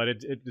Valyria, but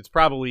it's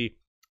probably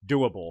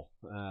doable.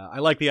 I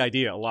like the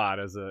idea a lot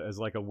as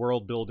like a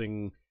world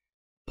building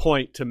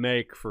point to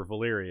make for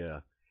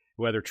Valyria.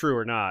 Whether true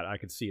or not, I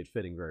could see it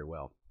fitting very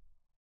well.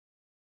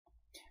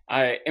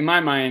 In my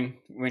mind,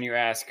 when you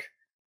ask,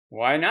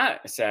 why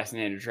not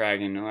assassinate a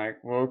dragon? I'm like,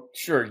 well,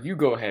 sure, you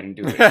go ahead and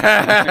do it.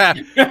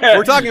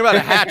 We're talking about a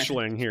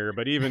hatchling here,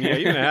 but even a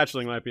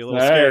hatchling might be a little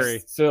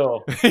scary.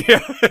 Still,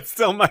 yeah, it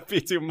still might be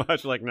too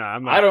much. Like, nah,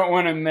 I'm not. I don't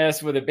want to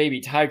mess with a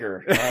baby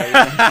tiger.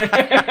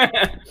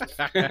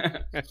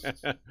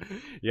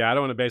 Yeah, I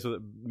don't want to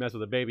mess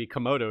with a baby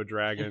Komodo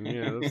dragon.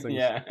 Those things.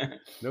 Yeah.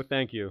 No,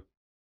 thank you.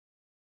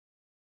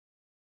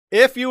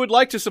 If you would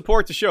like to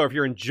support the show, if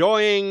you're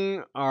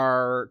enjoying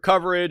our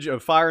coverage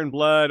of Fire and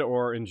Blood,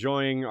 or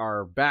enjoying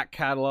our back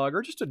catalog,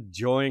 or just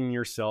enjoying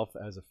yourself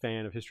as a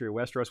fan of History of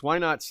Westeros, why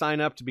not sign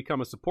up to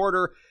become a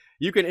supporter?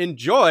 You can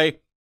enjoy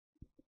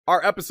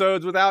our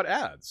episodes without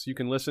ads. You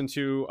can listen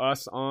to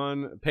us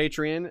on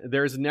Patreon.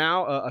 There's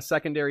now a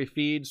secondary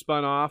feed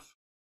spun off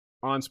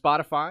on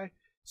Spotify.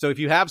 So if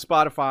you have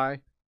Spotify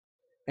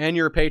and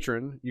you're a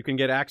patron, you can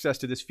get access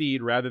to this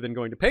feed rather than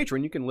going to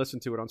Patreon. You can listen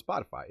to it on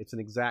Spotify. It's an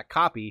exact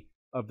copy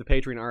of the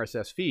Patreon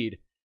RSS feed.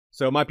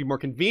 So it might be more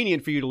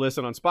convenient for you to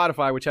listen on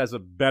Spotify, which has a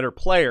better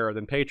player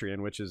than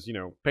Patreon, which is,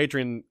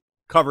 Patreon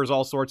covers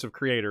all sorts of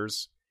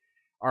creators,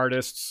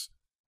 artists,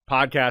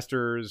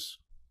 podcasters,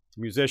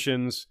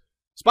 musicians.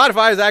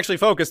 Spotify is actually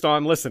focused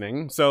on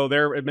listening, so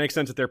it makes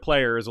sense that their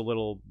player is a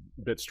little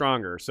bit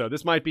stronger. So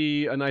this might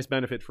be a nice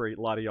benefit for a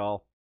lot of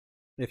y'all.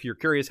 If you're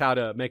curious how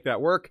to make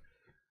that work,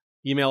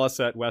 email us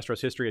at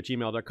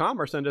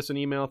westroshistory@gmail.com or send us an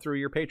email through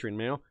your Patreon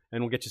mail,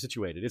 and we'll get you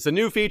situated. It's a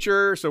new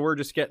feature, so we're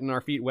just getting our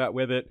feet wet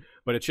with it,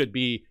 but it should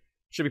be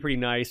pretty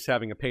nice.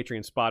 Having a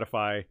Patreon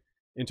Spotify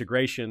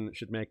integration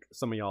should make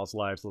some of y'all's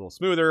lives a little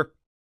smoother, a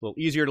little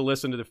easier to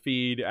listen to the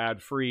feed,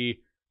 ad-free,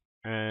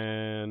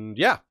 and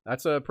yeah,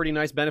 that's a pretty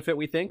nice benefit,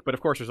 we think. But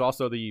of course, there's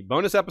also the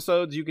bonus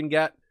episodes you can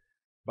get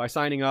by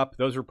signing up.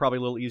 Those are probably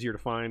a little easier to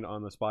find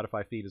on the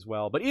Spotify feed as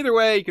well. But either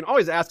way, you can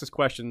always ask us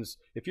questions.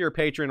 If you're a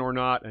patron or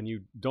not and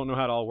you don't know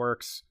how it all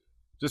works,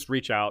 just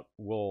reach out.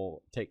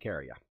 We'll take care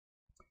of you.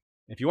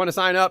 If you want to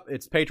sign up,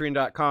 it's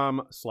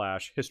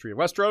patreon.com/History of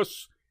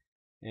Westeros.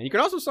 And you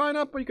can also sign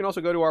up, or you can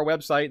also go to our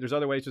website. There's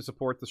other ways to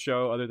support the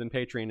show other than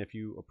Patreon if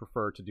you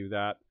prefer to do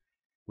that.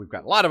 We've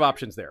got a lot of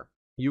options there.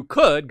 You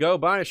could go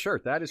buy a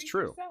shirt. That is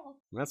true.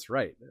 That's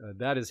right.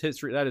 That is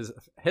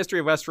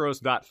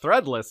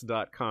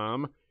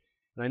historyofwesteros.threadless.com.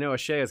 And I know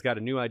Ashay has got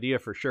a new idea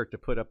for a shirt to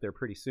put up there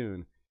pretty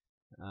soon.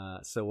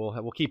 So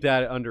we'll keep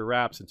that under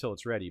wraps until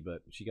it's ready.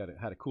 But she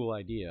had a cool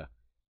idea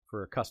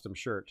for a custom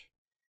shirt,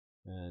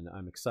 and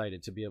I'm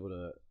excited to be able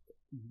to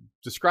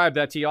describe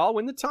that to y'all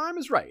when the time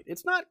is right.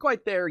 It's not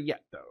quite there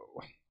yet,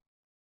 though.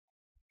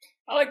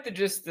 I like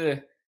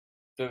the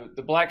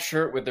black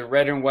shirt with the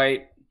red and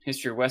white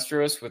History of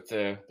Westeros with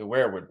the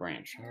werewood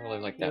branch. I really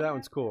like that. Yeah, that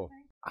one's cool.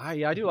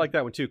 I do like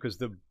that one too, because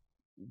the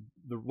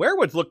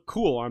werewoods look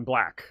cool on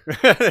black.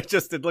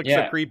 It looks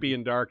so creepy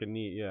and dark and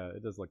neat. Yeah,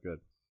 it does look good.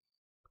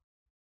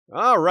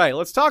 All right,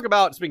 let's talk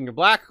about, speaking of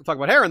black, let's talk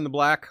about Harren the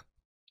Black.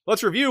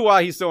 Let's review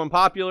why he's so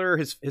unpopular.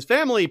 His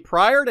family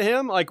prior to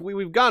him, like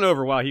we've gone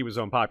over why he was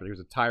so unpopular. He was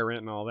a tyrant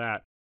and all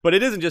that. But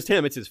it isn't just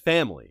him, it's his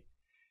family.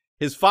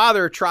 His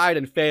father tried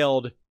and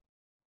failed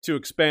to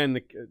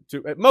expand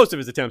most of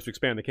his attempts to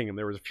expand the kingdom.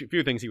 There was a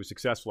few things he was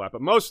successful at, but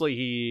mostly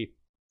he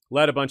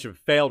led a bunch of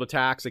failed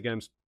attacks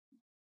against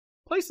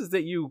places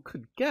that you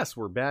could guess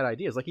were bad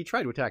ideas. Like he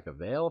tried to attack the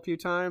Vale a few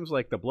times,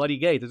 like the Bloody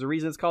Gate. There's a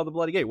reason it's called the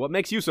Bloody Gate. What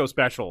makes you so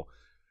special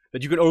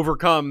that you can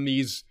overcome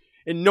these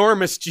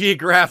enormous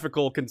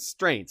geographical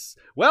constraints?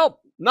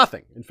 Well,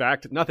 nothing. In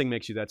fact, nothing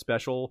makes you that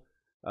special.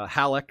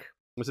 Halleck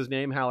was his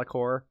name,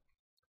 Hallacor.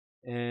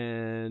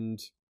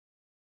 And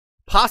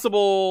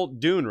possible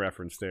Dune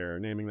reference there,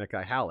 naming that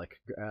guy Halleck,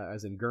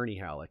 as in Gurney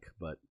Halleck,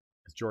 but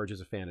George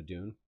is a fan of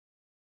Dune.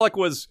 Halleck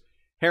was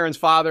Harren's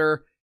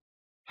father.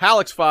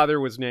 Halleck's father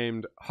was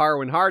named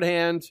Harwin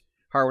Hardhand.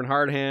 Harwin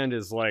Hardhand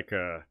is like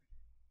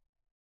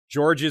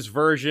George's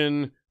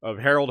version of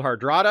Harold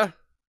Hardrada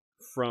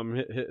from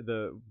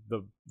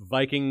the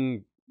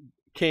Viking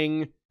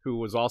king, who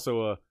was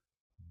also a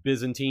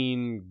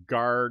Byzantine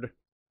guard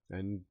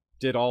and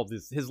did all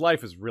this. His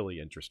life is really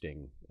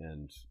interesting,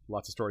 and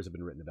lots of stories have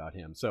been written about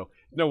him. So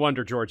no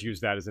wonder George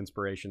used that as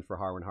inspiration for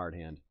Harwin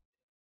Hardhand.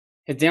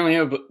 Has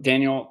Daniele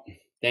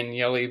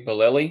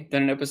Bolelli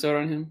done an episode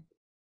on him?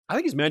 I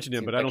think he's mentioned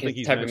him, but I don't think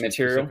he's type of mentioned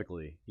material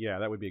specifically. Yeah,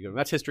 that would be a good one.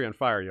 That's History on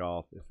Fire,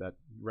 y'all, if that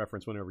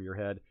reference went over your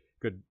head.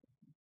 Good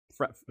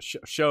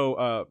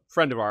show,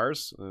 friend of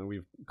ours.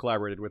 We've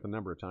collaborated with a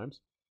number of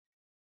times.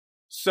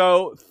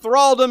 So,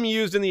 thraldom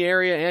used in the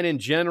area and in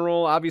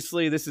general.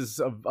 Obviously, this is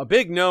a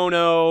big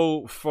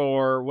no-no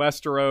for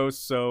Westeros.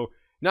 So,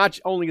 not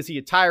only is he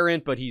a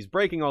tyrant, but he's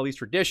breaking all these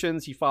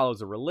traditions. He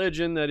follows a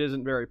religion that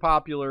isn't very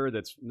popular,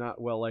 that's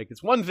not well liked.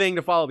 It's one thing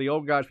to follow the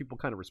old gods. People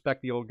kind of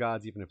respect the old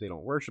gods, even if they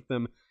don't worship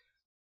them.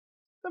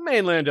 The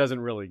mainland doesn't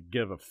really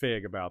give a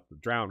fig about the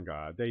drowned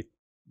god.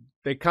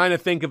 They kind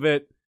of think of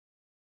it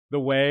the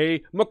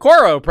way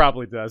Makoro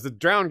probably does. The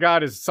drowned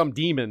god is some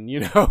demon, you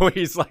know?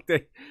 He's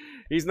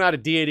not a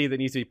deity that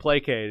needs to be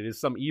placated.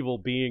 It's some evil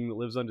being that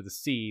lives under the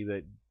sea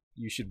that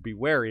you should be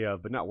wary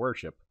of, but not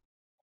worship.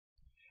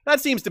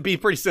 That seems to be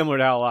pretty similar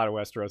to how a lot of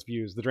Westeros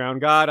views the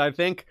drowned god, I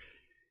think.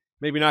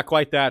 Maybe not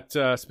quite that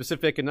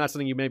specific, and not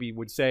something you maybe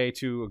would say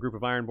to a group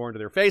of Ironborn to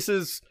their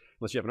faces,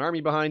 unless you have an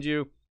army behind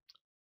you.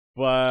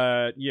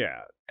 But,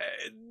 yeah,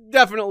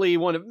 definitely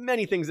one of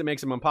many things that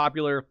makes him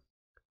unpopular.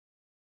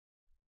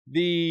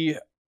 The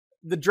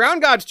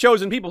drowned god's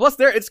chosen people. Plus,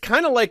 it's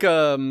kind of like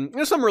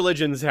some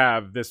religions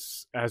have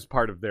this as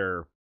part of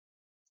their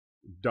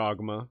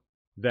dogma,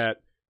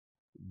 that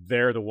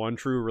they're the one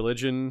true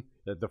religion,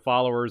 that the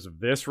followers of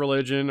this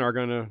religion are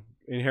going to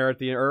inherit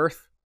the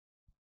earth.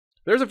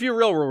 There's a few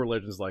real world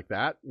religions like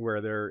that,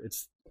 where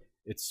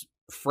it's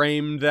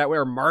framed that way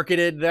or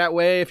marketed that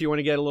way, if you want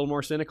to get a little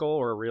more cynical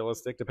or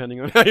realistic,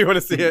 depending on how you want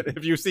to see it.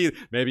 If you see,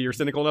 maybe you're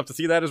cynical enough to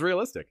see that as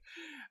realistic.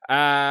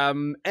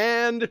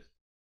 And,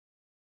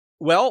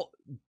 well,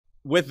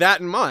 with that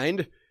in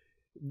mind,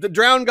 the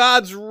drowned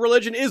god's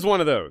religion is one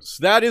of those.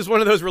 That is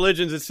one of those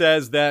religions that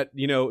says that,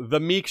 you know, the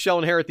meek shall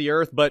inherit the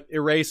earth, but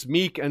erase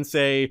meek and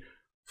say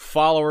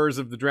followers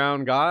of the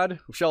drowned god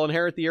shall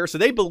inherit the earth. So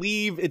they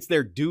believe it's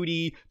their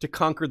duty to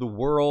conquer the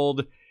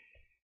world,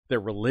 their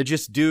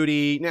religious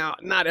duty. Now,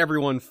 not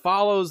everyone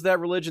follows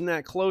that religion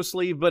that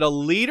closely, but a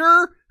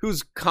leader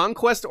who's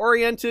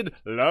conquest-oriented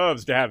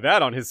loves to have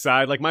that on his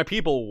side. Like, my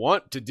people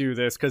want to do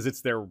this because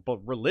it's their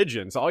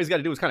religion. So all he's got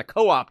to do is kind of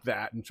co-opt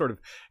that and sort of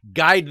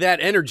guide that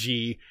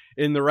energy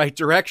in the right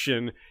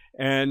direction,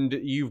 and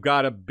you've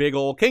got a big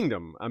old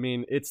kingdom. I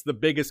mean, it's the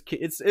biggest...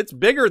 It's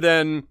bigger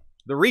than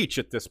the Reach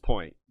at this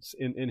point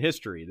in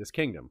history, this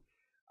kingdom,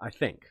 I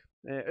think.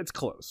 It's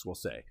close, we'll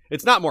say.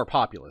 It's not more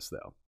populous,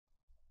 though.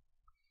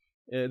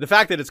 The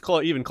fact that it's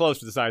even close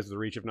to the size of the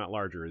Reach, if not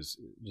larger, is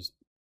just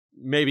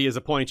maybe is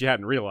a point you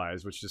hadn't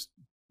realized, which just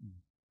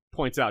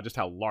points out just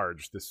how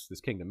large this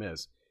kingdom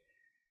is.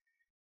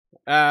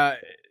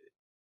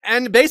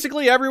 And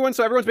basically everyone's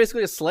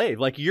basically a slave.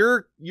 Like,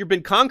 you've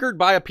been conquered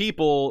by a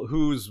people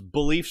whose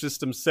belief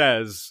system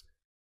says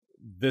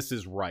this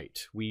is right.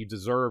 We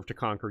deserve to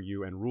conquer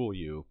you and rule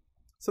you.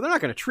 So they're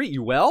not going to treat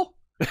you well.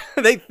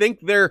 They think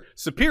they're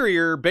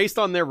superior based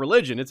on their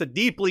religion. It's a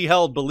deeply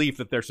held belief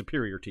that they're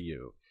superior to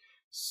you.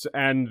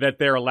 And that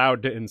they're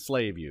allowed to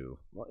enslave you.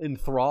 Well,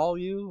 enthrall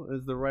you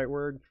is the right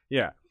word.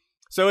 Yeah.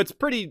 So it's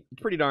pretty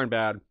darn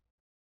bad.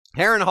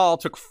 Harrenhal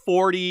took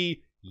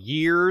 40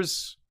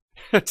 years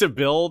to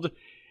build.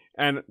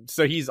 And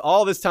so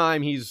all this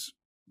time, he's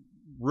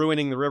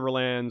ruining the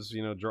Riverlands,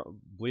 you know,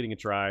 bleeding it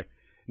dry.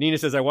 Nina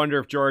says, I wonder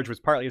if George was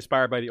partly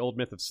inspired by the old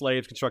myth of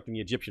slaves constructing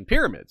the Egyptian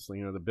pyramids.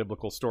 You know, the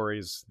biblical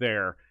stories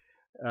there.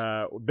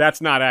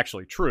 That's not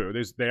actually true.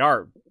 They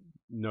are...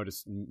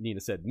 Notice Nina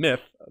said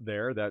myth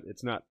there, that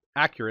it's not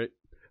accurate,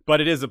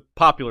 but it is a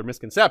popular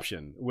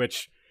misconception,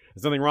 which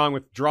there's nothing wrong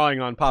with drawing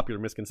on popular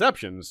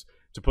misconceptions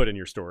to put in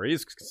your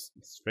stories.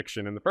 It's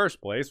fiction in the first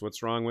place.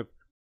 What's wrong with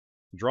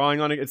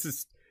drawing on it? It's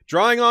just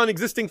drawing on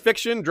existing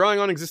fiction, drawing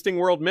on existing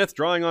world myths,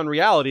 drawing on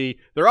reality.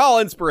 They're all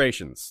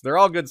inspirations. They're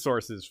all good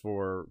sources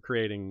for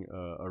creating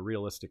a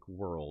realistic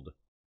world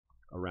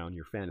around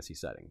your fantasy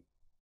setting.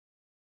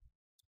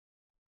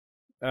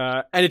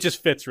 And it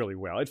just fits really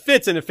well. It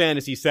fits in a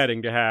fantasy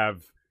setting to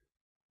have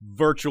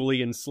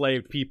virtually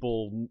enslaved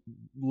people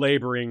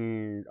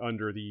laboring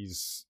under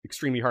these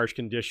extremely harsh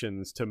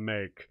conditions to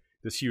make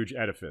this huge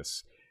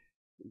edifice.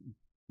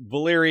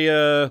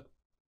 Valyria,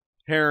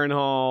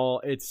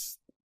 Harrenhal,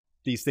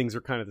 these things are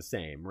kind of the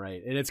same,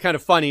 right? And it's kind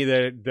of funny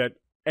that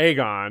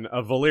Aegon,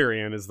 a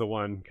Valyrian, is the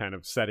one kind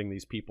of setting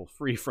these people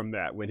free from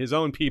that, when his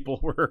own people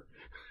were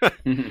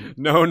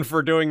known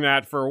for doing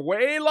that for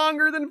way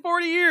longer than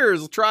 40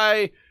 years.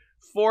 Try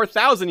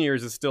 4,000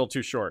 years is still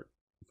too short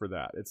for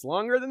that. It's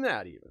longer than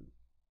that, even.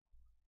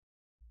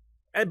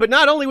 But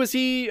not only was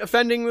he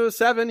offending the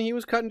Seven, he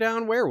was cutting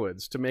down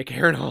werewoods to make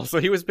Harrenhal, so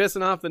he was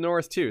pissing off the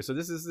North too. So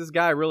this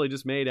guy really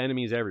just made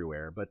enemies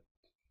everywhere, but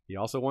he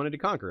also wanted to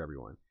conquer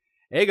everyone.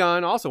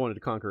 Aegon also wanted to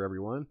conquer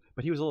everyone,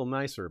 but he was a little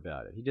nicer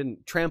about it. He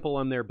didn't trample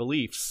on their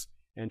beliefs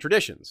and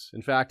traditions.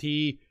 In fact,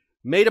 he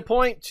made a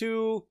point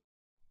to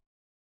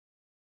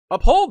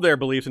uphold their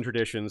beliefs and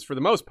traditions for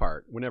the most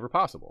part, whenever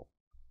possible.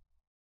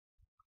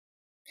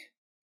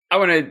 I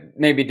want to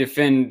maybe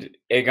defend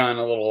Aegon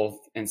a little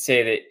and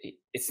say that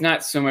it's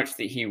not so much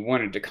that he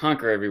wanted to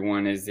conquer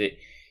everyone as that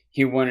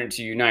he wanted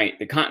to unite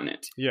the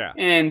continent. Yeah.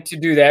 And to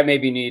do that,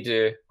 maybe you need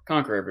to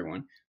conquer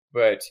everyone.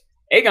 But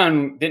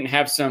Aegon didn't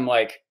have some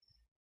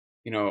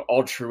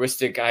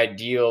altruistic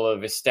ideal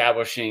of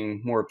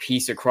establishing more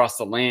peace across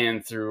the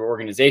land through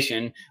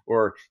organization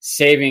or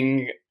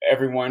saving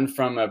everyone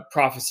from a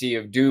prophecy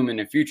of doom in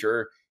the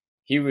future.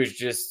 He was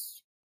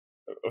just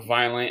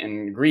violent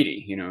and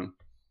greedy,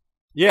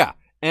 Yeah,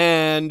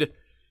 and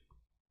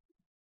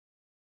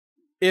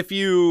if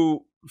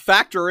you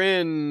factor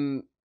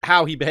in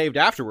how he behaved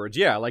afterwards,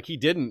 he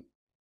didn't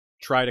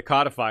try to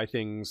codify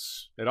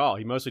things at all.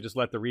 He mostly just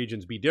let the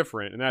regions be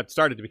different, and that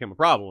started to become a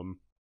problem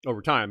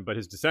over time, but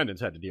his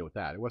descendants had to deal with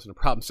that. It wasn't a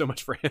problem so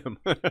much for him.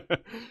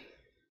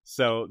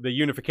 So the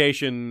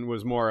unification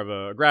was more of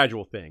a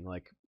gradual thing,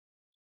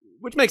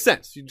 which makes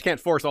sense. You can't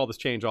force all this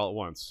change all at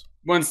once.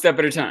 One step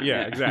at a time.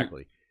 Yeah,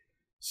 exactly.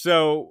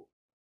 So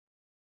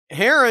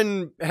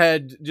Harren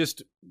had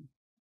just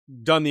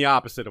done the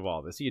opposite of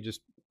all this. He had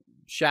just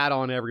shat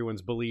on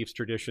everyone's beliefs,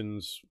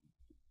 traditions,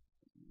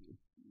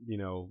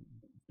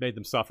 made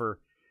them suffer.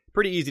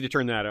 Pretty easy to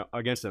turn that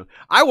against him.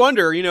 I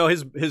wonder,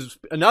 his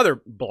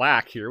another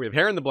black here. We have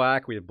Harren the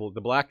Black. We have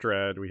the Black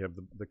Dread. We have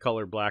the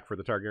color black for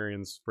the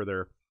Targaryens for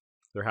their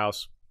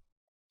house.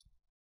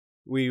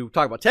 We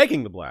talk about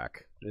taking the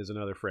black is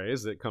another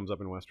phrase that comes up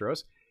in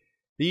Westeros.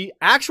 The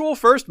actual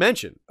first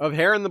mention of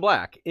Harren the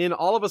Black in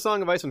all of A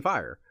Song of Ice and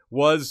Fire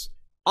was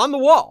on the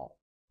wall.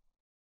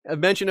 A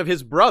mention of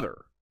his brother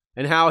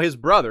and how his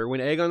brother,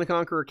 when Aegon the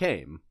Conqueror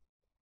came,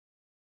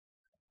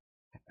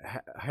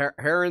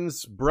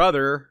 Harren's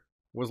brother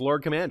was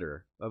Lord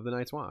Commander of the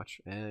Night's Watch,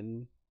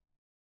 and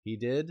he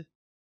did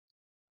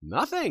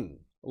nothing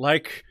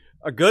like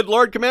a good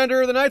Lord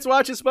Commander of the Night's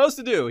Watch is supposed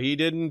to do. He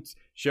didn't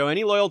show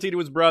any loyalty to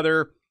his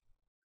brother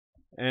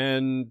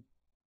and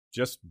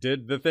just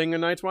did the thing a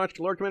Night's Watch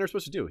Lord Commander is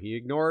supposed to do. He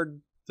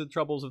ignored the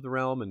troubles of the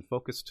realm and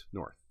focused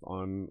north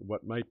on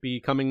what might be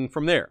coming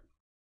from there.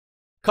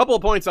 Couple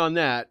of points on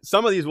that.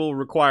 Some of these will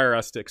require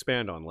us to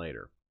expand on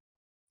later.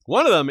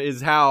 One of them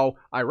is how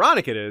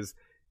ironic it is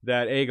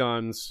that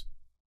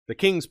the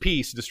King's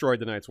Peace destroyed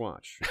the Night's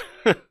Watch,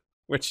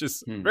 which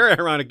is very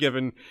ironic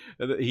given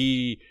that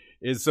he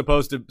is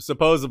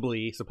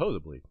supposedly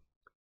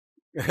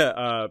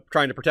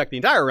trying to protect the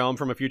entire realm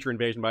from a future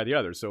invasion by the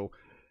others. So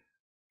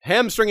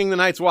hamstringing the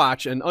Night's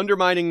Watch and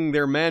undermining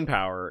their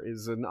manpower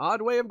is an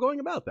odd way of going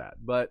about that,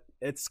 but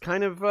it's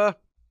kind of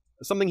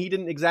something he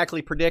didn't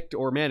exactly predict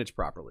or manage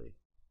properly.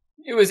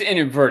 It was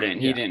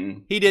inadvertent. Yeah.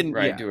 He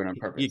didn't do it on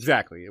purpose.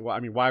 Exactly. Well,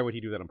 I mean, why would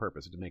he do that on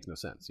purpose? It makes no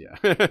sense.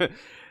 Yeah.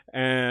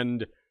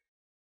 And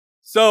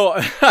so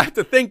I have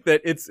to think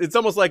that it's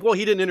almost like, well,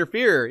 he didn't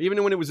interfere,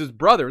 even when it was his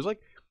brother. It's like,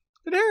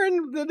 did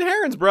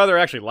Harren's brother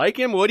actually like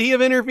him? Would he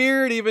have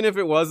interfered even if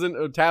it wasn't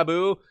a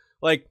taboo?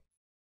 Like,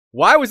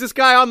 why was this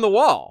guy on the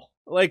wall?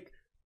 Like,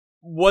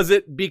 was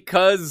it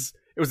because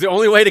it was the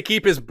only way to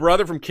keep his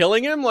brother from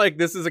killing him? Like,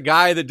 this is a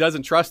guy that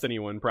doesn't trust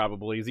anyone,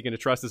 probably. Is he going to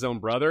trust his own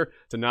brother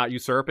to not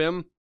usurp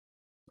him?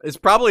 It's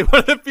probably one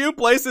of the few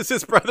places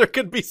his brother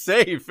could be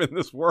safe in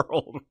this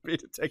world, would be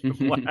to take the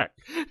black.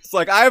 It's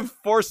like, I've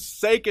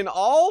forsaken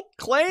all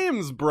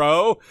claims,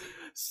 bro.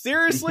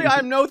 Seriously,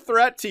 I'm no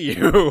threat to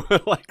you.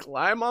 Like,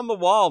 I'm on the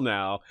wall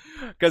now.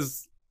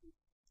 Because,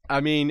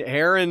 I mean,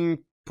 Harren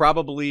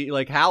probably,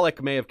 like,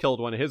 Halleck may have killed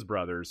one of his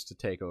brothers to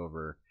take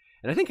over.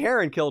 And I think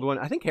Harren killed one.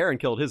 I think Harren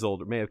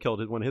may have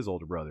killed one of his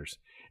older brothers.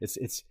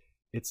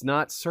 It's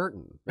not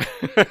certain,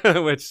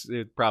 which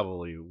it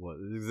probably was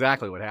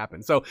exactly what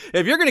happened. So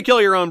if you're going to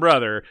kill your own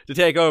brother to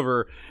take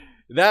over,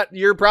 that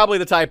you're probably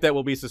the type that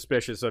will be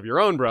suspicious of your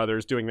own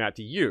brothers doing that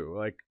to you.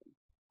 Like,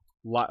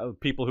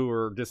 people who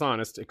are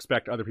dishonest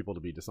expect other people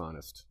to be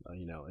dishonest.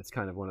 It's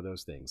kind of one of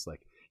those things.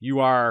 Like,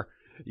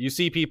 you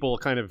see people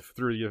kind of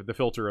through the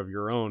filter of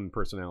your own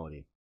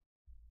personality.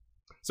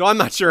 So I'm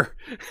not sure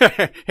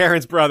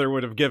Harren's brother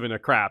would have given a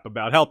crap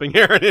about helping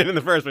Harren in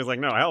the first place. Like,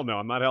 no, hell no,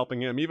 I'm not helping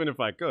him. Even if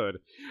I could,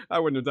 I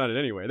wouldn't have done it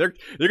anyway.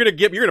 You're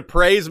gonna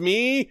praise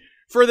me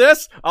for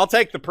this? I'll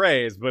take the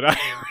praise, but I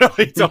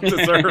really don't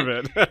deserve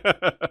it.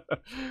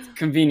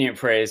 Convenient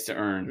praise to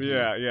earn.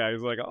 Yeah.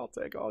 He's like, I'll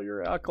take all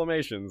your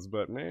acclamations,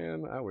 but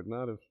man, I would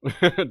not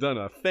have done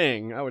a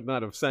thing. I would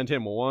not have sent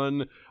him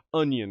one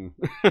onion.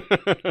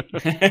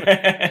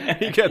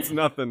 He gets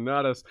nothing.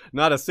 Not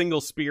a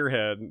single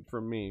spearhead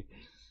from me.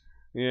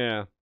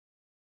 Yeah.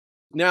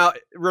 Now,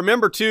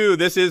 remember too,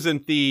 this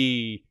isn't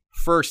the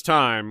first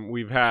time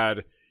we've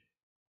had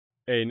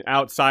an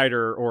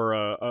outsider or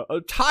a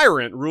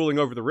tyrant ruling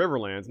over the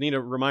Riverlands. Nina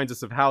reminds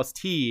us of House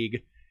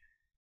Teague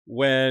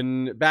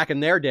when back in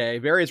their day,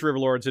 various river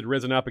lords had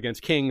risen up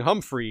against King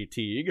Humphrey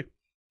Teague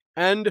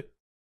and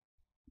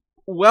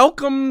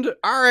welcomed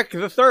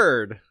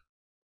Arlan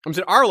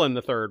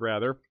III,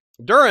 rather,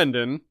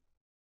 Durrandon,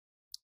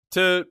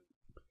 to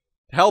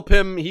help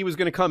him. He was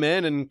going to come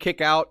in and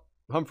kick out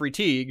Humphrey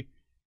Teague,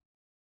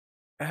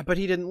 but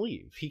he didn't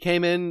leave. He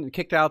came in,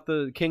 kicked out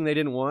the king they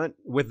didn't want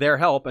with their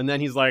help, and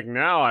then he's like,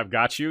 now I've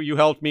got you. You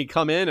helped me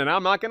come in, and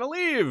I'm not going to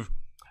leave.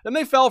 And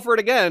they fell for it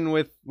again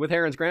with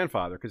Harren's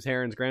grandfather, because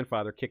Harren's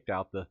grandfather kicked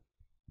out the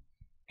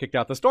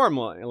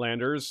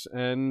Stormlanders,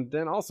 and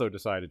then also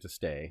decided to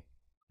stay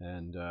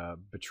and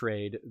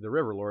betrayed the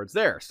river lords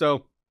there.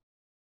 So,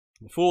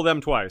 fool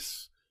them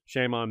twice.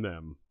 Shame on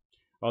them.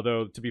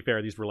 Although, to be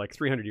fair, these were like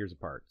 300 years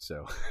apart,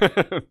 so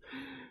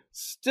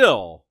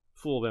still,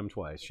 fool them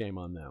twice. Shame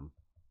on them.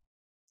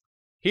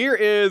 Here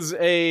is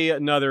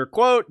another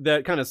quote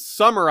that kind of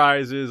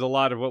summarizes a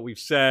lot of what we've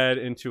said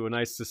into a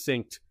nice,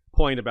 succinct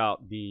point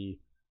about the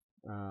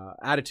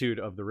attitude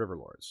of the river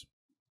lords.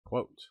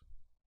 Quote,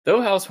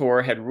 "Though House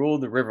Hoare had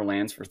ruled the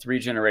Riverlands for 3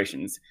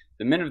 generations,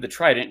 the men of the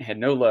Trident had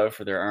no love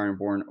for their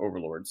ironborn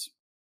overlords.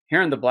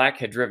 Harren the Black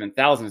had driven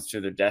thousands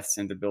to their deaths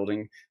in the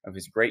building of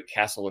his great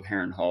castle of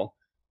Harrenhal,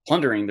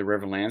 plundering the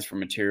Riverlands for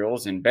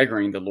materials and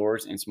beggaring the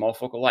lords and small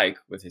folk alike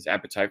with his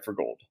appetite for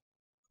gold."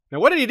 Now,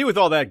 what did he do with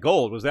all that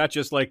gold? Was that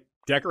just like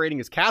decorating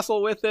his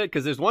castle with it?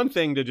 Because there's one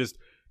thing to just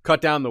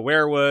cut down the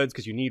weirwoods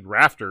because you need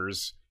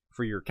rafters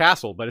for your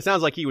castle, but it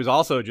sounds like he was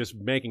also just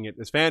making it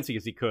as fancy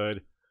as he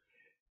could,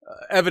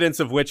 evidence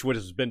of which would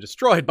have been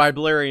destroyed by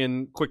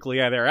Balerion quickly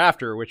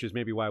thereafter, which is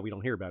maybe why we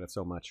don't hear about it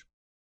so much.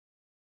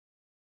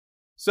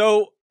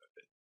 So,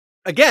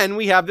 again,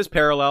 we have this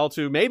parallel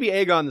to maybe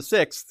Aegon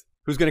VI,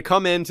 who's going to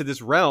come into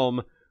this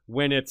realm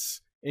when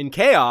it's in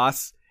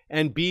chaos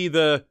and be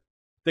the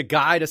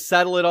guy to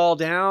settle it all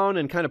down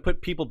and kind of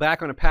put people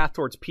back on a path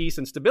towards peace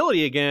and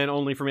stability again,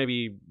 only for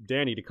maybe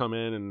Dany to come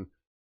in and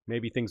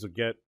maybe things would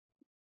get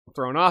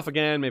thrown off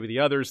again. Maybe the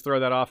others throw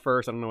that off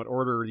first. I don't know what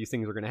order these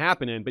things are going to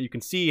happen in, but you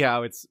can see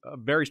how it's a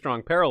very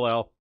strong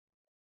parallel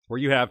where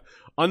you have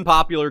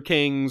unpopular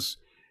kings,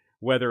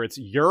 whether it's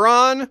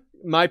Euron,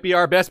 might be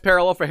our best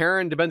parallel for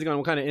Harren, depending on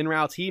what kind of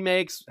in-routes he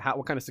makes,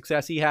 what kind of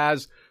success he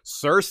has.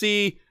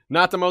 Cersei,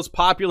 not the most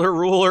popular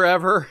ruler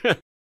ever.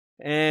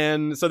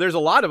 And so there's a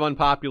lot of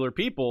unpopular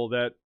people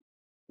that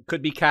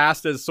could be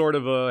cast as sort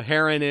of a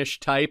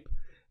Harren-ish type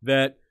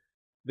that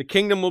the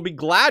kingdom will be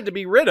glad to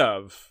be rid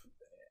of.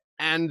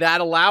 And that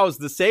allows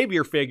the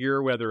savior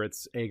figure, whether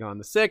it's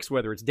Aegon VI,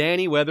 whether it's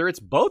Dany, whether it's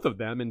both of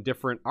them in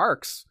different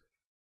arcs,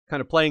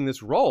 kind of playing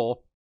this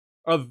role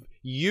of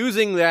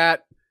using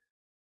that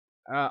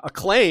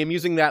acclaim,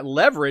 using that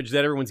leverage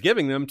that everyone's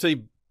giving them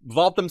to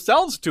vault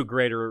themselves to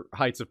greater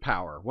heights of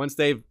power. Once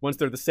they're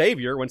the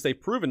savior, once they've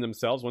proven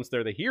themselves, once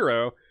they're the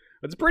hero,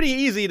 it's pretty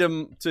easy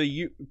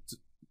to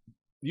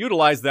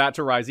utilize that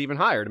to rise even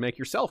higher, to make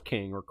yourself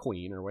king or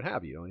queen or what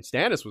have you. And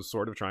Stannis was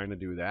sort of trying to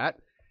do that.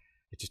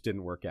 It just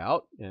didn't work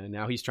out. And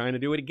now he's trying to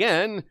do it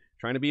again,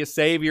 trying to be a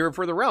savior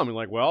for the realm. And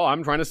like, well,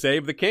 I'm trying to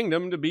save the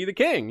kingdom to be the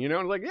king. You know,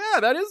 and like, yeah,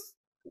 that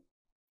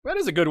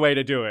is a good way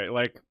to do it.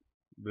 Like,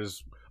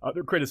 there's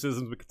other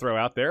criticisms we could throw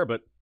out there,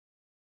 but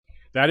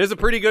that is a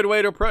pretty good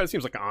way to approach. It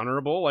seems like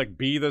honorable, like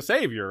be the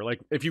savior. Like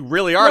if you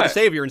really are the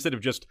savior, instead of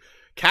just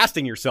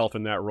casting yourself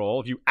in that role,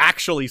 if you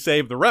actually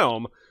save the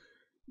realm,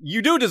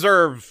 you do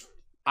deserve,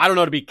 I don't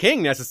know, to be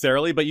king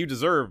necessarily, but you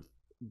deserve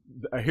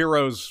a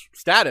hero's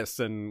status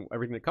and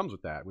everything that comes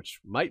with that, which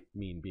might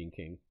mean being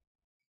king.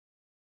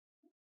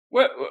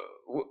 What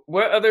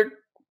other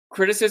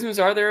criticisms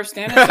are there of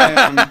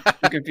Stannis?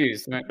 I'm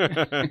confused.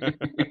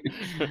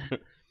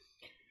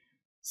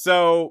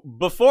 So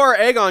before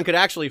Aegon could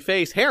actually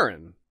face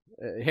Harren,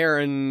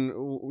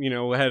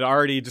 had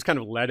already just kind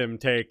of let him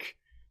take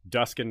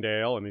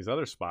Duskendale and these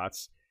other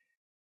spots.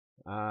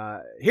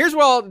 Here's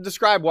where I'll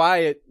describe why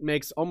it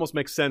almost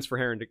makes sense for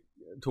Harren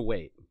to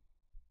wait.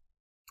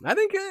 I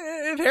think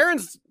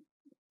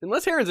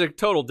unless Harren's a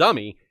total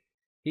dummy,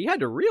 he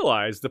had to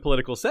realize the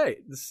political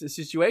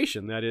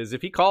situation. That is,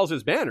 if he calls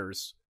his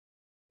banners,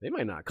 they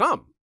might not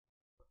come.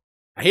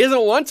 He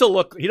doesn't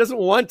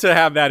want to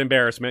have that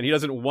embarrassment. He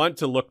doesn't want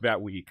to look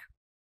that weak.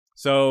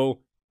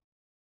 So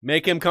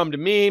make him come to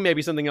me.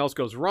 Maybe something else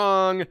goes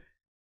wrong.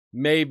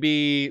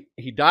 Maybe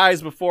he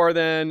dies before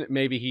then.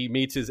 Maybe he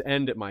meets his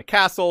end at my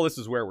castle. This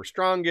is where we're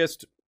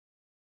strongest.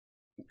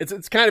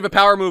 It's kind of a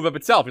power move of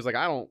itself. He's like,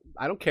 I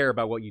don't care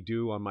about what you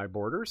do on my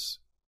borders.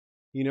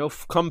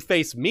 Come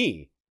face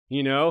me,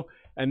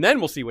 and then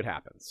we'll see what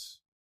happens.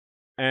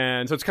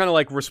 And so it's kind of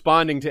like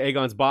responding to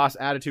Aegon's boss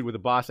attitude with a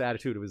boss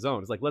attitude of his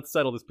own. It's like, let's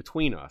settle this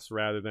between us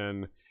rather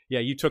than,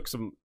 you took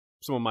some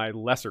of my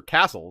lesser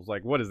castles.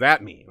 Like, what does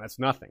that mean? That's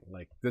nothing.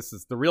 Like, this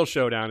is the real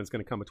showdown is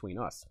going to come between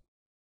us.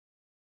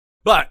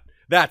 But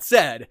that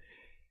said,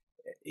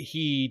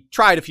 he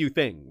tried a few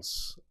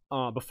things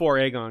before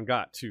Aegon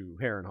got to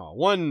Harrenhal.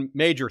 One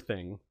major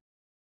thing,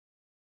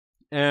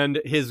 and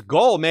his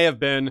goal may have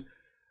been,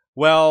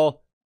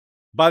 well,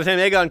 by the time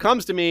Aegon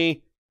comes to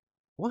me,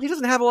 Well, he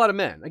doesn't have a lot of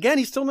men. Again,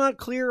 he's still not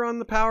clear on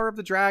the power of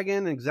the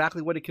dragon and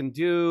exactly what it can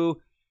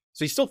do.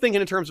 So he's still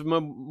thinking in terms of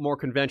more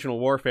conventional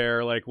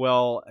warfare. Like,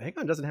 well,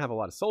 Aegon doesn't have a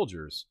lot of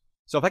soldiers.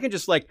 So if I can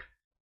just, like,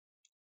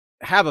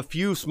 have a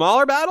few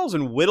smaller battles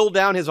and whittle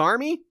down his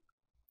army,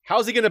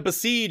 how's he going to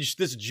besiege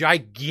this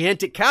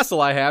gigantic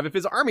castle I have if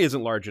his army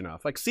isn't large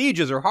enough? Like,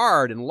 sieges are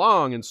hard and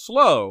long and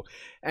slow,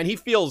 and he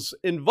feels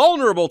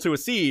invulnerable to a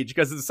siege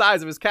because of the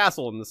size of his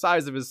castle and the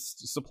size of his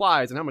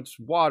supplies and how much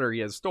water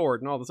he has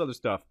stored and all this other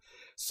stuff.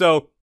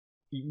 So,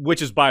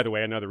 which is, by the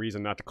way, another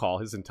reason not to call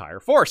his entire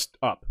force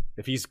up.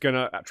 If he's going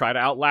to try to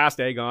outlast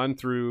Aegon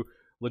through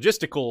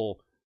logistical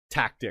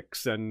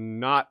tactics and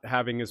not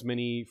having as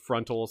many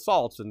frontal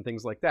assaults and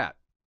things like that.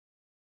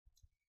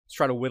 Let's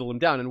try to whittle him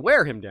down and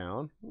wear him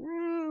down.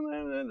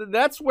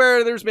 That's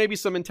where there's maybe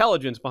some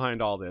intelligence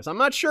behind all this. I'm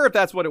not sure if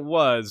that's what it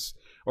was,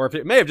 or if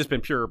it may have just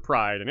been pure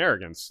pride and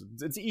arrogance.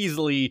 It's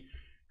easily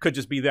could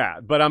just be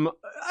that. But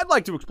I'd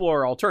like to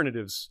explore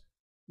alternatives.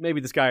 Maybe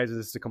this guy is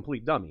just a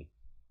complete dummy.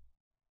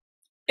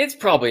 It's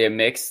probably a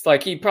mix.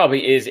 Like, he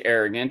probably is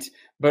arrogant,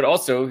 but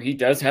also he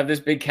does have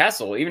this big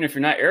castle. Even if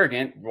you're not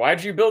arrogant, why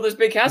did you build this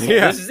big castle?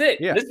 Yeah. This is it.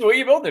 Yeah. This is what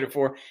you built it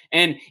for.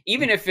 And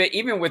even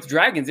with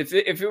dragons, if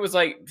it was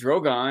like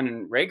Drogon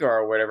and Rhaegar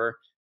or whatever,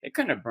 it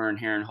couldn't have burned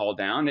Harrenhal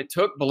down. It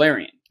took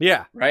Balerion.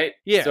 Yeah. Right?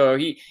 Yeah. So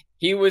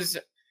he was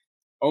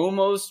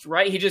almost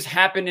right. He just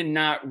happened to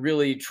not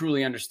really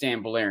truly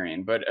understand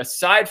Balerion. But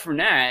aside from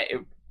that,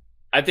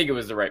 I think it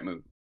was the right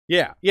move.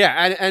 Yeah,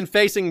 and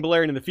facing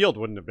Balerion in the field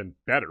wouldn't have been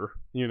better,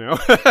 you know?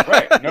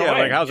 Right. No way.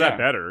 Like, how's that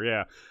better?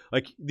 Yeah.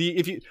 Like,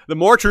 the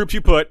more troops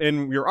you put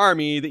in your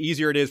army, the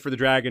easier it is for the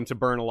dragon to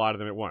burn a lot of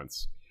them at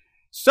once.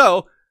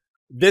 So,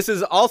 this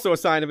is also a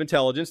sign of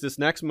intelligence, this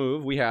next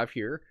move we have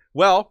here.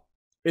 Well,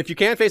 if you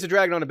can't face a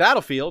dragon on a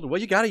battlefield, well,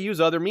 you got to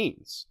use other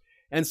means.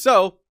 And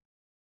so,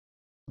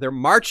 they're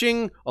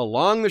marching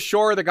along the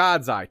shore of the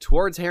God's Eye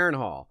towards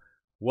Harrenhal.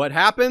 What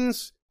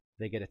happens?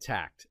 They get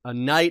attacked. A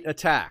night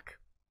attack.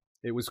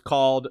 It was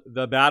called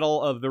the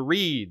Battle of the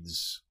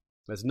Reeds.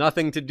 It has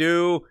nothing to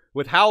do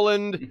with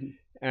Howland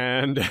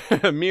and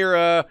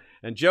Mira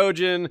and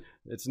Jojen.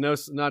 It's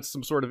not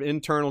some sort of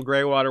internal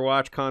Greywater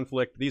Watch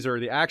conflict. These are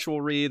the actual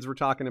reeds we're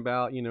talking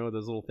about, you know,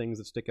 those little things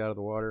that stick out of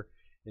the water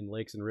in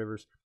lakes and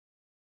rivers.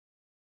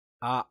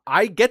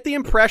 I get the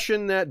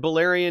impression that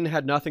Balerion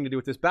had nothing to do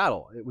with this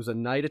battle. It was a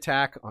night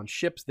attack on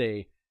ships.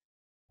 They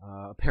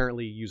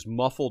apparently used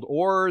muffled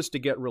oars to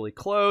get really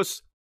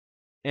close.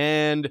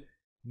 And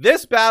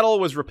this battle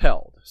was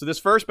repelled. So this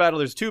first battle,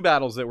 there's two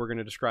battles that we're going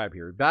to describe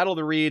here. Battle of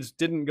the Reeds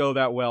didn't go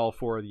that well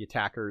for the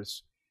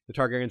attackers. The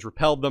Targaryens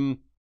repelled them.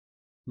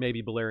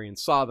 Maybe Balerion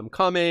saw them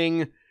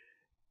coming.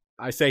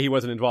 I say he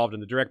wasn't involved in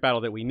the direct battle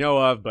that we know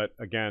of, but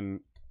again,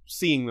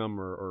 seeing them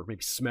or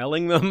maybe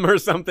smelling them or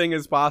something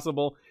is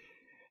possible.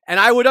 And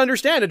I would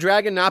understand a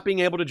dragon not being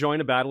able to join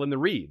a battle in the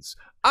Reeds.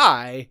 If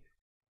I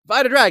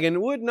had a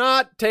dragon, would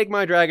not take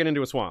my dragon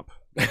into a swamp.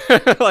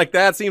 Like,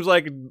 that seems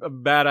like a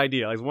bad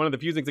idea. Like, one of the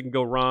few things that can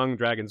go wrong.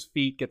 Dragon's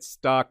feet get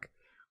stuck.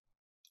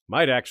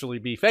 Might actually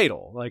be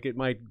fatal. Like, it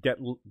might get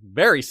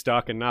very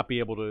stuck and not be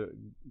able to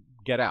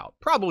get out.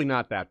 Probably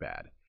not that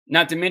bad.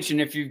 Not to mention,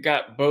 if you've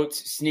got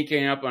boats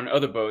sneaking up on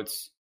other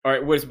boats, all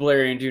right, what does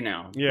Balerion do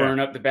now? Yeah.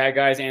 Burn up the bad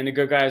guys and the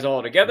good guys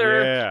all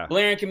together? Yeah.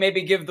 Balerion can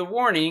maybe give the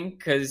warning,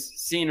 because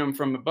seeing them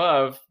from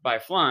above by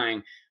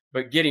flying,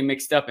 but getting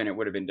mixed up in it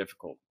would have been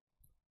difficult.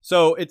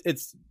 So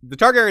it's the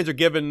Targaryens are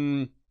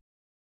given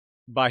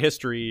by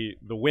history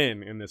the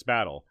win in this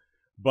battle,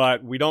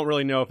 but we don't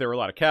really know if there were a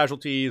lot of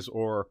casualties,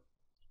 or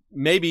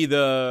maybe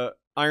the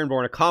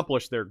Ironborn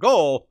accomplished their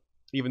goal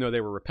even though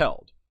they were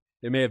repelled.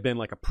 It may have been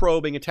like a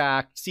probing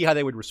attack, see how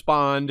they would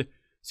respond,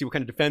 see what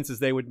kind of defenses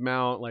they would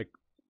mount, like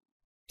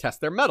test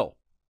their mettle.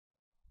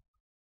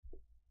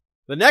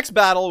 The next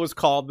battle was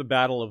called the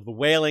Battle of the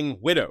Wailing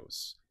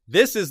Widows.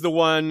 This is the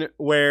one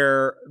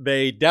where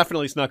they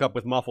definitely snuck up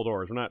with muffled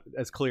oars. We're not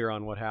as clear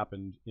on what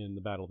happened in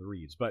the Battle of the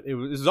Reeds, but it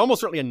was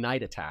almost certainly a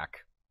night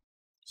attack.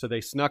 So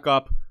they snuck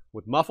up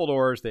with muffled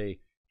oars. They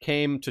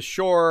came to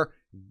shore,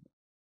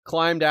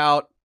 climbed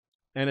out,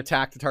 and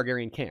attacked the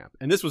Targaryen camp.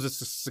 And this was a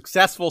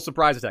successful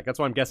surprise attack. That's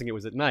why I'm guessing it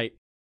was at night.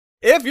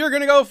 If you're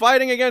going to go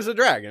fighting against a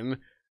dragon,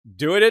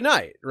 do it at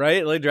night,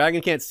 right? Like,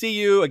 dragon can't see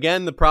you.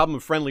 Again, the problem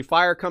of friendly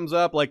fire comes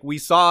up. Like, we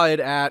saw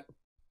it at...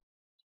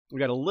 We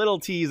got a little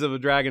tease of a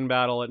dragon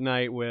battle at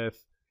night with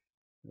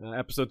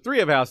episode 3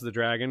 of House of the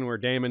Dragon, where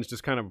Daemon's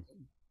just kind of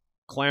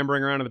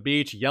clambering around on the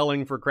beach,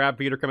 yelling for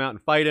Crabfeet to come out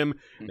and fight him.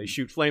 Mm-hmm. They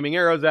shoot flaming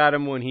arrows at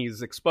him when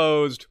he's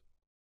exposed.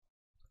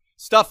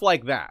 Stuff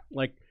like that.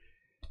 Like,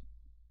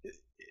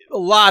 a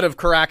lot of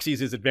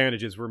Caraxes'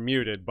 advantages were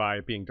muted by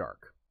it being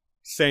dark.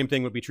 Same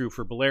thing would be true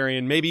for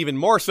Balerion, maybe even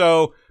more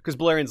so, because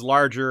Balerion's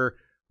larger,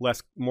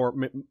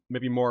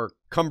 maybe more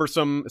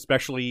cumbersome,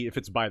 especially if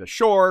it's by the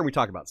shore. And we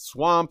talk about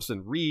swamps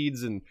and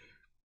reeds and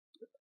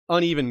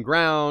uneven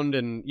ground,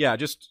 and yeah,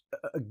 just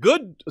a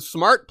good,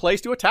 smart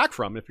place to attack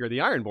from if you're the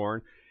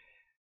Ironborn.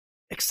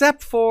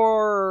 Except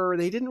for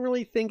they didn't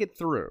really think it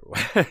through.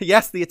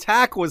 Yes, the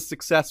attack was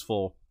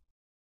successful,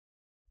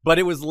 but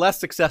it was less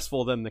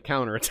successful than the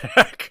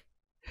counterattack.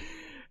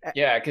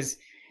 Yeah, because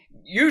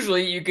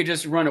usually you could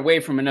just run away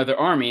from another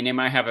army and they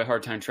might have a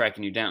hard time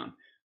tracking you down.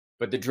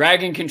 But the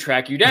dragon can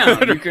track you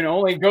down. You can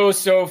only go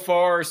so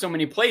far, so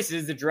many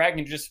places. The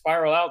dragon just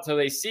spiral out till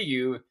they see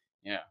you.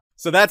 Yeah.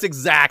 So that's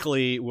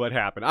exactly what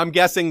happened. I'm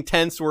guessing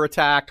tents were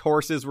attacked,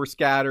 horses were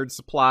scattered,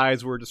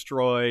 supplies were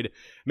destroyed.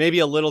 Maybe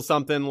a little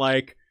something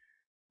like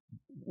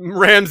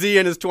Ramsay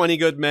and his 20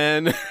 good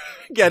men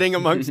getting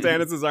amongst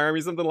Stannis'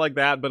 army, something like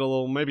that, but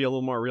maybe a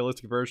little more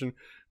realistic version.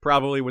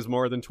 Probably was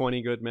more than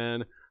 20 good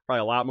men.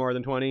 Probably a lot more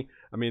than 20.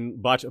 I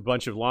mean, a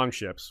bunch of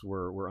longships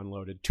were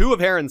unloaded. 2 of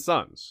Harren's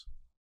sons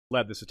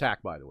led this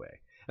attack, by the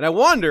way. And I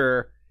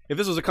wonder if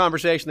this was a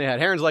conversation they had.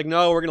 Harren's like,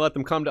 no, we're going to let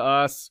them come to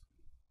us.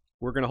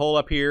 We're going to hole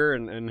up here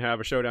and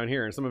have a showdown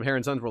here. And some of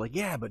Harren's sons were like,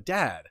 yeah, but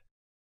Dad,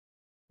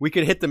 we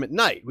could hit them at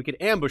night. We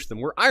could ambush them.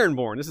 We're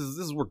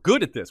Ironborn. We're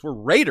good at this. We're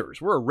raiders.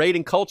 We're a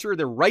raiding culture.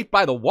 They're right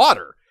by the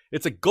water.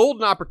 It's a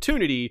golden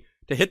opportunity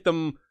to hit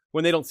them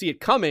when they don't see it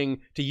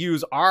coming, to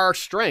use our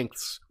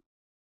strengths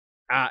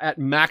at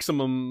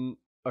maximum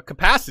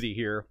capacity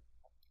here.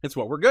 It's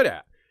what we're good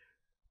at.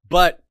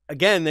 But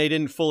again, they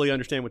didn't fully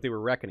understand what they were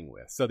reckoning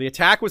with. So the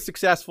attack was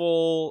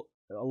successful.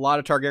 A lot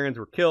of Targaryens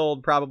were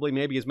killed, probably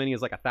maybe as many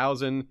as like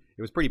 1,000.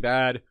 It was pretty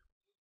bad.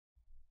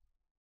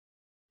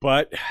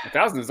 But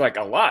 1,000 is like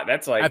a lot.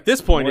 That's like at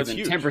this point, more it's than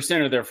huge.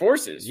 10% of their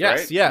forces. Yes,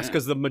 right? yes,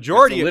 because the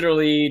majority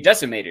literally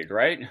decimated,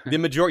 right? the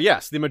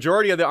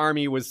majority of the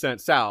army was sent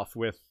south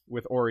with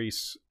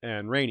Orys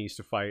and Rhaenys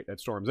to fight at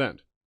Storm's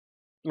End,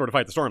 or to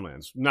fight the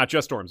Stormlands, not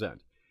just Storm's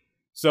End.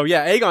 So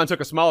yeah, Aegon took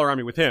a smaller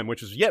army with him,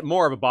 which is yet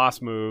more of a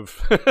boss move.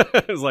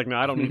 It was like, no,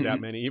 I don't need that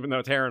many, even though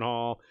it's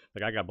Harrenhal.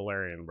 Like, I got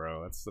Balerion,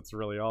 bro. That's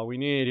really all we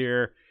need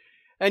here.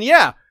 And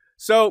yeah,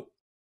 so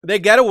they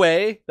get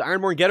away. The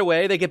Ironborn get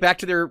away. They get back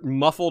to their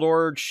muffled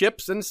oared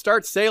ships and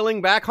start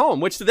sailing back home.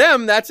 Which to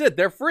them, that's it.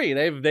 They're free.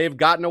 They've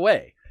gotten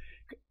away.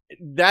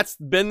 That's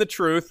been the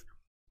truth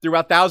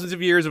throughout thousands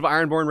of years of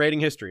Ironborn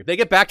raiding history. If they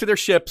get back to their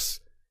ships,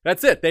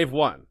 that's it. They've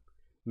won.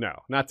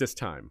 No, not this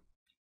time.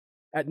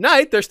 At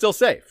night, they're still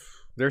safe.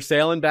 They're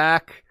sailing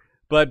back,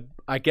 but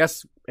I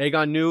guess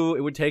Aegon knew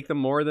it would take them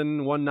more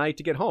than one night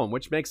to get home,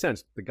 which makes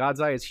sense. The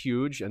God's Eye is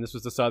huge, and this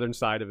was the southern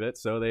side of it,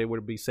 so they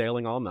would be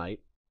sailing all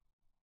night.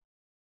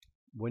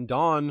 When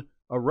dawn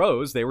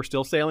arose, they were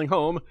still sailing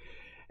home,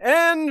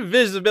 and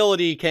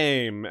visibility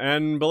came,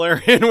 and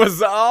Balerion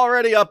was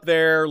already up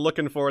there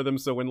looking for them,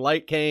 so when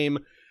light came,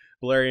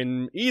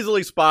 Balerion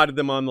easily spotted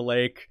them on the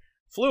lake,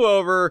 flew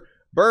over,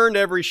 burned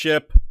every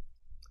ship,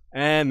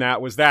 and that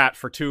was that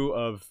for 2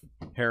 of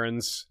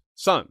Harren's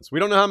sons. We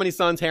don't know how many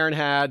sons Harren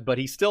had, but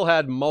he still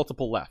had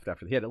multiple left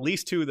after. He had at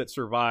least 2 that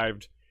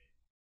survived,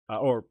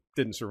 or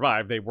didn't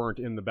survive. They weren't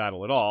in the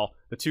battle at all.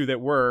 The 2 that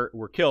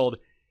were killed,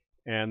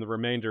 and the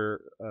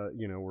remainder,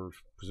 were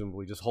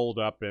presumably just holed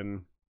up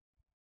in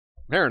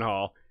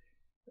Harrenhal.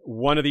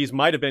 One of these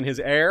might have been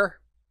his heir.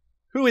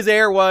 Who his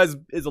heir was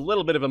is a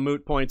little bit of a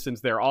moot point since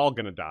they're all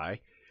going to die,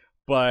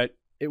 but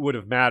it would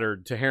have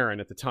mattered to Harren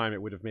at the time.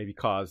 It would have maybe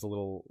caused a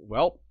little,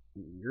 well,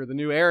 you're the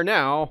new heir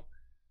now.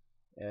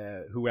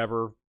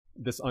 Whoever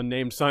this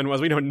unnamed son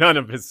was. We know none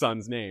of his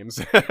sons' names.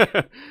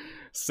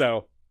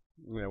 So,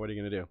 what are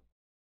you going to do?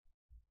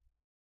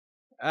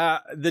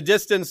 The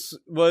distance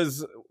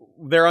was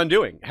their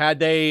undoing. Had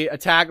they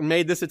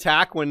made this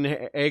attack when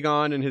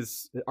Aegon and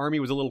his army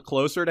was a little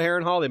closer to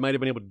Harrenhal, they might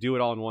have been able to do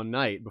it all in one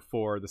night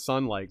before the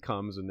sunlight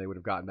comes, and they would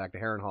have gotten back to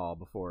Harrenhal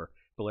before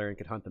Balerion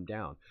could hunt them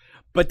down.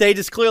 But they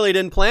just clearly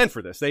didn't plan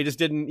for this. They just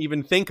didn't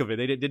even think of it.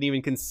 They didn't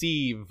even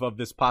conceive of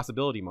this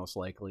possibility, most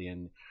likely.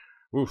 And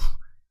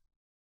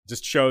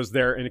just shows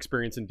their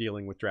inexperience in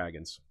dealing with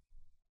dragons.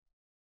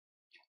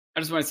 I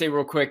just want to say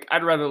real quick,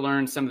 I'd rather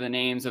learn some of the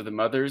names of the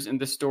mothers in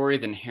the story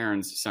than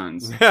Harren's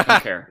sons. I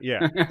don't care.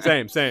 Yeah,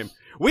 same.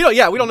 We don't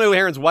know who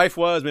Harren's wife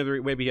was.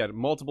 Maybe he had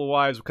multiple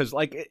wives, because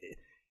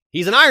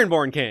he's an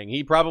Ironborn king.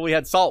 He probably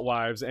had salt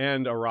wives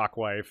and a rock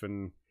wife,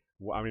 and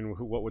I mean,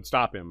 what would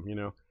stop him,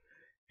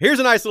 Here's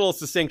a nice little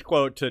succinct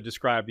quote to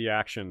describe the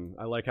action.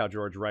 I like how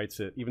George writes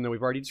it. Even though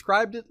we've already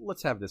described it,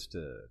 let's have this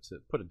to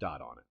put a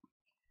dot on it.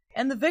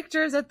 And the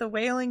victors at the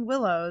Wailing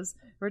Willows,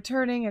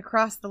 returning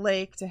across the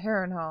lake to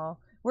Harrenhal,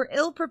 were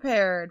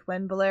ill-prepared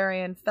when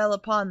Balerion fell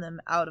upon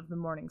them out of the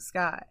morning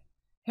sky.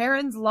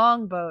 Harren's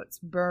longboats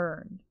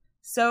burned.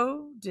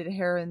 So did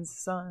Harren's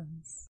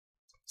sons.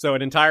 So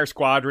an entire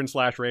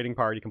squadron/raiding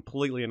party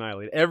completely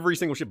annihilated. Every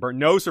single ship burned.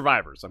 No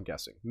survivors, I'm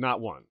guessing.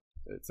 Not one,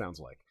 it sounds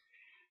like.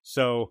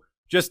 So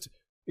just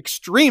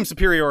extreme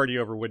superiority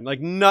over wooden.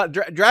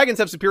 Dragons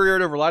have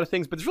superiority over a lot of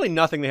things, but there's really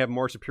nothing they have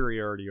more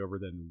superiority over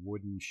than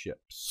wooden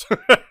ships.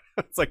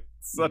 It's like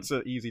such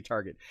an easy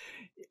target,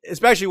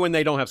 especially when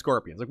they don't have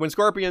scorpions. Like when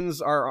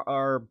scorpions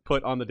are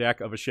put on the deck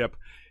of a ship,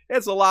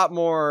 it's a lot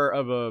more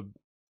of a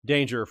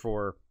danger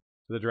for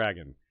the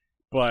dragon.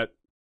 But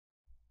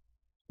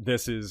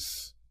this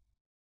is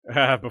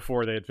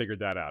before they had figured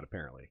that out,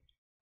 apparently.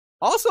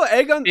 Also,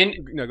 Aegon...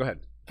 No, go ahead.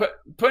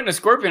 Putting a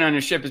scorpion on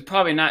your ship is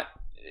probably not...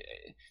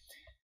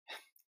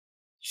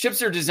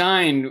 ships are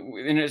designed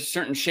in a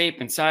certain shape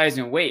and size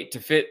and weight to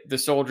fit the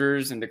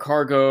soldiers and the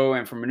cargo,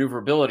 and for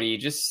maneuverability.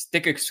 Just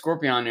stick a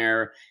Scorpion on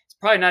there. It's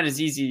probably not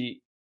as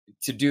easy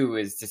to do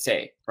as to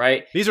say,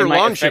 right? These are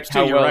long ships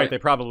too. You're right. They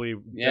probably,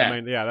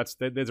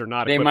 those are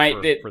not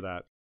equipped for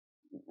that.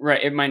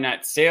 Right. It might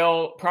not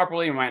sail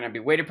properly. It might not be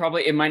weighted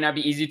properly. It might not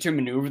be easy to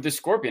maneuver the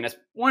Scorpion. That's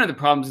one of the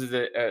problems with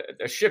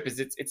a ship is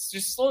it's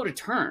just slow to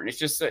turn. It's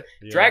just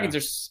dragons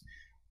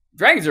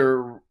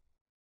are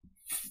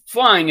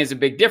flying is a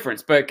big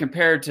difference, but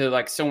compared to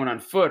like someone on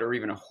foot or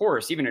even a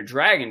horse, even a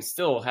dragon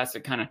still has to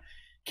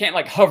can't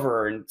like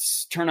hover and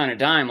turn on a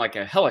dime like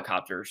a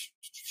helicopter.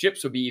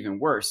 Ships would be even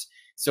worse.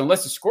 So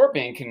unless the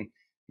Scorpion can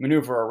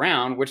maneuver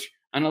around, which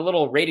on a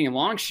little raiding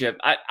longship,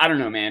 I don't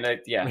know, man.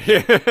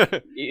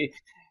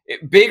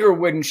 Bigger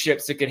wooden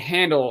ships that could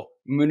handle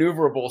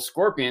maneuverable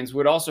Scorpions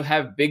would also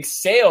have big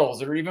sails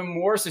that are even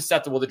more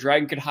susceptible. The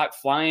dragon could hot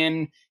fly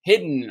in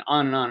hidden,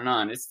 on and on and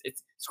on.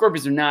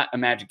 Scorpions are not a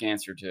magic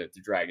answer to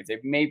dragons. They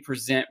may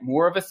present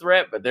more of a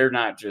threat, but they're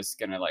not just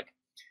going to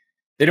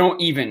they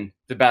don't even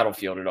the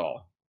battlefield at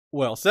all.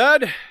 Well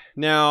said.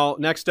 Now,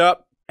 next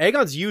up,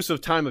 Aegon's use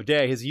of time of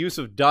day, his use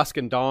of dusk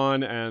and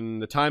dawn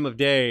and the time of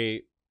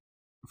day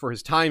for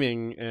his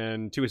timing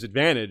and to his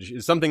advantage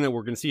is something that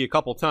we're going to see a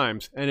couple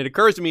times. And it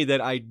occurs to me that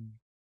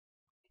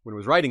when I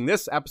was writing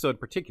this episode in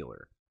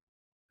particular,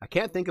 I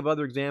can't think of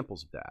other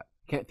examples of that.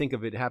 I can't think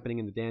of it happening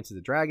in the Dance of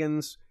the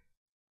Dragons.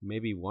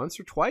 Maybe once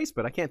or twice,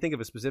 but I can't think of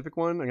a specific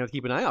one. I'm going to have to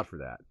keep an eye out for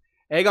that.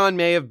 Aegon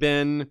may have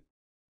been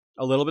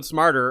a little bit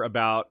smarter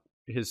about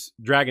his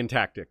dragon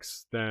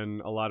tactics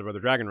than a lot of other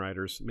dragon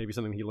riders. Maybe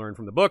something he learned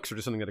from the books or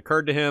just something that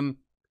occurred to him.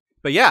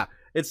 But yeah,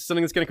 it's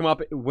something that's going to come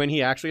up when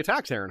he actually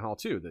attacks Harrenhal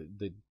too.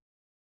 The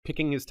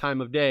picking his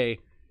time of day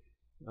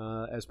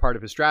as part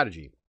of his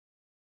strategy.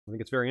 I think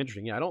it's very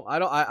interesting. Yeah,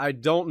 I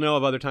don't know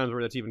of other times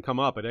where that's even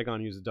come up, but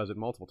Aegon does it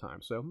multiple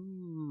times.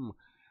 So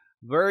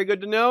very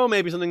good to know.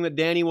 Maybe something that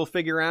Dany will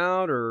figure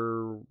out,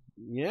 or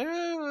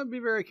I'd be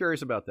very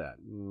curious about that.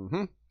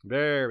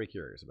 Very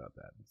curious about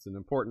that. It's an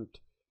important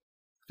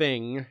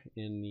thing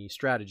in the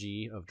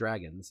strategy of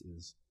dragons,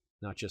 is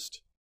not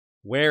just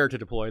where to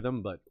deploy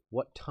them, but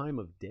what time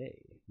of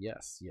day.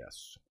 Yes.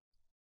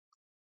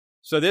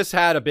 So this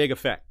had a big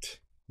effect.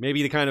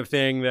 Maybe the kind of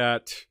thing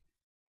that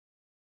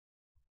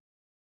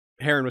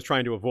Harren was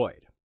trying to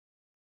avoid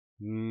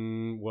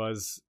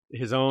was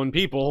his own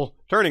people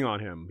turning on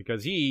him,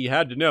 because he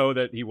had to know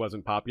that he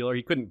wasn't popular.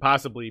 He couldn't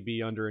possibly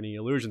be under any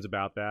illusions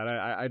about that.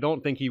 I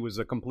don't think he was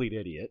a complete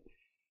idiot.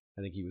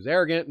 I think he was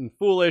arrogant and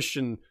foolish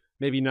and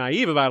maybe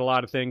naive about a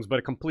lot of things,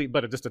 but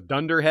just a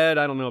dunderhead.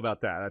 I don't know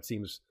about that.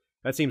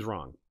 That seems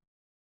wrong.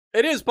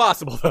 It is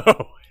possible,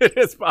 though. It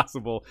is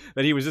possible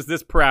that he was just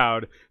this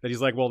proud that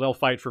he's like, well, they'll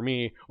fight for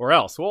me or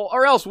else. Well,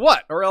 or else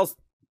what? Or else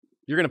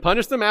you're going to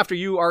punish them after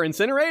you are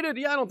incinerated?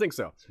 Yeah, I don't think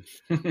so.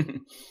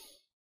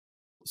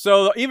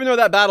 So even though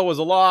that battle was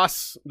a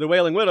loss, the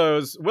Wailing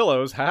Willows,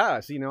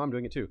 see, now I'm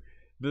doing it too.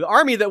 The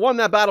army that won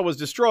that battle was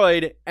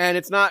destroyed, and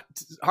it's not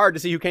hard to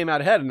see who came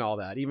out ahead and all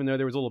that, even though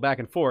there was a little back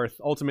and forth.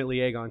 Ultimately,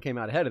 Aegon came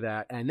out ahead of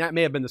that, and that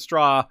may have been the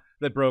straw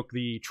that broke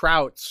the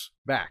trout's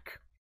back.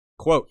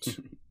 Quote.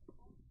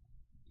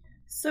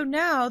 So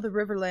now the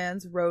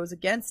Riverlands rose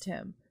against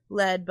him,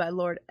 led by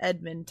Lord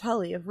Edmund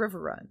Tully of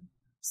Riverrun.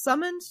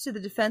 Summoned to the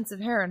defense of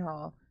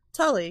Harrenhal,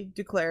 Tully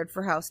declared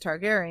for House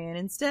Targaryen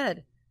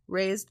instead,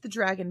 raised the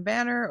dragon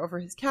banner over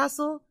his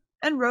castle,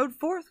 and rode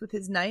forth with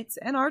his knights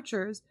and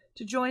archers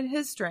to join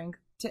his strength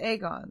to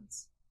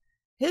Aegon's.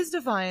 His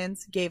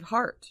defiance gave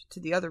heart to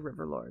the other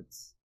river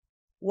lords.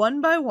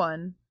 One by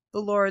one, the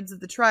lords of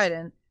the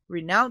Trident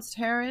renounced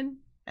Harren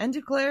and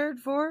declared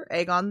for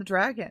Aegon the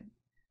Dragon.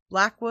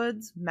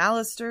 Blackwoods,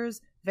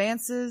 Mallisters,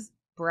 Vances,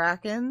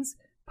 Brackens,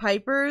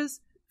 Pipers,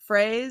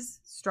 Freys,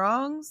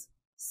 Strongs,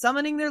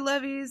 summoning their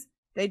levies,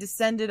 they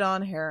descended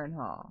on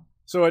Harrenhal.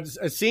 So it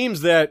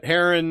seems that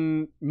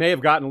Harren may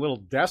have gotten a little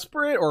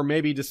desperate, or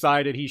maybe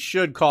decided he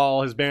should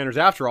call his banners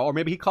after all, or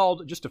maybe he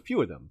called just a few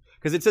of them.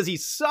 Because it says he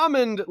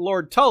summoned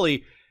Lord Tully.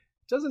 It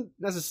doesn't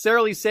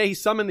necessarily say he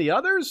summoned the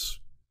others,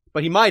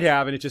 but he might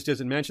have, and it just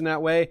isn't mentioned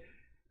that way.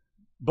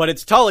 But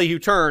it's Tully who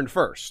turned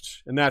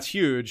first, and that's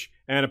huge.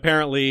 And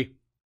apparently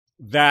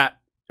that,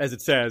 as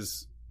it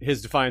says,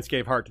 his defiance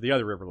gave heart to the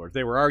other river lords.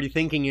 They were already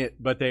thinking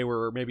it, but they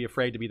were maybe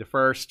afraid to be the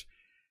first.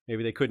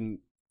 Maybe they couldn't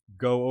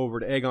go over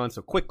to Aegon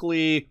so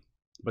quickly,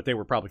 but they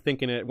were probably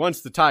thinking it.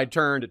 Once the tide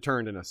turned, it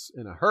turned in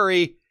a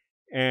hurry,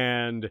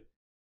 and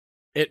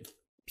it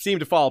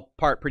seemed to fall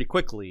apart pretty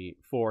quickly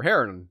for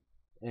Harren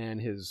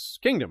and his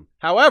kingdom.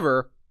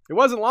 However, it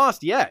wasn't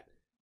lost yet,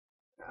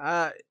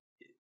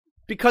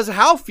 because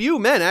how few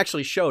men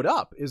actually showed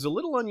up is a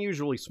little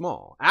unusually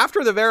small.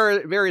 After the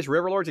various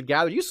river lords had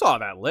gathered, you saw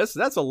that list.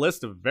 That's a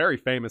list of very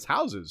famous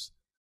houses.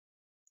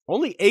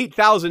 Only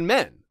 8,000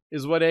 men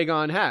is what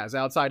Aegon has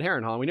outside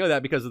Harrenhal. We know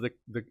that because of the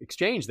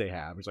exchange they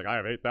have. It's like, I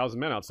have 8,000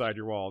 men outside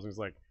your walls. And it's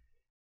like,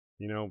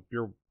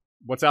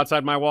 what's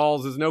outside my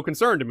walls is no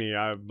concern to me.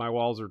 My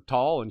walls are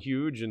tall and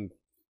huge and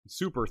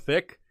super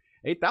thick.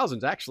 8,000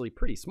 is actually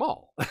pretty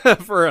small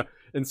for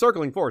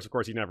encircling force. Of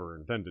course, he never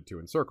intended to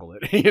encircle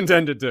it. He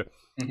intended to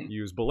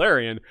use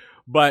Balerion.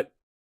 But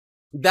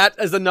that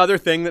is another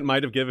thing that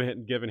might have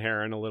given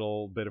Harren a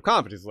little bit of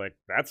confidence. Like,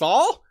 that's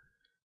all?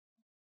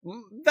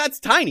 That's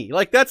tiny.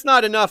 Like, that's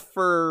not enough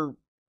for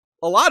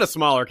a lot of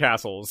smaller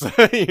castles. Like,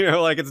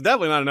 it's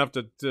definitely not enough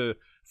to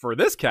for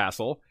this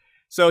castle.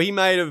 So he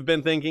might have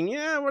been thinking,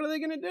 yeah, what are they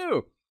going to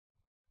do?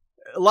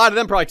 A lot of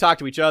them probably talk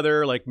to each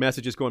other, like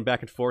messages going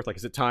back and forth. Like,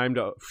 is it time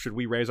should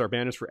we raise our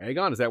banners for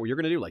Aegon? Is that what you're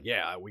going to do? Like,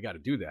 yeah, we got to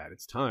do that.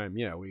 It's time.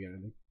 Yeah, we got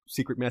to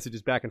secret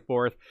messages back and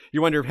forth.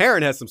 You wonder if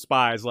Harren has some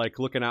spies, like,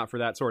 looking out for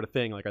that sort of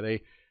thing. Like,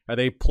 are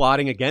they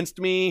plotting against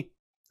me?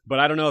 But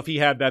I don't know if he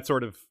had that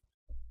sort of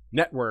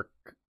network,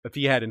 if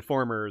he had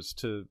informers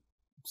to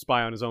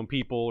spy on his own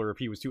people, or if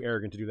he was too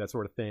arrogant to do that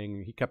sort of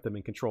thing. He kept them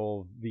in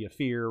control via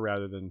fear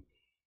rather than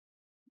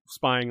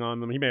spying on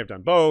them. He may have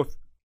done both.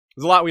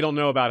 There's a lot we don't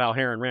know about how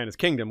Harren ran his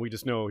kingdom. We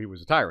just know he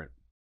was a tyrant.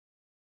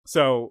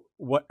 So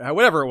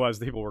whatever it was,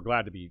 the people were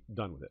glad to be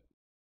done with it.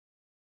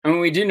 I mean,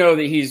 we do know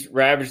that he's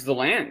ravaged the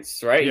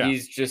lands, right? Yeah.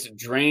 He's just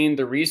drained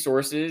the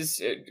resources,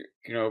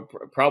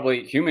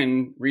 probably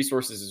human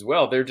resources as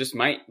well. There just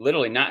might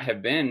literally not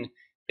have been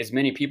as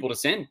many people to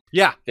send.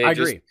 Yeah, they I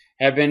just agree.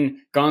 Have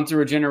been gone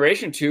through a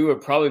generation or two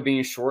of probably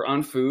being short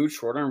on food,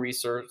 short on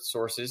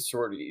resources,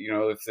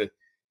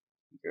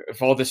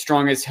 if all the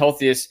strongest,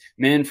 healthiest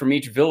men from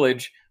each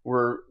village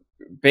were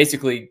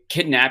basically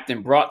kidnapped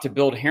and brought to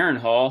build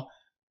Harrenhal,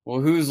 well,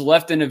 who's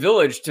left in a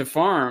village to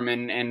farm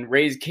and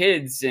raise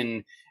kids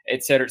and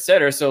et cetera, et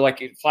cetera. So,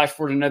 like, it flash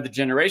forward another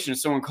generation. If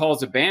someone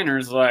calls a banner,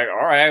 it's like,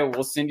 all right,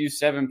 we'll send you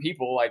 7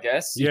 people, I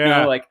guess.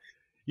 Yeah.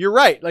 You're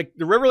right. Like,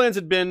 the Riverlands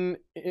had been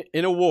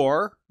in a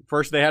war.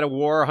 First, they had a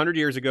war 100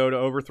 years ago to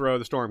overthrow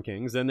the Storm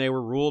Kings. Then they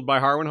were ruled by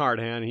Harwin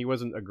Hardhand. He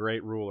wasn't a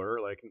great ruler,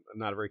 like,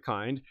 not very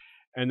kind.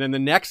 And then the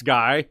next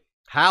guy,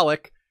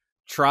 Halleck,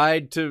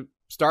 tried to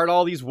start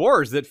all these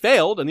wars that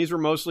failed. And these were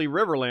mostly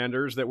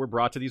Riverlanders that were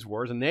brought to these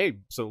wars. And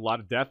so a lot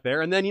of death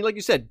there. And then, like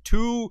you said,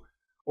 2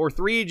 or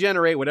 3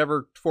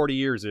 whatever 40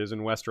 years is in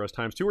Westeros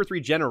times, 2 or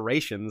 3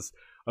 generations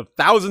of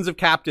thousands of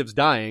captives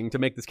dying to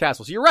make this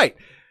castle. So you're right.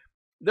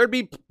 There'd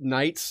be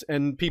knights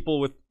and people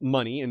with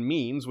money and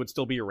means would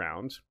still be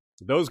around.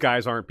 Those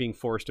guys aren't being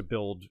forced to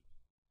build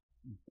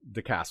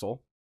the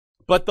castle.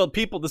 But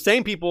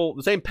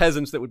the same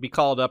peasants that would be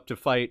called up to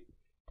fight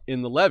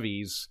in the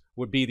levies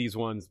would be these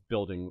ones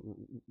building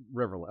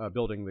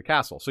the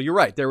castle. So you're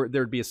right.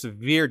 There'd be a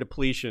severe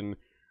depletion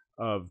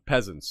of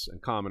peasants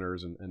and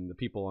commoners and the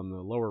people on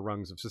the lower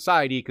rungs of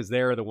society, because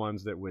they're the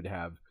ones that would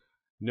have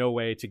no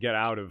way to get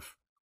out of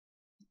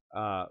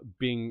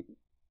being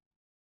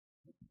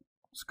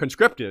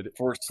conscripted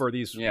for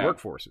these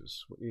workforces.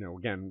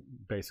 Again,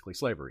 basically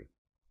slavery.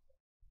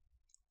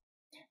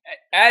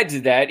 Add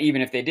to that,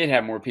 even if they did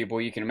have more people,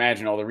 you can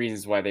imagine all the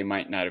reasons why they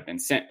might not have been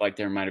sent. Like,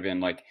 there might have been,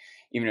 like,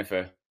 even if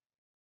it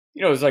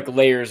was like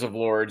layers of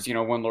lords.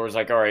 One lord's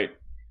like, all right,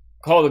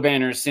 call the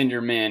banners, send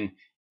your men.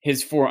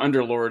 His 4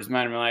 underlords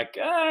might have been like,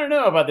 I don't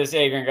know about this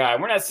Aegon guy.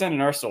 We're not sending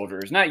our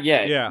soldiers. Not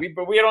yet. Yeah.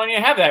 But we don't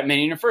even have that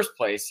many in the first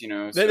place,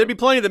 So. There'd be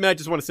plenty that might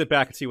just want to sit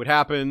back and see what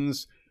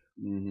happens.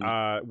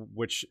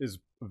 Which is,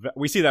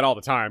 we see that all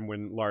the time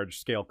when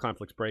large-scale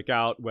conflicts break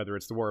out, whether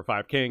it's the War of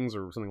 5 Kings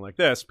or something like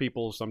this.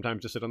 People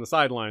sometimes just sit on the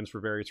sidelines for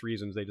various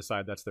reasons. They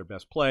decide that's their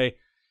best play.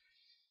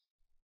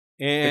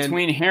 And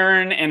between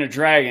Harren and a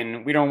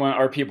dragon, we don't want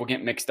our people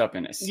get mixed up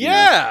in this.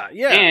 Yeah.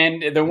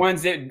 And the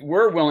ones that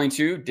were willing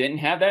to didn't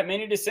have that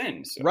many to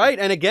send. So. Right,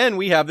 and again,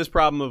 we have this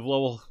problem of,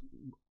 well,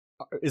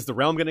 is the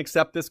realm going to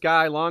accept this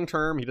guy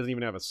long-term? He doesn't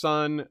even have a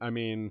son. I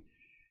mean,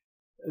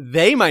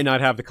 they might not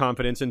have the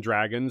confidence in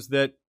dragons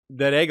that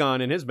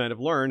Aegon and his men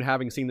have learned,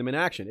 having seen them in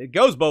action. It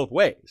goes both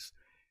ways.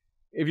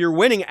 If you're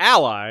winning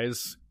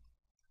allies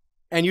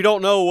and you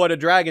don't know what a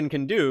dragon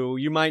can do,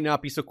 you might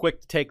not be so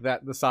quick to take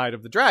the side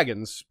of the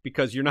dragons,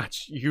 because you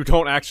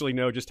don't actually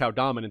know just how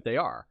dominant they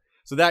are.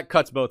 So that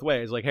cuts both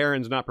ways. Like,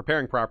 Harren's not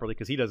preparing properly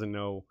because he doesn't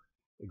know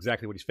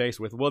exactly what he's faced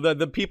with. Well,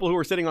 the people who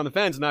are sitting on the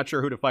fence, not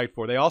sure who to fight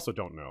for, they also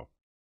don't know.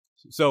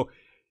 So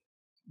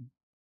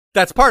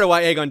that's part of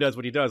why Aegon does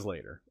what he does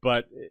later.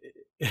 But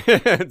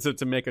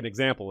to make an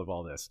example of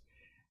all this,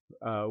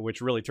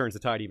 which really turns the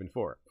tide even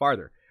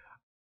farther.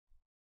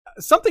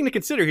 Something to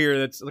consider here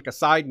that's like a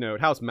side note,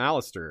 House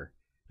Mallister.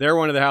 They're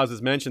one of the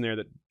houses mentioned there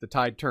that the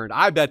tide turned.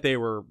 I bet they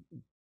were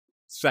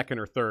second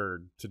or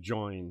third to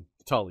join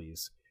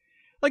Tully's.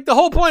 Like, the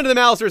whole point of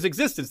the Mallister's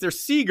existence, they're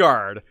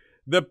Seaguard.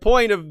 The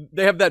point of,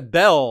 they have that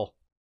bell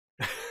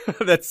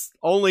that's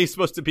only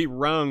supposed to be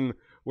rung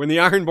when the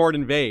Ironborn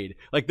invade.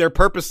 Like, their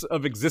purpose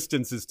of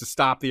existence is to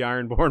stop the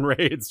Ironborn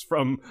raids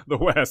from the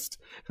west.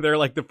 They're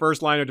like the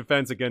first line of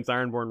defense against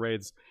Ironborn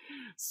raids.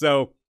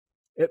 So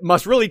it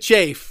must really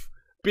chafe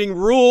being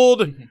ruled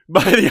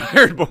by the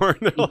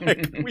Ironborn.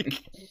 Like,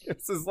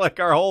 this is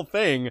like our whole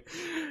thing.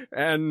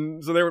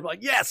 And so they were like,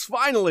 yes,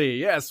 finally,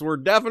 yes, we're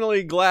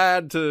definitely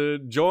glad to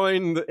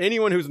join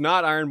anyone who's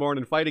not Ironborn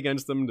and fight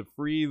against them to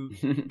free.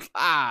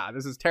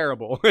 This is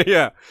terrible.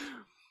 Yeah.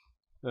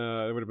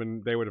 They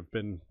would have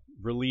been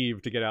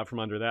relieved to get out from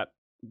under that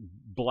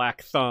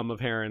black thumb of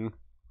Heron.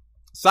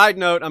 Side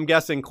note, I'm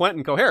guessing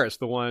Quentin Coharis,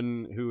 the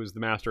one who was the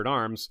Master at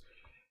Arms,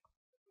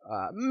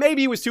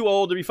 maybe he was too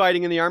old to be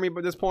fighting in the army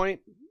by this point.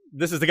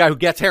 This is the guy who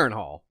gets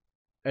Harrenhal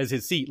as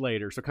his seat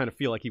later, so kind of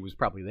feel like he was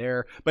probably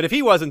there. But if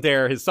he wasn't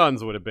there, his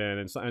sons would have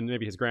been, and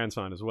maybe his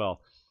grandson as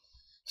well.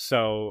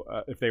 So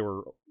if they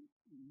were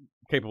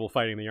capable of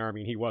fighting in the army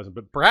and he wasn't.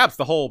 But perhaps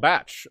the whole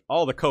batch,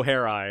 all the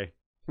Coheri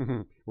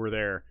were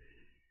there.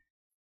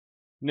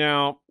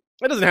 Now,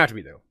 it doesn't have to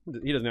be, though.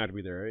 He doesn't have to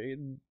be there.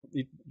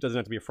 He doesn't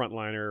have to be a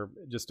frontliner.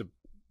 Just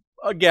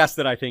a guess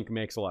that I think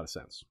makes a lot of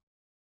sense.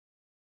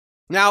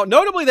 Now,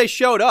 notably, they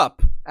showed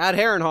up at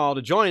Harrenhal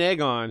to join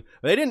Aegon.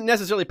 They didn't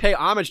necessarily pay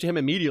homage to him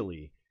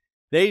immediately.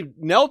 They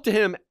knelt to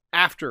him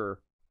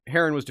after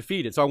Heron was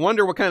defeated. So I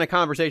wonder what kind of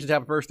conversations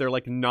happened first. They're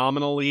like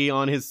nominally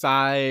on his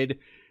side.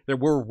 That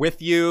we're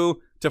with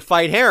you to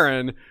fight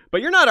Heron,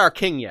 but you're not our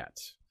king yet.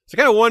 So I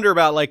kind of wonder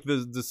about like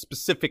the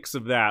specifics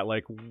of that.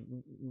 Like,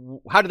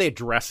 how do they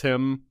address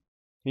him?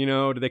 You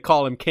know, do they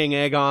call him King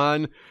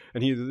Aegon?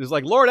 And he's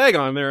like, Lord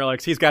Aegon. They're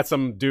like, he's got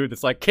some dude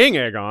that's like King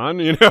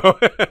Aegon, you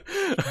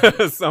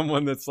know,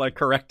 someone that's like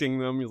correcting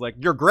them. He's like,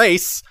 Your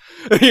Grace,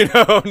 you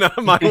know,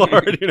 not my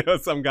lord, you know,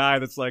 some guy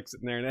that's like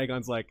sitting there. And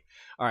Aegon's like,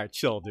 all right,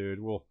 chill, dude.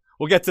 We'll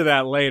get to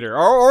that later.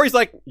 Or he's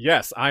like,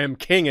 yes, I am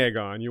King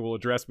Aegon. You will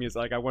address me as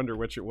like, I wonder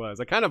which it was.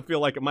 I kind of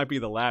feel like it might be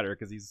the latter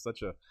because he's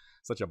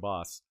such a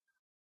boss.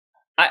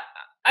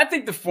 I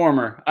think the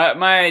former.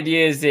 My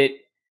idea is that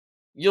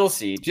you'll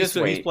see. Just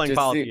wait. He's playing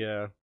politics.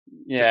 Yeah.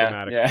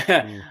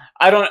 Yeah.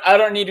 I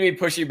don't need to be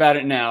pushy about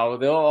it now.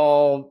 They'll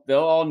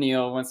all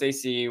kneel once they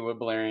see what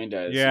Balerion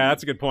does. Yeah,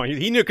 that's a good point.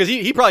 He knew because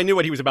he probably knew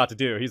what he was about to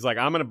do. He's like,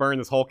 I'm going to burn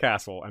this whole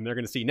castle, and they're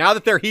going to see. Now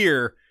that they're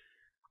here,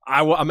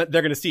 they're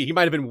going to see. He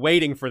might have been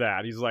waiting for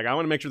that. He's like, I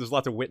want to make sure there's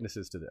lots of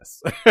witnesses to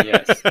this.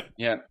 Yes.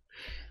 Yeah.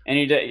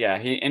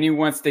 And he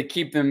wants to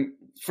keep them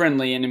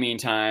friendly in the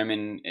meantime,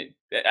 and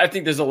I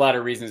think there's a lot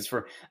of reasons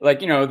for,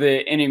 like, you know,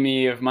 the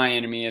enemy of my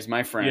enemy is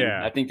my friend.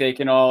 Yeah. I think they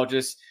can all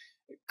just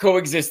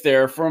coexist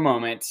there for a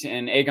moment,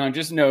 and Aegon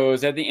just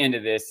knows at the end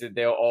of this that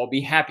they'll all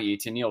be happy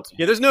to kneel to him.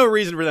 Yeah, there's no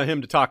reason for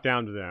him to talk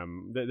down to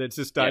them. It's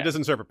just it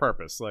doesn't serve a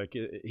purpose. Like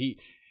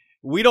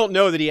we don't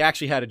know that he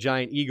actually had a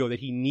giant ego that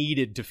he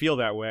needed to feel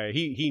that way.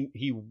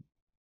 He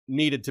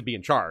needed to be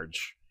in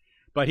charge,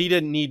 but he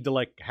didn't need to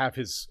like have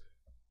his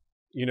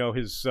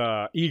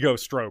ego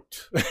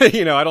stroked.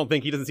 You know, I don't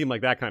think he doesn't seem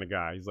like that kind of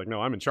guy. He's like,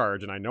 no, I'm in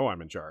charge, and I know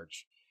I'm in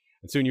charge,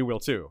 and soon you will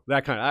too.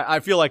 That kind of,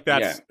 I feel like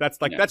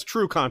that's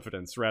true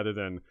confidence rather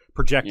than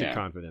projected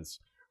confidence.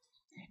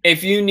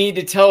 If you need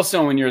to tell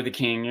someone you're the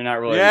king, you're not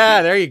really.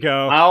 Yeah, there you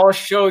go. I'll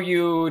show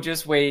you.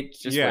 Just wait.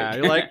 Wait.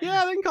 You're like,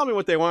 yeah, they can call me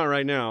what they want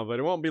right now, but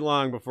it won't be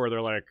long before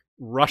they're like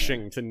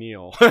rushing to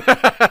kneel.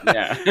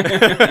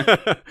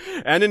 Yeah.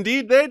 And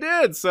indeed they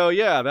did. So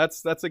yeah,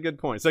 that's a good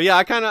point. So yeah,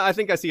 I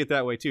think I see it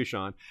that way too,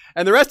 Sean.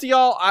 And the rest of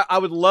y'all, I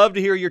would love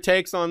to hear your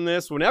takes on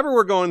this. Whenever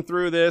we're going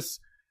through this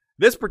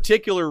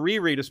particular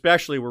reread,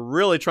 especially, we're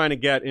really trying to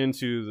get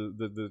into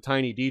the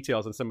tiny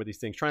details on some of these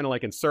things, trying to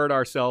like insert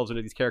ourselves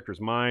into these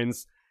characters'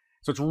 minds.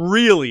 So it's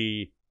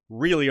really,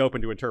 really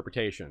open to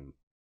interpretation,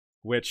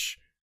 which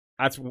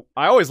I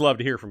always love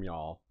to hear from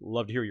y'all.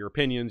 Love to hear your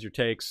opinions, your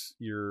takes,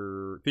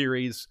 your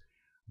theories.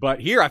 But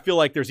here I feel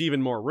like there's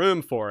even more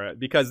room for it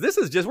because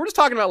we're just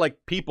talking about like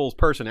people's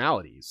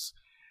personalities.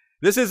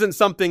 This isn't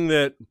something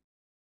that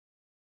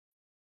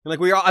like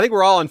I think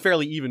we're all on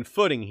fairly even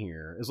footing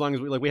here as long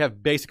as we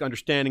have basic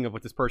understanding of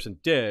what this person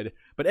did.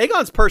 But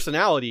Aegon's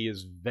personality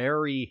is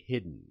very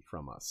hidden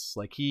from us.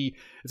 Like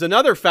it's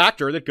another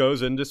factor that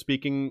goes into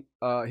speaking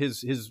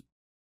the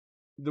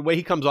way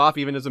he comes off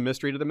even as a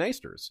mystery to the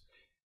Maesters.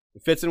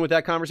 It fits in with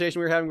that conversation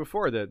we were having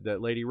before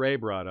that Lady Ray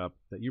brought up,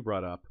 that you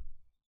brought up.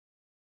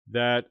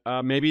 That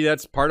maybe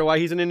that's part of why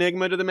he's an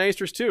enigma to the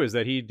Maesters too, is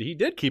that he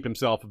did keep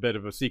himself a bit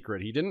of a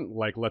secret. He didn't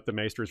like let the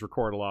Maesters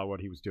record a lot of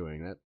what he was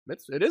doing.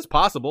 It is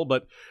possible,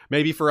 but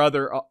maybe for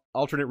other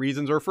alternate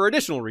reasons or for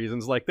additional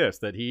reasons like this,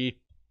 that he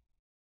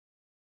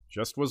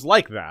just was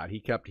like that. He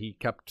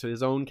kept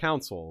his own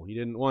counsel. He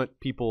didn't want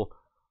people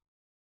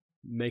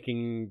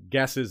making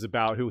guesses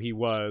about who he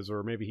was,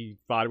 or maybe he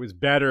thought it was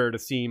better to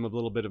seem a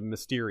little bit of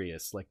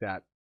mysterious, like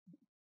that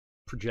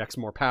projects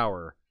more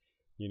power,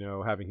 you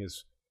know,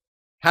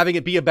 having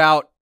it be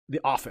about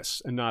the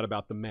office and not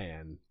about the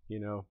man,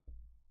 you know.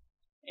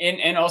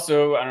 And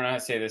also, I don't know how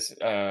to say this,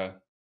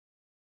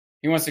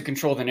 he wants to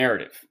control the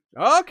narrative.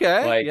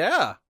 Okay, like,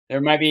 yeah. There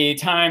might be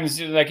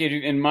times, like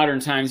in modern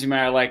times, you might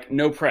have like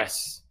no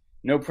press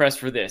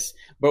for this.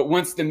 But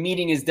once the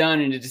meeting is done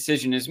and a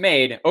decision is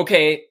made,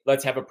 okay,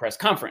 let's have a press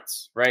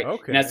conference, right?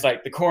 Okay. And that's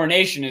like the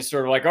coronation is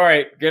sort of like, all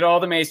right, get all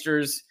the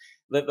maesters,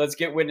 let's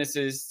get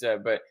witnesses.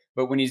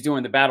 But when he's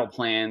doing the battle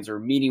plans or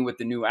meeting with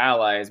the new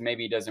allies,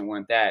 maybe he doesn't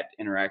want that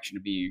interaction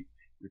to be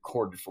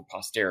recorded for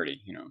posterity,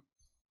 you know?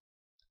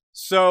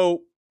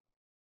 So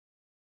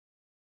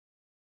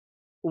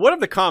what of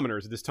the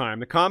commoners at this time?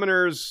 The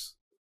commoners,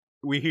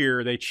 we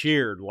hear, they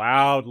cheered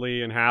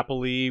loudly and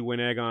happily when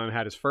Aegon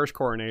had his first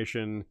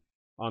coronation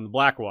on the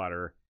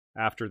Blackwater.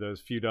 after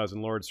those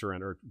dozen lords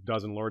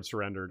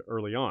surrendered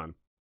early on.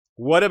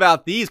 What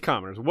about these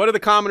commoners? What are the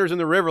commoners in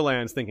the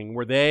Riverlands thinking?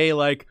 Were they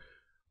like,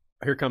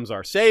 here comes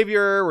our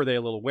savior? Were they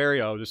a little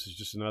wary? Oh, this is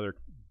just another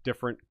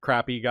different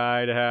crappy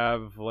guy to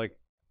have. Like,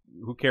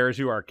 who cares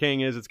who our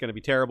king is? It's going to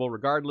be terrible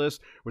regardless.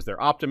 Was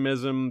there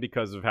optimism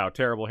because of how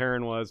terrible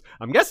Harren was?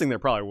 I'm guessing there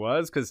probably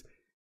was, because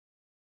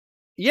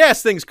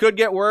yes, things could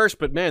get worse,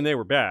 but man, they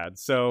were bad.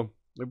 So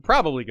they're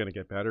probably going to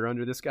get better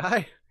under this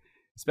guy,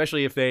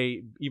 especially if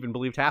they even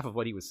believed half of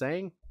what he was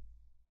saying.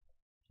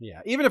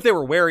 Yeah, even if they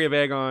were wary of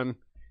Aegon,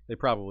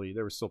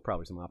 there was still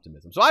probably some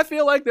optimism. So I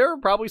feel like there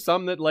were probably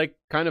some that like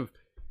kind of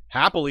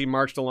happily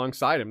marched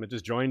alongside him, that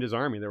just joined his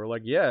army. They were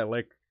like, yeah,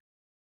 like,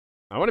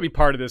 I want to be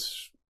part of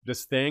this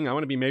thing. I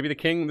want to be maybe the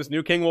king. This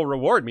new king will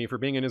reward me for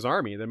being in his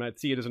army. They might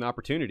see it as an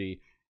opportunity.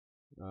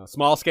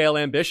 Small scale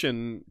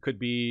ambition could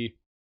be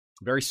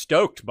very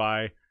stoked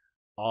by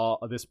all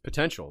of this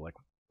potential, like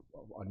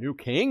a new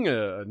king,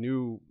 a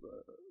new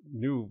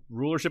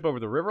rulership over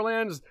the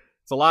Riverlands.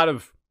 It's a lot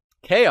of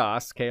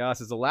chaos.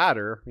 Chaos is a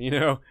ladder. You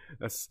know,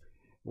 that's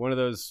one of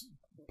those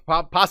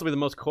possibly the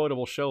most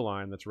quotable show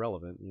line that's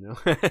relevant. You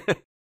know,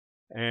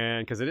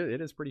 and because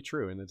it is pretty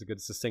true, and it's a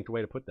good succinct way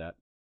to put that.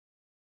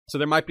 So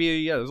there might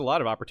be, there's a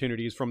lot of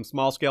opportunities from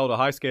small scale to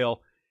high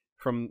scale,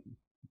 from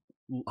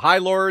high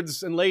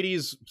lords and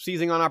ladies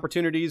seizing on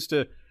opportunities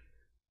to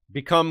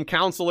become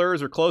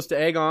counselors or close to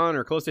Aegon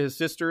or close to his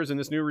sisters in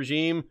this new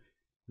regime.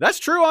 That's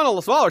true on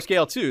a smaller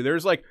scale too.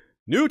 There's like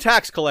new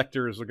tax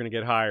collectors are going to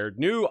get hired.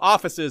 New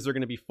offices are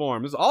going to be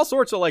formed. There's all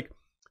sorts of like,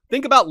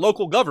 think about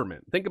local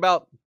government. Think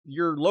about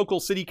your local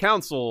city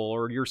council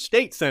or your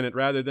state senate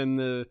rather than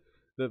the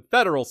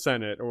federal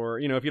senate, or,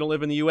 you know, if you don't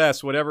live in the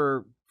U.S.,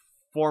 whatever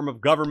form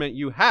of government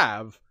you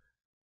have.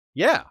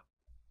 Yeah,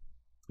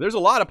 there's a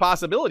lot of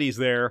possibilities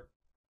there,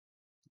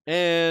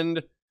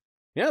 and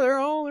yeah, they're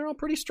all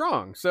pretty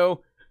strong.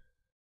 So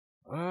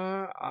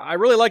I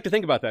really like to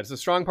think about that. It's a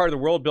strong part of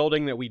the world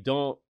building that we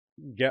don't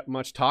get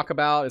much talk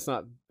about. It's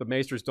not, the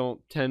maesters don't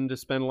tend to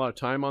spend a lot of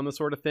time on this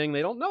sort of thing.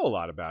 They don't know a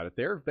lot about it.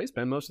 They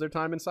spend most of their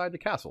time inside the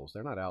castles.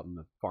 They're not out in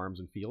the farms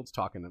and fields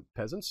talking to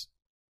peasants.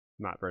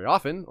 Not very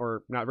often,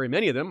 or not very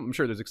many of them. I'm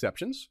sure there's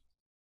exceptions.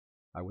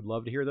 I would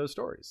love to hear those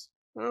stories.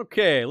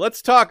 Okay,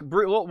 let's talk.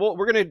 We're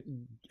going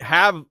to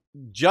have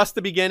just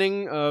the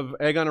beginning of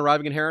Aegon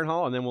arriving in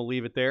Harrenhal, and then we'll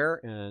leave it there.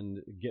 And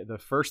the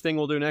first thing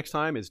we'll do next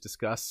time is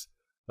discuss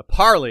the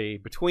parley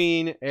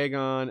between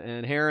Aegon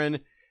and Harren,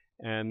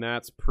 and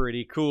that's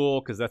pretty cool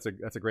because that's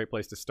a great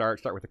place to start.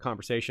 Start with a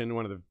conversation.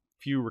 One of the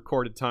few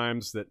recorded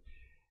times that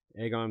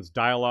Aegon's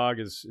dialogue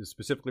is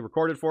specifically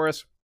recorded for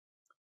us.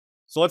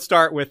 So let's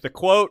start with the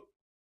quote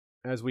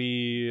as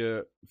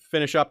we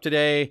finish up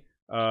today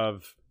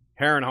of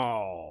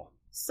Harrenhal.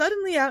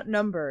 Suddenly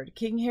outnumbered,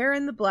 King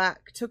Harren the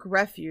Black took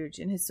refuge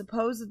in his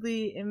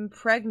supposedly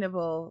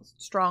impregnable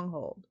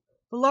stronghold.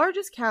 The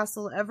largest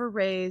castle ever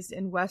raised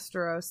in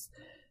Westeros,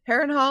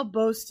 Harrenhal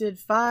boasted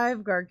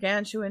 5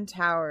 gargantuan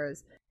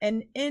towers,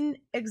 an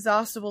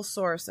inexhaustible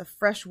source of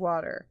fresh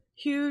water,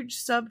 huge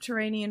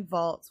subterranean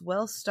vaults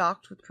well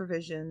stocked with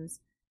provisions,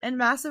 and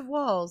massive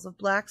walls of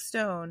black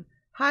stone,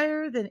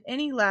 higher than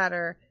any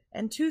ladder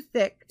and too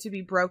thick to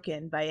be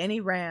broken by any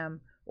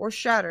ram or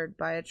shattered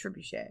by a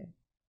trebuchet.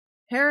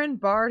 Harren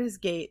barred his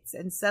gates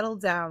and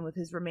settled down with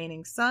his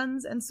remaining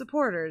sons and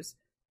supporters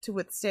to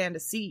withstand a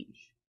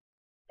siege.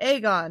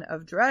 Aegon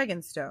of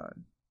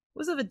Dragonstone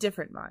was of a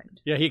different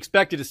mind. Yeah, he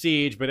expected a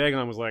siege, but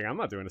Aegon was like, I'm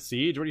not doing a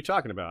siege. What are you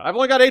talking about? I've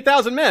only got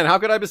 8,000 men. How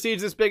could I besiege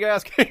this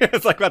big-ass king?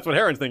 It's like, that's what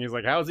Harren's thinking. He's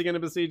like, how is he going to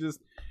besiege this?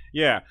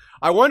 Yeah.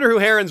 I wonder who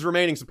Harren's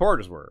remaining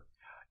supporters were.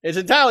 It's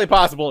entirely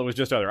possible it was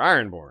just other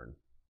Ironborn.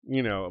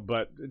 You know,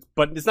 but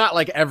it's not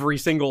like every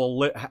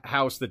single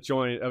house that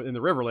joined in the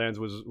Riverlands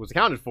was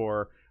accounted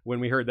for when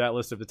we heard that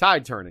list of the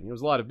tide turning. It was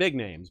a lot of big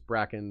names,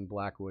 Bracken,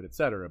 Blackwood,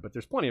 etc. But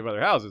there's plenty of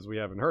other houses we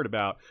haven't heard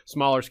about,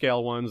 smaller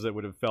scale ones that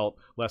would have felt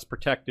less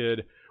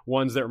protected,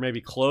 ones that were maybe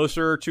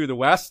closer to the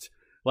west.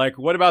 Like,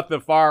 what about the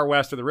far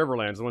west of the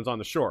Riverlands, the ones on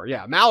the shore?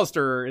 Yeah,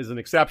 Mallister is an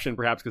exception,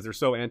 perhaps, because they're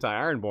so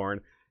anti-Ironborn.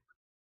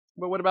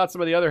 But what about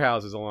some of the other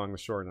houses along the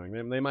shore?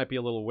 They might be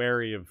a little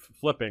wary of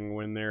flipping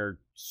when they're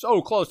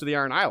so close to the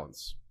Iron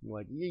Islands.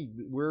 Like,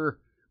 we're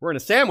in a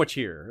sandwich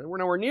here. We're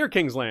nowhere near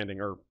King's Landing,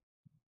 or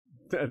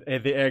the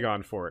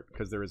Aegon Fort,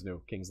 because there is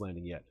no King's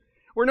Landing yet.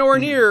 We're nowhere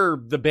near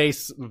the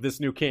base of this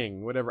new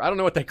king, whatever. I don't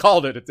know what they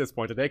called it at this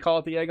point. Did they call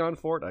it the Aegon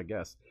Fort? I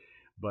guess.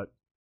 But,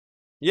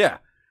 yeah.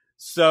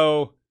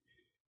 So,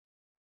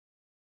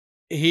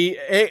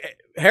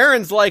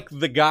 Harren's like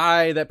the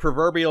guy, that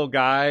proverbial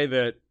guy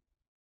that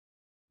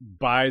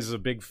buys a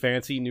big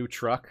fancy new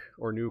truck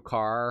or new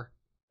car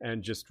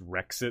and just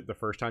wrecks it the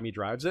first time he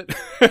drives it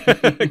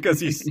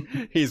because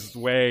he's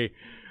way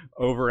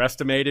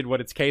overestimated what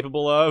it's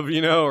capable of,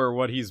 you know, or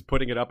what he's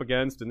putting it up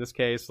against. In this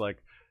case,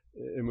 like,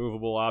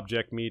 immovable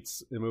object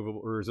meets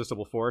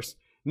irresistible force.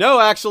 No,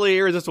 actually,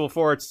 irresistible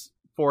force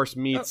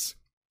meets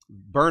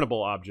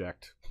burnable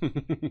object.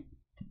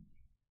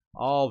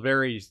 All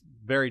very,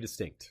 very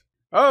distinct.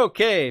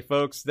 Okay,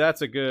 folks,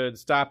 that's a good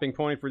stopping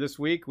point for this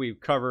week. We've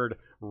covered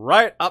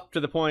right up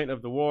to the point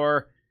of the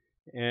war.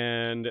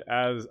 And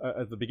as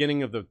at the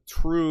beginning of the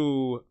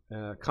true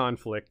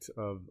conflict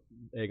of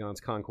Aegon's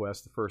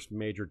conquest, the first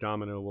major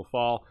domino will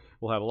fall.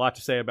 We'll have a lot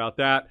to say about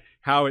that,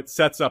 how it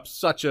sets up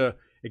such a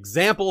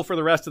example for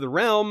the rest of the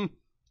realm,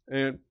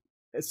 and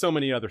so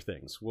many other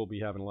things. We'll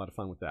be having a lot of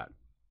fun with that.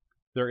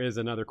 There is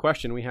another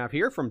question we have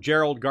here from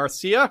Gerald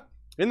Garcia.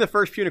 In the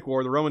First Punic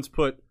War, the Romans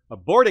put a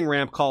boarding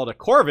ramp called a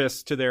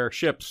corvus to their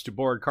ships to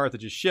board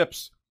Carthage's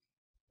ships.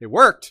 It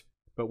worked,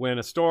 but when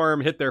a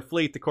storm hit their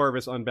fleet, the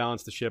corvus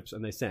unbalanced the ships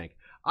and they sank.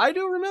 I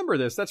do remember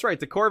this. That's right.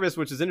 The corvus,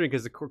 which is interesting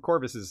because the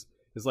corvus is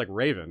like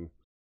Raven.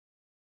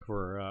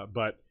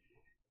 But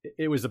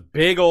it was a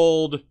big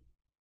old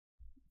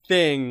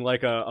thing,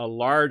 like a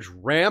large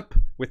ramp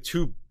with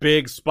two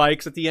big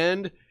spikes at the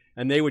end,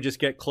 and they would just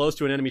get close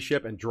to an enemy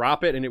ship and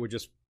drop it, and it would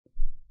just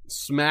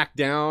smack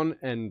down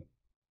and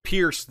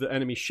pierce the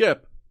enemy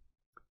ship.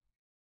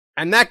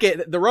 And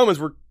the Romans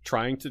were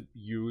trying to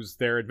use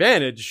their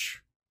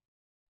advantage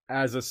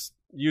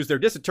use their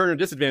turn a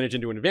disadvantage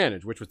into an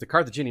advantage, which was the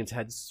Carthaginians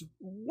had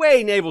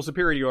way naval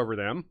superiority over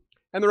them,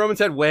 and the Romans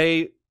had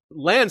way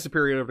land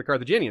superiority over the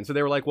Carthaginians. So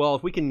they were like, well,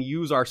 if we can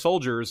use our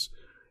soldiers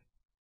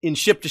in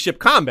ship-to-ship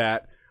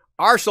combat,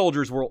 our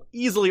soldiers will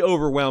easily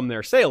overwhelm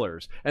their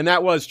sailors. And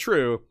that was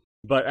true,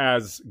 but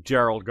as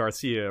Gerald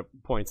Garcia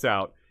points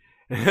out,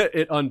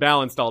 it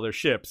unbalanced all their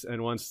ships,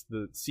 and once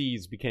the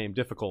seas became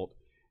difficult,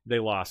 they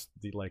lost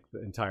the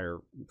entire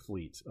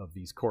fleet of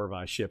these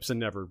Corvi ships and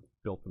never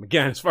built them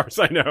again, as far as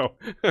I know.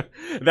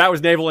 That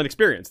was naval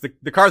inexperience.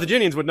 The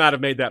Carthaginians would not have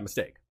made that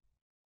mistake.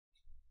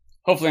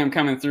 Hopefully I'm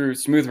coming through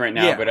smooth right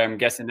now, but I'm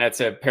guessing that's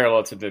a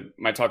parallel to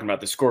my talking about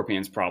the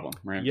Scorpions problem,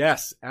 right?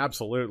 Yes,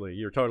 absolutely.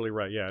 You're totally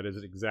right. Yeah, it is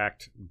an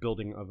exact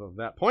building of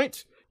that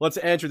point. Let's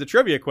answer the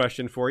trivia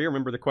question for you.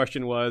 Remember, the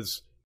question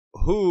was,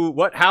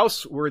 what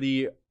house were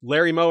the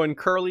Larry, Moe, and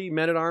Curly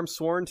men-at-arms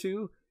sworn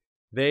to?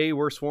 They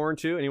were sworn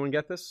to, anyone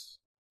get this?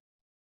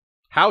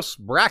 House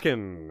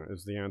Bracken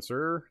is the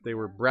answer. They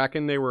were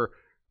Bracken. They were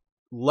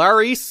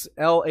Larys,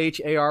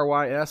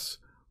 L-H-A-R-Y-S,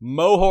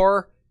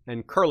 Mohor,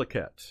 and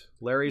Curliket.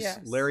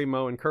 Larry,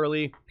 Moe, and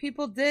Curly.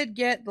 People did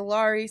get the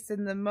Larys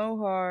and the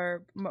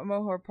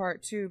Mohor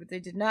part too, but they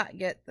did not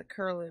get the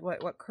Curly,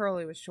 what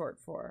Curly was short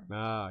for.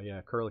 Ah,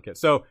 yeah, Curliket.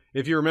 So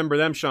if you remember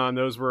them, Sean,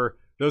 those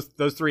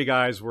three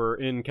guys were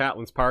in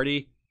Catelyn's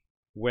party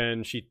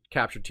when she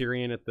captured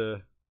Tyrion at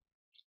the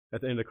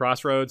end of the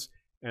crossroads,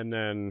 and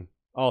then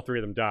all three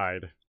of them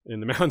died in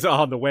the mountains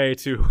on the way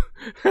to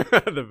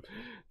the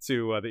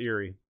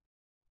Eyrie.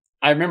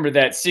 I remember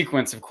that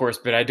sequence, of course,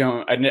 but I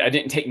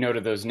didn't take note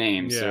of those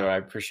names, so I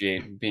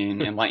appreciate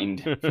being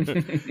enlightened.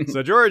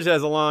 So George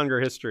has a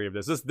longer history of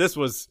this. This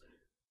was,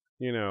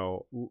 a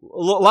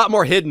lot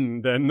more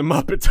hidden than the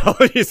Muppet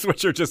Tullys,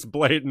 which are just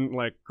blatant,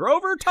 like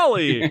Grover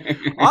Tully,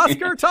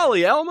 Oscar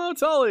Tully, Elmo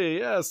Tully,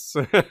 yes.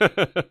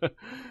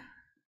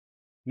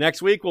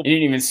 Next week you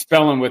didn't even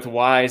spell them with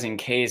Y's and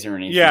K's or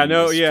anything. Yeah,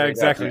 no, yeah,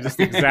 exactly. Just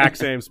the exact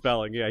same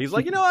spelling. Yeah, he's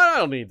like, you know what? I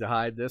don't need to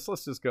hide this.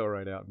 Let's just go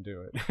right out and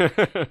do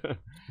it.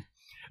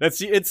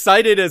 It's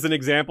cited as an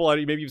example.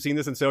 Maybe you've seen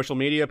this in social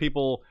media.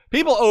 People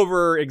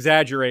over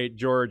exaggerate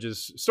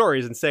George's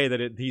stories and say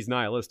that he's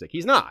nihilistic.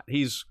 He's not.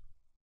 He's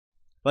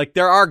like,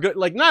 there are good.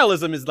 Like,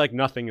 nihilism is like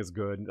nothing is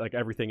good. Like,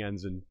 everything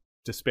ends in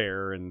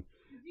despair, and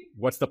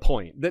what's the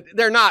point?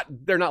 They're not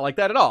like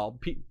that at all.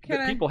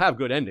 People have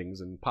good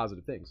endings and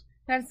positive things.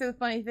 That's the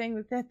funny thing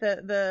with that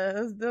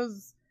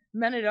those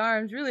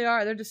men-at-arms really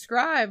are. They're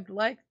described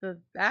like the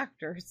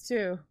actors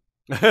too.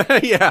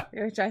 Yeah,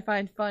 which I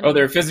find funny. Oh,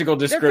 their physical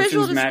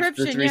descriptions match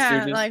the Three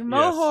Stooges? Like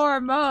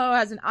Mohor Moe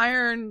has an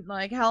iron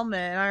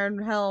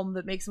helm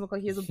that makes him look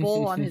like he has a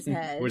bowl on his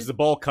head, which is a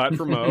bowl cut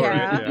from Moe.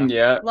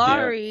 Yeah.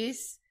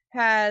 Larys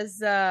has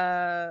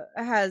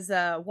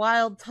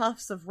wild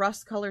tufts of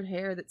rust-colored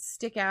hair that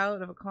stick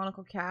out of a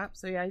conical cap.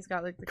 So yeah, he's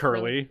got like the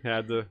Curly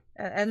had the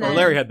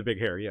Larry had the big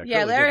hair. Yeah,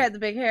 yeah, Larry had the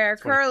big hair.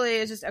 Curly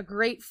is just a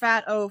great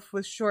fat oaf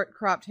with short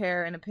cropped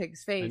hair and a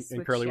pig's face.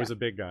 And Curly was a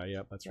big guy.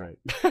 Yep, that's right.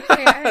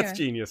 That's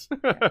genius.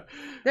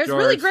 There's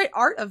really great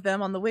art of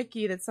them on the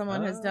wiki that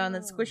someone has done,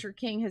 that Squisher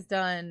King has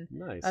done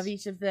of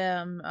each of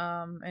them.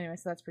 Anyway,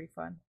 so that's pretty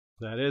fun.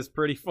 That is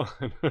pretty fun.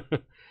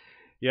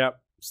 Yep.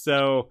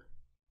 So.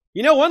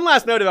 One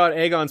last note about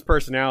Aegon's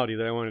personality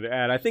that I wanted to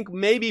add. I think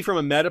maybe from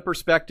a meta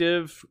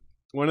perspective,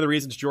 one of the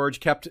reasons George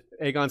kept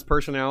Aegon's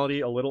personality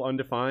a little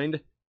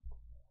undefined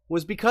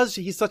was because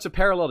he's such a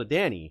parallel to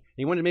Dany.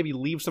 He wanted to maybe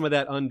leave some of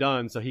that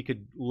undone so he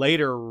could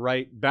later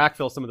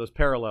backfill some of those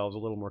parallels a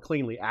little more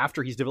cleanly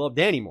after he's developed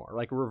Dany more.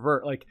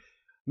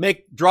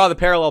 Draw the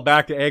parallel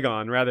back to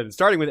Aegon rather than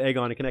starting with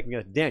Aegon and connecting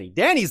it to Dany.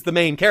 Dany's the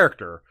main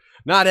character,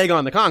 not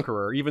Aegon the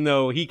Conqueror, even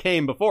though he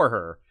came before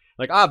her.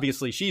 Like,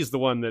 obviously, she's the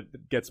one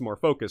that gets more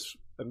focus,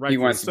 and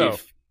rightfully so.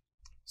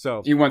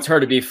 So he wants her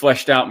to be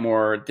fleshed out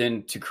more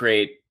than to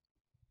create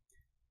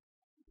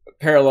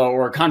parallel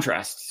or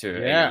contrast to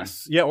it.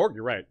 Yes, yeah, or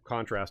you're right,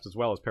 contrast as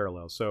well as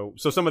parallels. So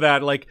some of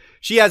that, like,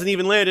 she hasn't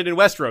even landed in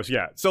Westeros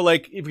yet. So,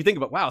 like, if we think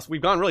about, wow, so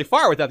we've gone really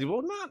far with that.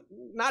 Well,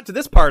 not to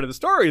this part of the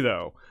story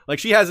though. Like,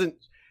 she hasn't.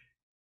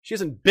 she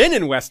hasn't been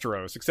in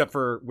Westeros except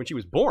for when she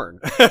was born.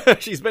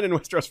 She's been in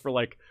Westeros for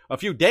like a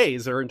few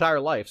days her entire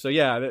life. So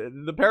yeah,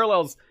 the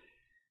parallels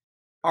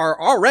are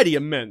already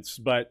immense,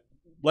 but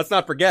let's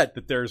not forget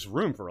that there's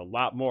room for a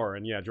lot more.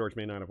 And yeah, George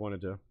may not have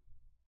wanted to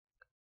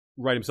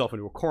write himself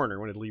into a corner,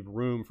 wanted to leave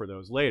room for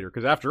those later.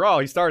 Because after all,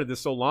 he started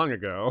this so long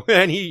ago,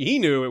 and he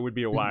knew it would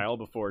be a while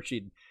before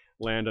she'd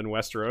land on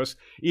Westeros.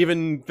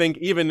 Even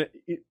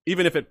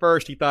if at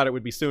first he thought it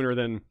would be sooner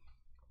than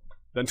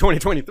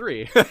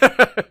 2023.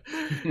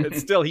 It's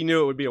still, he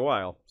knew it would be a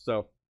while.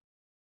 So,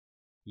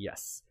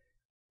 yes.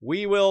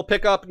 We will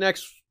pick up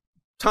next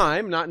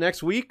time, not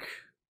next week.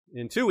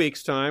 In 2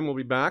 weeks' time, we'll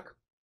be back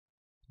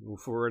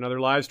for another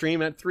live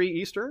stream at 3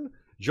 Eastern.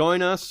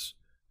 Join us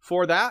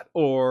for that,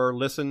 or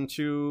listen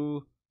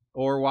to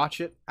or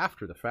watch it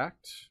after the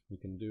fact.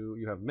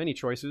 You have many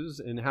choices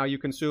in how you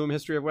consume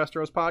History of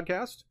Westeros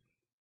podcast.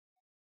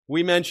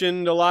 We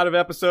mentioned a lot of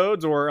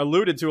episodes, or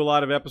alluded to a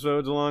lot of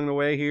episodes along the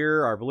way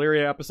here. Our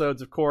Valyria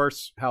episodes, of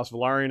course, House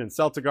Velaryon and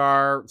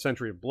Celtigar,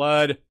 Century of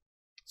Blood,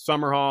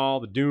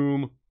 Summerhall, the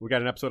Doom. We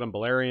got an episode on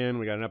Balerion.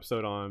 We got an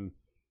episode on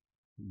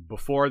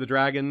Before the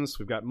Dragons.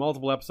 We've got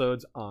multiple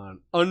episodes on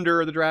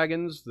Under the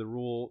Dragons, the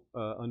rule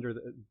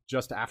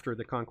just after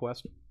the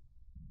conquest.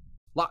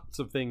 Lots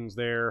of things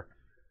there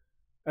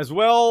as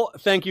well.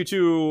 Thank you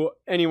to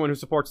anyone who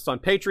supports us on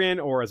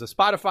Patreon or as a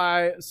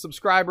Spotify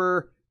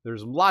subscriber.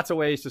 There's lots of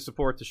ways to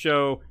support the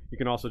show. You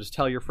can also just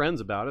tell your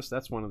friends about us.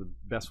 That's one of the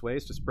best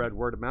ways to spread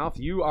word of mouth.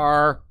 You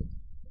are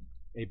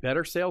a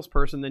better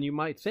salesperson than you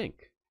might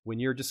think when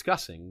you're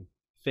discussing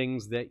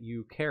things that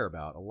you care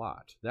about a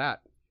lot. That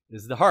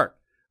is the heart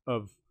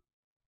of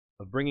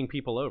bringing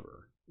people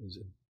over, is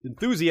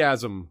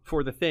enthusiasm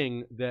for the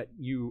thing that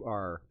you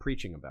are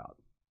preaching about.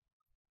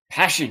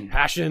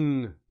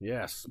 Passion.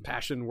 Yes,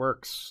 passion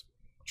works.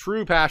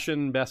 True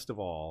passion, best of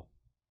all.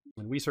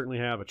 And we certainly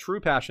have a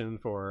true passion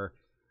for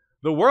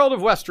the world of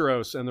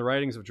Westeros and the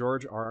writings of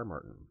George R.R.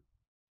 Martin.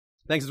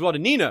 Thanks as well to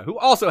Nina, who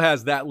also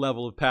has that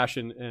level of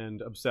passion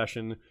and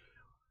obsession.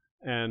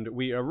 And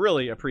we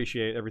really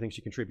appreciate everything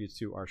she contributes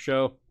to our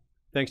show.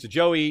 Thanks to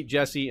Joey,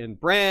 Jesse, and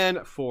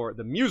Bran for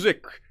the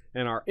music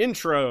and our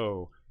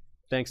intro.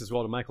 Thanks as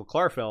well to Michael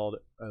Klarfeld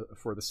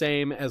for the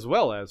same, as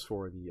well as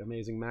for the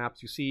amazing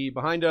maps you see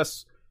behind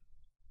us.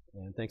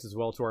 And thanks as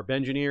well to our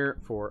Bengineer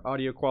for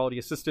audio quality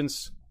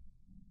assistance.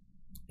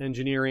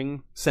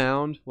 Engineering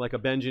sound like a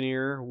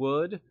Bengineer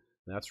would.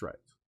 That's right.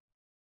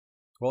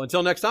 Well,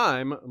 until next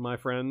time, my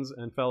friends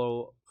and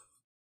fellow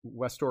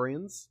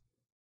Westorians,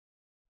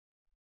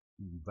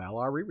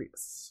 Valar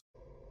Rebus.